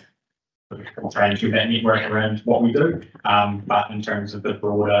quite trying to that network around what we do. But in terms of the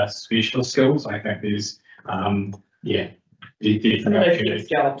broader specialist skills, I think there's definitely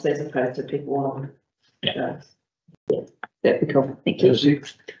jobs as opposed to people on. That'd be cool. Thank you.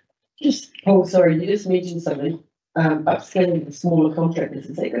 Just, Paul, sorry, you just mentioned something, upscaling the smaller contractors,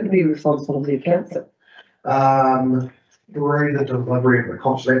 is that going to be responsibility of council? Through the delivery of the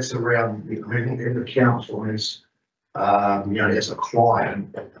contract, that's around, the council is, as a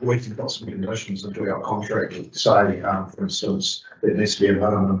client, we can put some conditions into our contract. Say, for instance, there needs to be a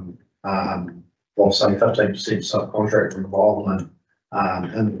minimum, say 15% subcontract involvement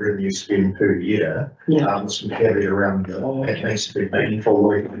in the revenue spend per year. There's some caveat around it needs to be meaningful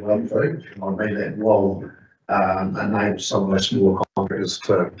work and well food. I mean, that will enable some of those smaller contractors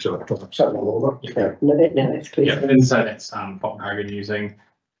to something a little bit. That's clear. Yeah, and so that's Fulton Hogan using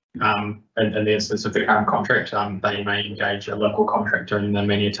in the instance of the current contract, they may engage a local contractor in the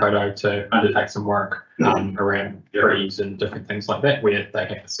Maniatoto to undertake some work around trees and different things like that, where they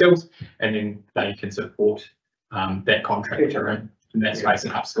have the skills, and then they can support that contractor in that space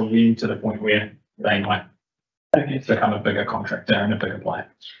and upskill them to the point where they might become a bigger contractor and a bigger player.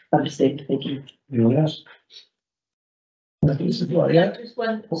 Understand, thank you. Anyone else? Just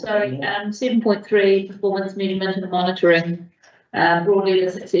one, sorry, 7.3 performance measurement and monitoring. Broadly,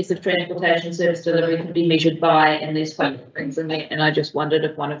 the success of transportation service delivery can be measured by, and there's quite a few things in there, and I just wondered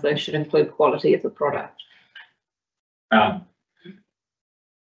if one of those should include quality of the product. Sorry,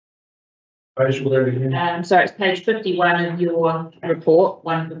 it's page 51 of your report,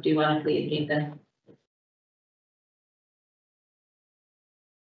 151 of the agenda.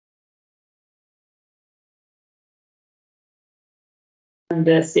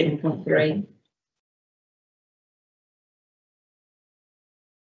 Under 7.3.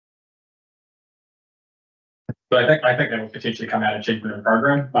 So I think that will potentially come out of achievement of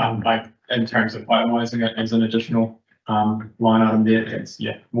program, like in terms of finalising it as an additional line item there.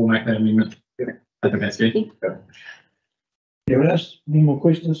 We'll make that amendment. I think that's good. Anyone else? Any more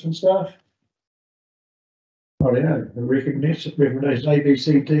questions from staff? Oh yeah, the recommendation A, B,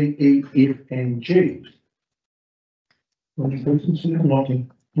 C, D, E, F, and G. Any questions? Nothing.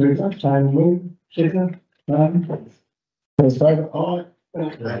 Move up, time move, second, those favour, aye.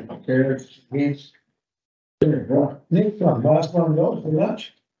 Carries, yes. Right, next one, last one, guys, for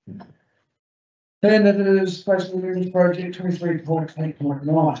lunch. And it is Postal Living Project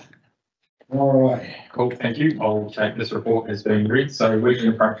 23.8.9. All right. Cool, thank you. I'll take this report as being read. So we've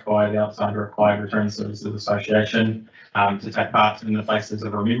been approached by the Outside Required Return Services Association to take part in the Faces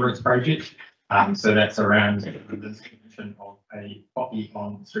of Remembrance project. So that's around the distribution of a copy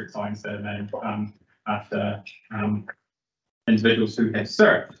on street signs that are named after individuals who have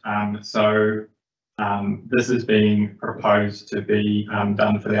served. This is being proposed to be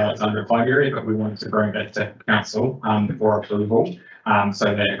done for the Alexandra Clyde area, but we wanted to bring that to council for approval. so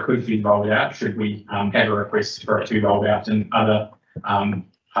that it could be rolled out should we have a request for it to be rolled out in other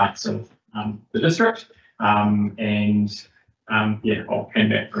parts of the district. Yeah, I'll hand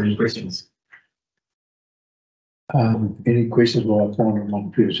back for any questions. Any questions while I find on my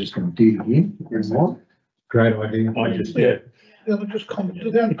computer's just going to do it again? Everyone? Great idea. I just, yeah, Yeah, but just comment,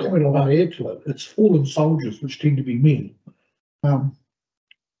 the only comment on that airflow, it's fallen soldiers, which tend to be men.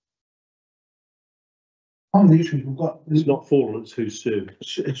 One of the issues we've got, it's not fallen, it's who's served.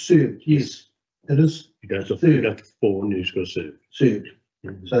 it's served, yes, it is You don't have to, you don't have to fall, you just got to serve. served,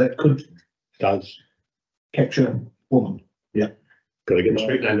 so that could Does, capture woman. got to get the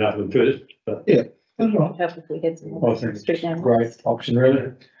street named after them first, but. That's right. Help if we had some. I think it's a great option,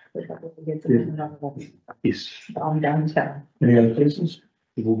 really. We'd help if we had some in other ones. Yes, On downtown. Any other questions?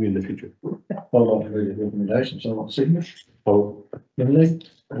 it will be in the future. I'd like to read the recommendations, I want to see them. Oh, Emily,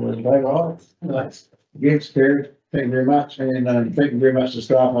 all those in favour, aye? Yes, carried. Thank you very much, and thank you very much to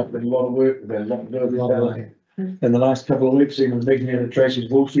staff. It's been a lot of work. We've had a lot to do in the last couple of weeks, even making out of Tracy's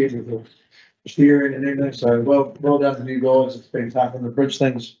bullshit with the steering and everything. So well done to you guys. It's been tough on the bridge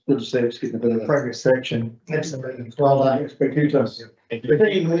things. Good to see it's getting a bit of progress traction. Excellent. Well done. Expect you to.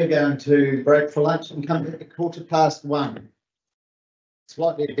 We're going to break for lunch and come back at 1:15.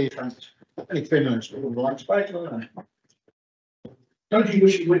 Slightly different, only 3 minutes for the lunch break. Don't you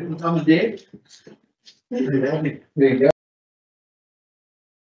wish you went with mum and dad? There you go.